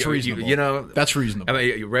paper. That's reasonable. That's reasonable. I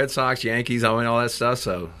mean, Red Sox, Yankees, all that stuff.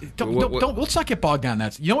 So let's not get bogged down.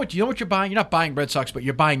 You know what you're buying. You're not buying Red Sox, but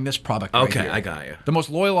you're buying this product. Okay, right here. I got you. The most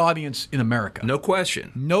loyal audience in America. No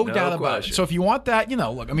question. No doubt about it. So if you want that,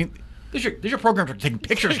 look, I mean. There's your program for taking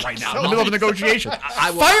pictures right now in the middle of a negotiation.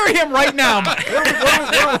 Fire him right now, Mike.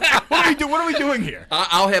 What are we doing here?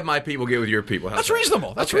 I'll have my people get with your people. That's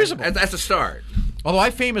reasonable. That's reasonable. That's a start. Although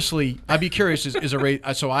I'd be curious,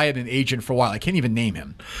 so I had an agent for a while. I can't even name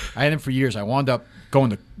him. I had him for years. I wound up going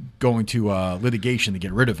to litigation to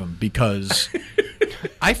get rid of him because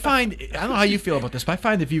I don't know how you feel about this, but I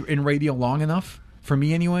find if you're in radio long enough, for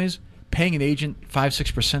me anyways, paying an agent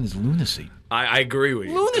 5-6% is lunacy. I agree with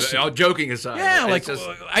you. Lunacy. All joking aside. Yeah,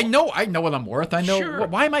 I know what I'm worth. I know. Sure.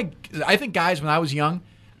 Why am I? I think guys, when I was young,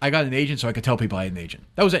 I got an agent so I could tell people I had an agent.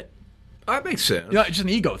 That was it. That makes sense. It's just an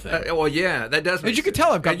ego thing. Well, yeah, that does. As you can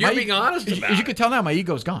tell, I've got. You're being honest about it. As you can tell now, my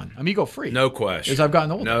ego's gone. I'm ego free. No question. As I've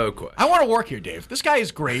gotten older. No question. I want to work here, Dave. This guy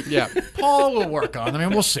is great. Yeah. Paul will work on. I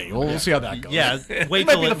mean, we'll see. We'll see how that goes. Yeah. Wait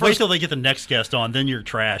till they get the next guest on. Then you're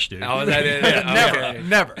trash, dude. Oh, that is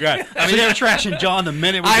never. Right. I mean, they were trashing John the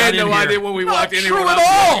minute we got in here. I had no idea when we walked in here. True at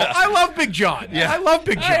all. I love Big John. Yeah. I love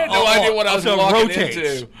Big John. I had no idea what I was walking rotates.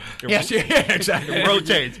 into. Yes, yeah, exactly. It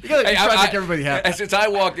rotates. You gotta try to make everybody happy. Since I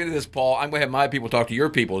walked into this, Paul, I'm going to have my people talk to your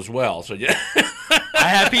people as well. So yeah. I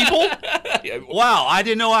have people? Wow, I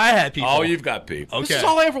didn't know I had people. Oh, you've got people. Okay. This is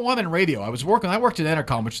all I ever wanted in radio. I worked at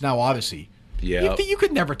Entercom, which is now Odyssey. Yeah. You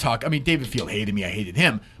could never talk. I mean, David Field hated me. I hated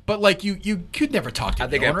him. But, like, you could never talk to I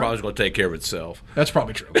think the that owner. probably is going to take care of itself. That's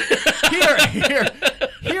probably true.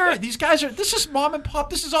 Here, these guys are, this is mom and pop.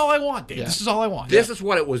 This is all I want, Dave. Yeah. This is all I want. This is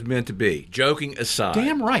what it was meant to be. Joking aside.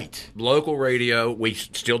 Damn right. Local radio. We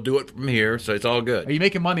still do it from here, so it's all good. Are you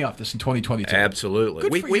making money off this in 2022? Absolutely.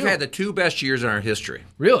 Good for We've you. had the 2 best years in our history.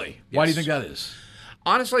 Really? Yes. Why do you think that is?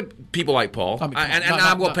 Honestly, people like Paul, and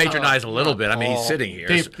I'm going to patronize a little bit. I mean, he's sitting here.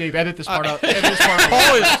 Dave, edit this part out. Paul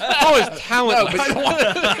is talentless.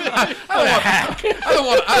 I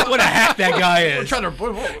don't want to hack that guy is.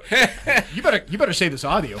 You better save this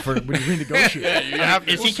audio for when you renegotiate.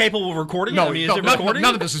 Is he capable of recording? No, is it recording?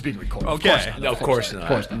 None of this is being recorded. Okay, of course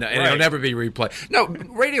not. No, and it'll never be replayed. No,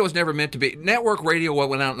 radio was never meant to be. Network radio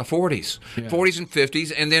went out in the 40s, 40s and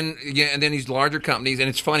 50s, and then these larger companies. And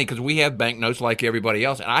it's funny because we have banknotes like everybody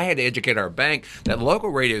else, and I had to educate our bank that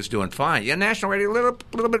local radio is doing fine. Yeah, national radio, a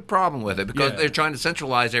little bit problem with it because they're trying to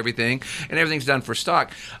centralize everything, and everything's done for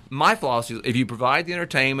stock. My philosophy is if you provide the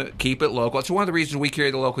entertainment, keep it local. It's one of the reasons we carry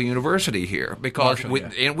the local university here because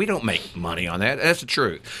and we don't make money on that. That's the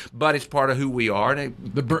truth, but it's part of who we are. And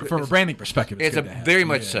from a branding perspective, it's very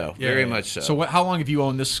much so. Very much so. So how long have you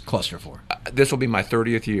owned this cluster for? This will be my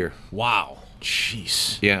 30th year. Wow.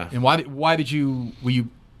 Jeez. Yeah. And why did you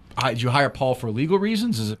hire Paul for legal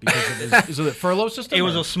reasons? Is it because of the furlough system? It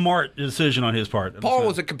was a smart decision on his part. Paul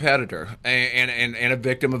was a competitor and a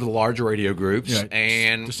victim of the large radio groups. Yeah.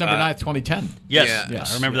 And December 9th, 2010.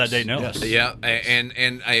 Yes. I remember that date. Yeah,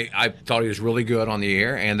 and I thought he was really good on the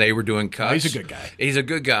air, and they were doing cuts. He's a good guy. He's a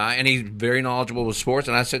good guy, and he's very knowledgeable with sports.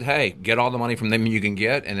 And I said, hey, get all the money from them you can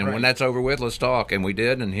get, and then when that's over with, let's talk. And we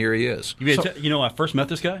did, and here he is. I first met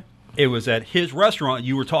this guy. It was at his restaurant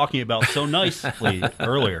you were talking about so nicely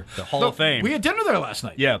earlier, the Hall of Fame. We had dinner there last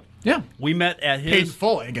night. Yeah. We met at his... Paid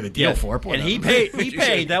full. I didn't get a deal for it. And he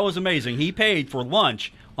paid. That was amazing. He paid for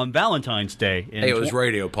lunch on Valentine's Day. Hey, it was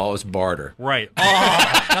radio, Paul. It was barter. Right.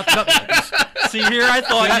 See here, I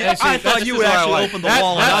thought you would actually open the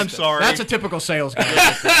wallet. I'm sorry. That's a typical sales guy.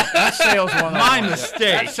 That's sales 101. My mistake.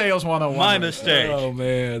 That's sales 101. My mistake. Oh,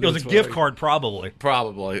 man. It was a gift card, probably.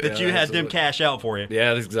 That you had them cash out for you.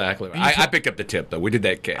 Yeah, that's exactly right. I picked up the tip, though. We did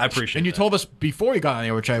that cash. I appreciate it. And you told us before you got on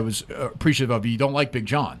there, which I was appreciative of, you don't like Big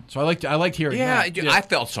John. So I liked hearing that. Yeah, I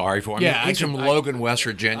felt sorry for him. Yeah, he's from Logan, West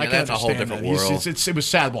Virginia. That's a whole different world. It was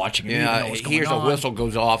sad watching him. Yeah, he hears a whistle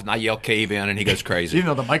goes off, and I yell cave in, and he goes crazy. Even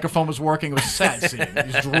though the microphone was working, it was sad seeing him.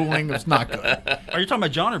 He was drooling. It was not good. Are you talking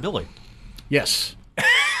about John or Billy? Yes.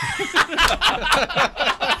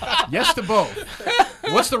 Yes to both.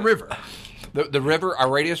 What's the river? The river, our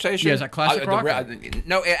radio station? Yeah, is that classic rock?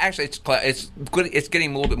 No, actually, it's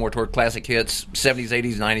getting a little bit more toward classic hits, 70s,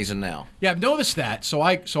 80s, 90s, and now. Yeah, I've noticed that. So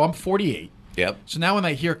I'm 48. Yep. So now when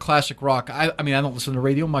I hear classic rock, I don't listen to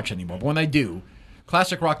radio much anymore, but when I do,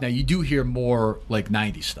 classic rock now, you do hear more like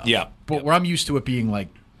 90s stuff. Yeah. But where I'm used to it being like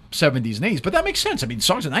 70s and 80s. But that makes sense. I mean,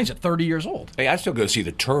 songs of the 90s are 30 years old. Hey, I still go see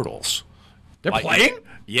the Turtles. They're playing?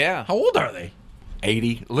 Yeah. How old are they?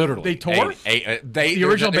 80, literally. They tour? The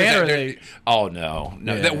original band, or they? Oh, no.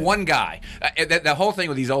 Yeah. That one guy. The whole thing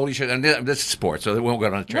with these oldie shit, and this is sports, so we won't go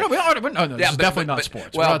on the track. No, this is definitely not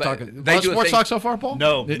sports. Well, we're not talking. They do sports talk so far, Paul?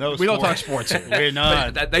 No, we don't talk sports here. We're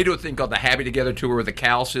not. They do a thing called the Happy Together Tour with the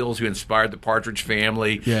Cal Seals, who inspired the Partridge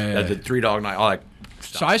Family, the Three Dog Night, all that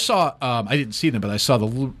stuff. So I saw, I didn't see them, but I saw the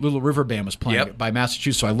Little River Band was playing by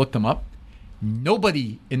Massachusetts, so I looked them up.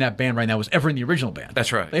 Nobody in that band right now was ever in the original band.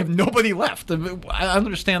 That's right. They have nobody left. I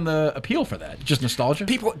understand the appeal for that. Just nostalgia.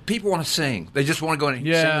 People want to sing. They just want to go in and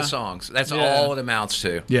sing the songs. That's all it amounts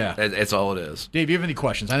to. Yeah, that's all it is. Dave, you have any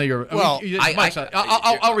questions? I know you're. Well,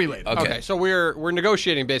 I'll relay them. Okay, so we're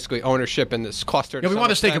negotiating basically ownership in this cluster. Yeah, we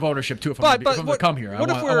want a stake of ownership too. If I'm going to come here, I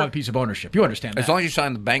want a piece of ownership. You understand that? As long as you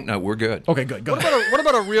sign the banknote, we're good. Okay, good. Go ahead. What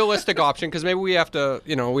about a realistic option? Because maybe we have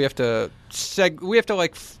to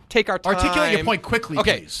take our time. Articulate your point quickly,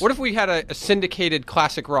 please. What if we had a syndicated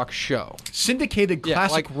classic rock show? Syndicated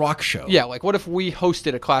classic rock show? Yeah, like what if we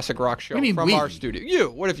hosted a classic rock show from our studio?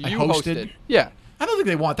 What if you hosted? Yeah. I don't think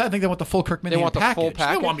they want that. I think they want the full Kirkman package. They want the full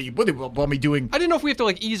package. They want me doing... I didn't know if we have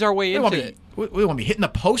to ease our way into it. They want me hitting the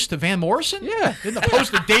post to Van Morrison? Yeah. Hitting the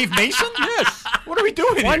post to Dave Mason? Yes. What are we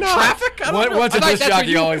doing? Why not? Traffic? What's a disc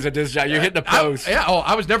jockey? Always a disc jockey. You're hitting the post.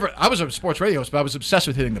 I was a sports radio host, but I was obsessed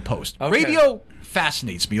with hitting the post. Okay. Radio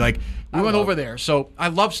fascinates me. Like, we went over there, so I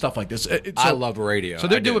love stuff like this. I love radio. So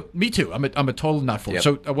they're doing... Me too. I'm a total nut for it.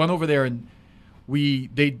 So I went over there and...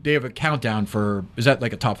 They have a countdown for, is that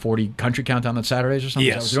like a top 40 country countdown on Saturdays or something?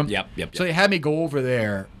 Yes. Yep. So they had me go over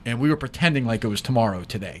there, and we were pretending like it was tomorrow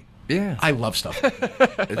today. Yeah. I love stuff like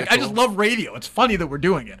that. I just love radio. It's funny that we're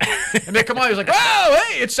doing it. And they come on, he's like, oh,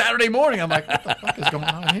 hey, it's Saturday morning. I'm like, what the fuck is going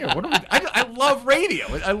on here? What are we? I love radio.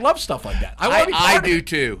 I love stuff like that. I do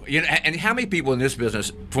too. You know, and how many people in this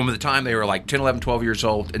business, from the time they were like 10, 11, 12 years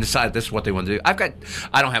old, and decided this is what they want to do? I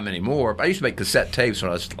don't have many more, but I used to make cassette tapes when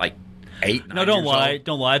I was like 8, 9 No, don't years lie. old.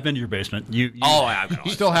 Don't lie. I've been to your basement. You I've got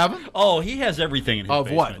You still have them? Oh, he has everything in his Of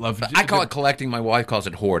basement. what? I call it collecting. My wife calls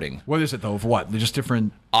it hoarding. What is it though? Of what? They're just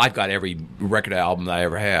different. I've got every record album that I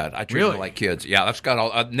ever had. I treat Really? them like kids. Yeah, I've got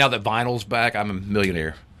all. Now that vinyl's back, I'm a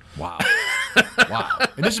millionaire. Wow. Wow.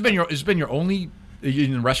 And this has been your only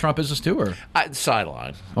in the restaurant business too, or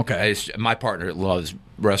Sideline. Okay. My partner loves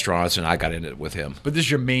restaurants, and I got into it with him. but this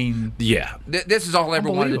is your main. Yeah, this is all I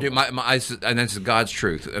ever wanted to do. Unbelievable. And this is God's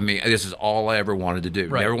truth. I mean, this is all I ever wanted to do.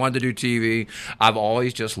 Right. Never wanted to do TV. I've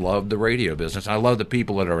always just loved the radio business. I love the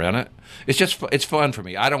people that are in it. It's just it's fun for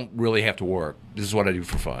me. I don't really have to work. This is what I do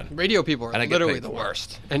for fun. Radio people are And I get literally paid the for it.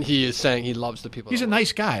 worst, and he is saying he loves the people. He's that a work.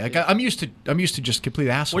 nice guy. Like I'm used to just complete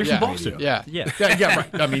assholes. Well, you're from on Boston. radio. Yeah. Yeah. Yeah,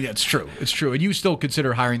 right. I mean, it's true. It's true. And you still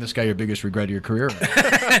consider hiring this guy your biggest regret of your career?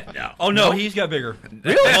 Oh no, he's got bigger.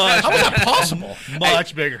 Really? Much How is that bigger. possible?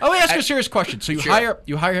 Much bigger. Let me ask you a serious question. So you Sure.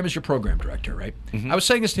 hire him as your program director, right? I was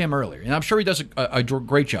saying this to him earlier, and I'm sure he does a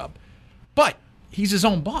great job. But he's his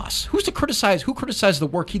own boss. Who's to criticize? Who criticizes the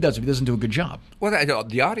work he does if he doesn't do a good job? Well,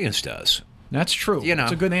 the audience does. That's true. You know,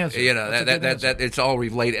 it's a good answer. You know That's a good answer. that it's all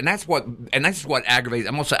related, and that's what aggravates.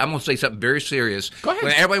 I'm gonna say something very serious. Go ahead.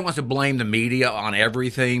 When everybody wants to blame the media on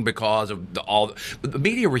everything because of the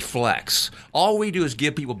media reflects. All we do is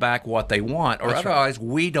give people back what they want, or otherwise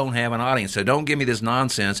we don't have an audience. So don't give me this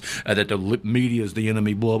nonsense that the media is the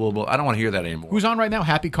enemy. Blah blah blah. I don't want to hear that anymore. Who's on right now?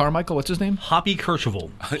 Happy Carmichael. What's his name? Hoppy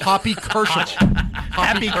Kercheval. Hoppy Kershel.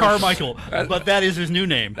 Happy Carmichael. But that is his new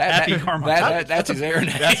name. Happy Carmichael. That's his air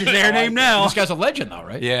name. That's his air name now. This guy's a legend, though,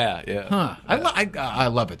 right? Yeah, yeah. Huh. I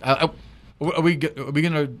love it. Are we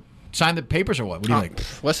going to sign the papers or what? What do you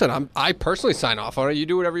think? Listen, I personally sign off on it. You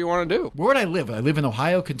do whatever you want to do. Where would I live? I live in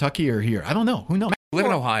Ohio, Kentucky, or here? I don't know. Who knows? Live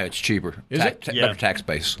in Ohio, it's cheaper. Is it? Yeah. Better tax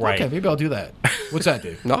base. Right. Okay, maybe I'll do that. What's that,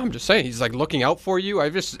 dude? No, I'm just saying he's like looking out for you.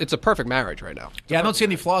 It's a perfect marriage right now. Yeah, I don't see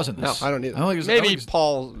any flaws in No, this. I don't either. I think it's- I Maybe think it's-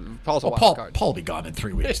 Paul's a Well, wild card. Paul will be gone in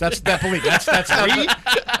 3 weeks. That's that's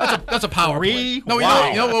a power play. Three? No, Wow.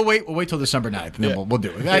 you know, we'll wait till December 9th, and then we'll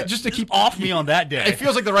do it. Just to keep Off me on that day. It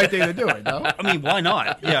feels like the right day to do it. No. I mean, why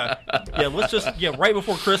not? Yeah. Let's just right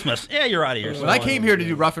before Christmas. Yeah, you're out of here. When I came here to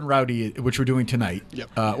do Rough and Rowdy, which we're doing tonight,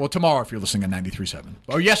 well, tomorrow if you're listening on 93.7,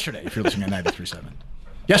 or yesterday if you're listening on 93.7,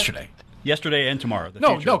 yesterday. Yesterday and tomorrow. The No,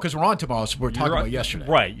 future. because we're on tomorrow, so we're talking You're right. about yesterday.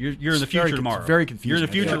 Right. You're in the It's future very- tomorrow. it's very confusing. You're in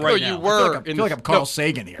the future Yeah. right no, now. you were. I feel like I'm Carl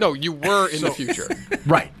Sagan here. No, you were in the future.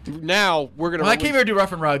 Right. Now we're gonna. When I came here to do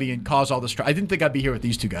Rough and Rowdy and cause all this trouble, I didn't think I'd be here with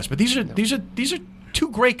these two guys, but these are two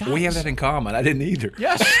great guys. We have that in common. I didn't either.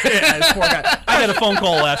 Yes. Yeah, this poor guy. I got a phone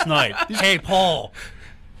call last night. Hey, Paul.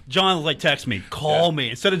 John like text me, call me.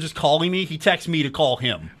 Instead of just calling me, he texts me to call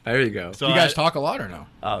him. There you go. So Do you guys talk a lot or no?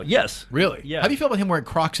 Yes. Really? Yeah. How do you feel about him wearing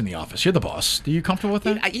Crocs in the office? You're the boss. Are you comfortable with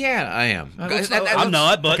that? Yeah, I am. I'm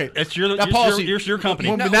not, but Okay. it's your That policy. your company.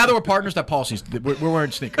 Well, now that we're partners, that policy's we're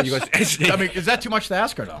wearing sneakers. You guys- I mean, is that too much to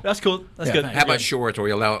ask or no? That's cool. That's Yeah, good. thanks. How about shorts? Or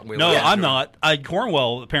we allow? No, I'm not.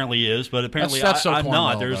 Cornwell apparently is, but apparently That's so I'm Cornwell,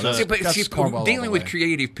 not. There's though. a, See, but That's Cornwell all dealing the with way.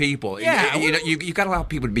 creative people, Yeah, you got to allow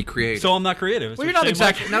people to be creative. so I'm not creative. Well, you're not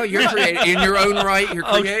exactly. no, you're creative in your own right. You're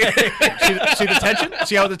creative. See the tension?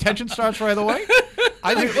 See how the tension starts right away?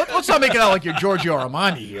 I think let's not make it out like you're Giorgio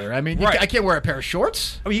Armani here. I mean, Right. I can't wear a pair of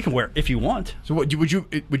shorts. I mean, you can wear it if you want. So what, would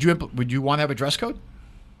you want to have a dress code?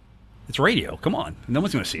 It's radio. Come on. No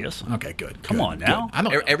one's going to see us. Okay, good. Come good, on now. good. I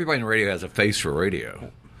don't know. Everybody in radio has a face for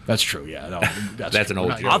radio. That's true. Yeah, no, That's an true. old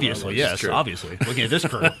We're not- joke. Obviously, It's yes. true. Obviously. Looking at this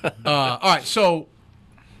crew. All right, so,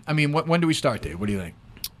 I mean, when do we start, Dave? What do you think?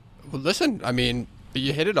 Well, listen, I mean,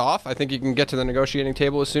 you hit it off. I think you can get to the negotiating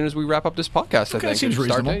table as soon as we wrap up this podcast. I think That seems and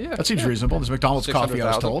start reasonable. to- yeah. That seems reasonable. There's McDonald's coffee, I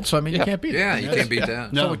was 600,000. told. So I mean, you Yeah. can't beat it. Yeah, you can't beat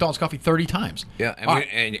that. No. McDonald's coffee 30 times. Yeah, All right.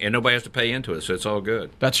 and nobody has to pay into it, so it's all good.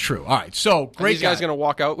 That's true. All right, so Are great these guys guy. going to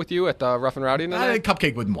walk out with you at Rough and Rowdy I tonight? think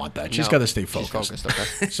Cupcake wouldn't want that. She's No, got to stay she's focused.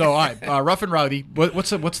 Okay. So, all right, Rough and Rowdy.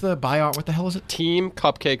 What's the buyout? What the hell is it?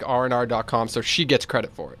 TeamCupcakeRNR.com, so she gets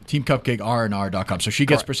credit for it. TeamCupcakeRNR.com. So she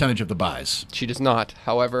gets Correct. percentage of the buys. She does not.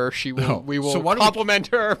 However, she will. Oh. We will So why don't we- compliment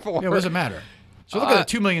her for. Yeah, what does it matter? So look at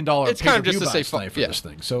the $2 million it's kind of pay-per-view just to say buys fu- tonight for yeah. this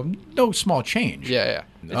thing. So no small change. Yeah.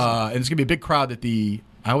 And it's going to be a big crowd at the.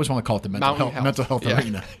 I always want to call it the Mountain Health. mental health Yeah.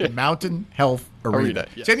 arena. The Mountain Health Arena. Arena,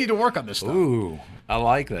 yes. See, I need to work on this stuff. Ooh, I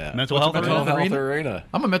like that. Mental health mental arena? health arena?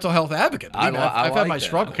 I'm a mental health advocate. Believe me, I've had like my that.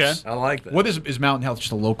 struggles. Okay. I like that. What is Mountain Health?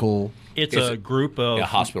 Just a local. It's It's a a- group of Yeah,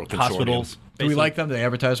 hospital consortium. hospitals. Do we basically. like them? Do they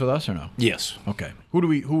advertise with us or no? Yes. Okay.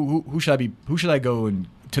 Who should I be? Who should I go and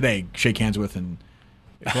today shake hands with and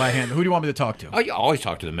glad hand? Who do you want me to talk to? Oh, you always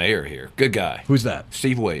talk to the mayor here. Good guy. Who's that?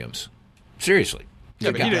 Steve Williams. Seriously.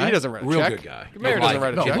 Yeah, but he doesn't write a Real check. good guy. Mayor doesn't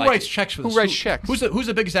write a No, check. who writes checks for this? Who writes checks? Who's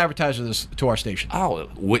the biggest advertiser to our station? Oh,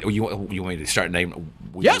 you want me to start naming?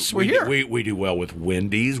 Yes, we're here. We do well with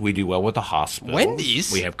Wendy's. We do well with the hospital.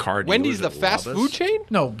 Wendy's? We have car dealers. Wendy's the that fast love us. food chain?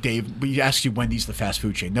 No, Dave. We asked you Wendy's the fast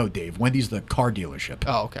food chain. No, Dave. Wendy's the car dealership.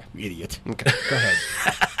 Oh, okay. You idiot. Okay. Go ahead.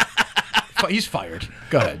 He's fired.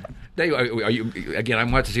 Go ahead. Dave, are you again? I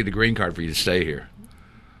want to see the green card for you to stay here.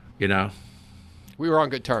 You know. We were on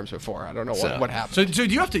good terms before. I don't know what happened. So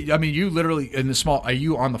do you have to? I mean, you literally in the small. Are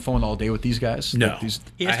you on the phone all day with these guys? No. Like these,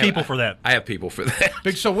 He has people for that. I have people for that.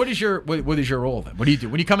 big. So what is your role then? What do you do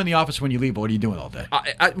when you come in the office? When you leave, what are you doing all day?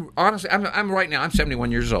 Honestly, I'm right now. I'm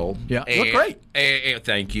 71 years old. Yeah, you look great. And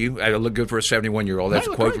thank you. I look good for a 71-year-old. That's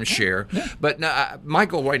You a look quote great, from yeah. Cher. Yeah. But no, my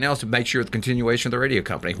goal right now is to make sure the continuation of the radio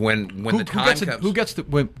company. When the time comes, who gets the?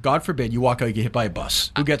 When God forbid you walk out, you get hit by a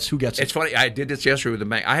bus. Who gets it? It's funny. I did this yesterday with the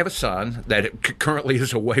man. I have a son that currently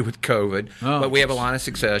is away with COVID, but we have a line of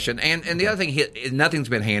succession. And the other thing, nothing's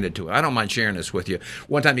been handed to him. I don't mind sharing this with you.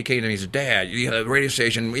 One time he came to me and he said, "Dad, the radio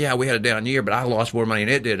station, we had a down year, but I lost more money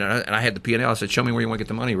than it did." And I had the P&L. I said, "Show me where you want to get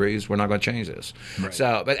the money raised. We're not going to change this." Right.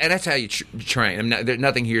 So, and that's how you train. I mean,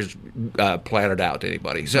 nothing here's platted out to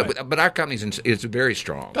anybody. So, right. but our company's is very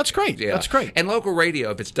strong. That's great. Yeah. That's great. And local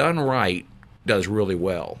radio, if it's done right, does really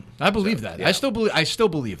well. I believe that. Yeah. I still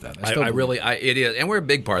believe that. It is, and we're a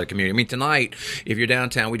big part of the community. I mean, tonight, if you're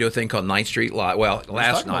downtown, we do a thing called 9th Street Live. Well,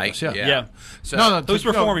 last night, this, yeah. So, no, who's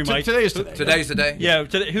performing, Mike? Today is today. Today's the day. Yeah,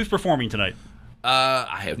 who's performing tonight?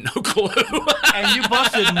 I have no clue. And you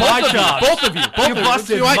busted my chops. Both of you. You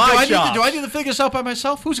busted do my I chops. need to figure this out by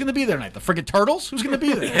myself? Who's going to be there tonight? The friggin' Turtles? Who's going to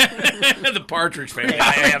be there? The Partridge Family.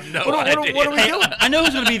 I have no idea. What are we doing? I know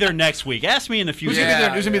who's going to be there next week. Ask me in the future. Who's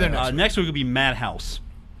going to be there next week? Next week will be Madhouse.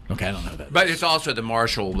 Okay, I don't know that. But it's also the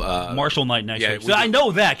Marshall night next week. So I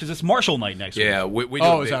know that because it's Marshall night next week. Yeah, we do.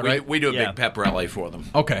 Oh, is that right? We do a big pep rally for them.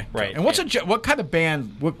 Okay, right. And what kind of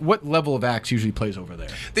band? What level of acts usually plays over there?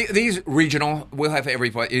 These regional, we'll have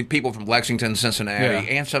people from Lexington, Cincinnati,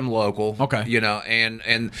 and some local. Okay,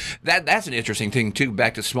 and that's an interesting thing too.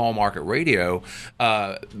 Back to small market radio,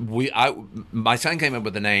 my son came up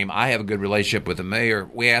with the name. I have a good relationship with the mayor.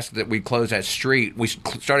 We asked that we close that street. We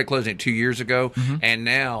started closing it 2 years ago, and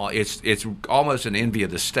now it's almost an envy of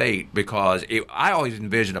the state because I always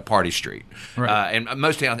envisioned a party street, right. And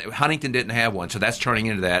most towns, Huntington didn't have one, so that's turning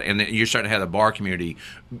into that, and you're starting to have the bar community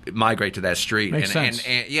migrate to that street. Makes sense.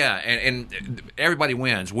 And everybody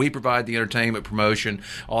wins. We provide the entertainment, promotion,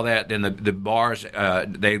 all that. Then the bars,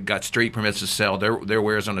 they've got street permits to sell their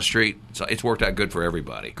wares on the street, so it's worked out good for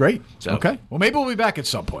everybody. Great. So, okay. Well, maybe we'll be back at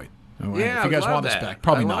some point. Yeah, if you guys love want that. us back,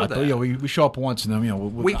 probably I love not. that. But we show up once and then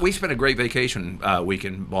we spent a great vacation week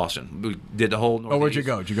in Boston. We did the whole Northeast. Oh, where'd you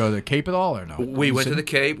go? Did you go to the Cape at all or no? We went to the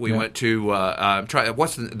Cape. We went to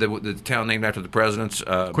what's the town named after the presidents?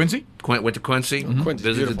 Quincy. Went to Quincy.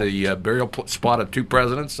 Visited the burial spot of 2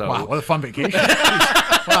 presidents. So. Wow, what a fun vacation!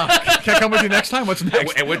 Wow, can I come with you next time? What's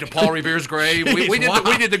next? And went to Paul Revere's grave. We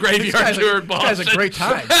did the This graveyard tour in This Boston. guy's a great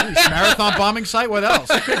time. Jeez, marathon bombing site. What else?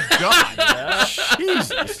 Good God!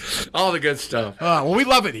 Jesus. All the good stuff. Well, we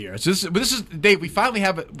love it here. This is Dave. We finally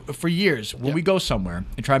have it for years. When we go somewhere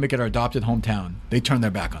and try to make it our adopted hometown, they turn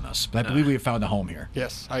their back on us. But I believe we have found a home here.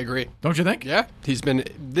 Yes, I agree. Don't you think? Yeah,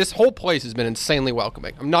 this whole place has been insanely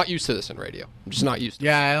welcoming. I'm not used to this in radio. I'm just not used to it.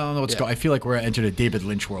 Yeah, I don't know what's going. I feel like we're entered a David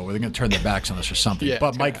Lynch world where they're going to turn their backs on us or something. Yeah,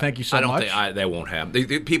 but Mike, thank you so I don't much. think they won't have.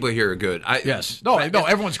 The people here are good. Yes. No,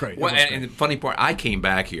 everyone's great. Well, Everyone's and the funny part, I came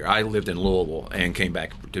back here. I lived in Louisville and came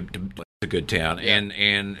back to a good town,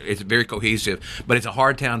 and it's very cohesive, but it's a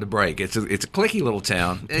hard town to break. It's a cliquey little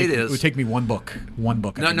town. It is. It would take me one book.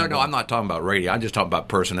 No. I'm not talking about radio. I'm just talking about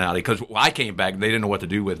personality. Because I came back, they didn't know what to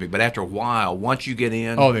do with me. But after a while, once you get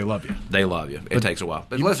in, they love you. They love you. It takes a while.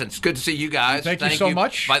 But listen, it's good to see you guys. Thank you so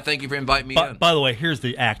much. Thank you for inviting me in. By the way, here's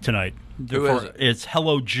the act tonight. Who is it? It's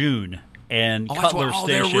Hello June. And Cutler Station.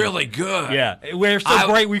 They're really good. Yeah, we're so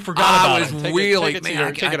great we forgot about it.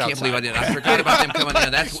 I can't believe I did. I forgot about them coming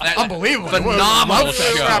in. That's unbelievable. Phenomenal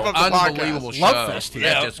show. Wrap up the Unbelievable show. Love fest here.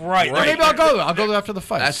 That's just right. great. Maybe I'll go there. I'll go there after the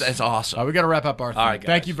fight. That's awesome. We got to wrap up our thing. All right, guys.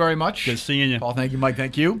 Thank you very much. Good seeing you. Paul, thank you. Mike,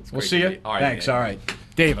 thank you. We'll great see to you. meet you. All right, Thanks. man. All right.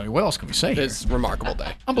 Dave, I mean, what else can we say here? It's a remarkable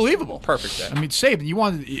day. Unbelievable. Perfect day. I mean, Saban,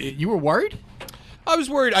 you were worried? I was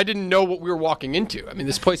worried. I didn't know what we were walking into. I mean,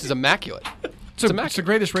 this place is immaculate. It's the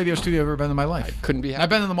greatest radio studio I've ever been in my life. Couldn't be happier. I've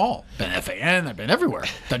been in them all. Been at FAN. I've been everywhere.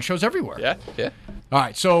 Done shows everywhere. Yeah. All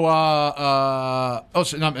right. So, I'm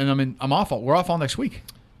off. We're off all next week.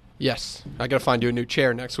 Yes. I got to find you a new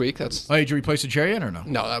chair next week. Did you replace the chair yet or no?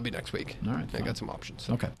 No, that'll be next week. All right. I got some options.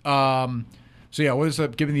 Okay. So yeah, what is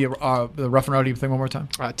give me the rough and rowdy thing one more time?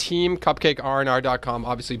 Teamcupcakerr.com.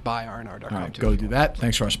 Obviously, buy rnr.com. All right, go do that.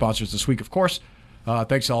 Thanks to our sponsors this week, of course.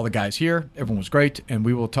 Thanks to all the guys here. Everyone was great, and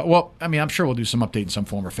we will talk. Well, I mean, I'm sure we'll do some update in some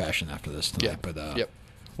form or fashion after this tonight. But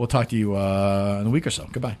we'll talk to you in a week or so.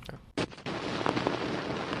 Goodbye.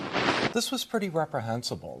 This was pretty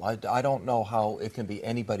reprehensible. I don't know how it can be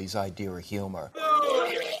anybody's idea of humor.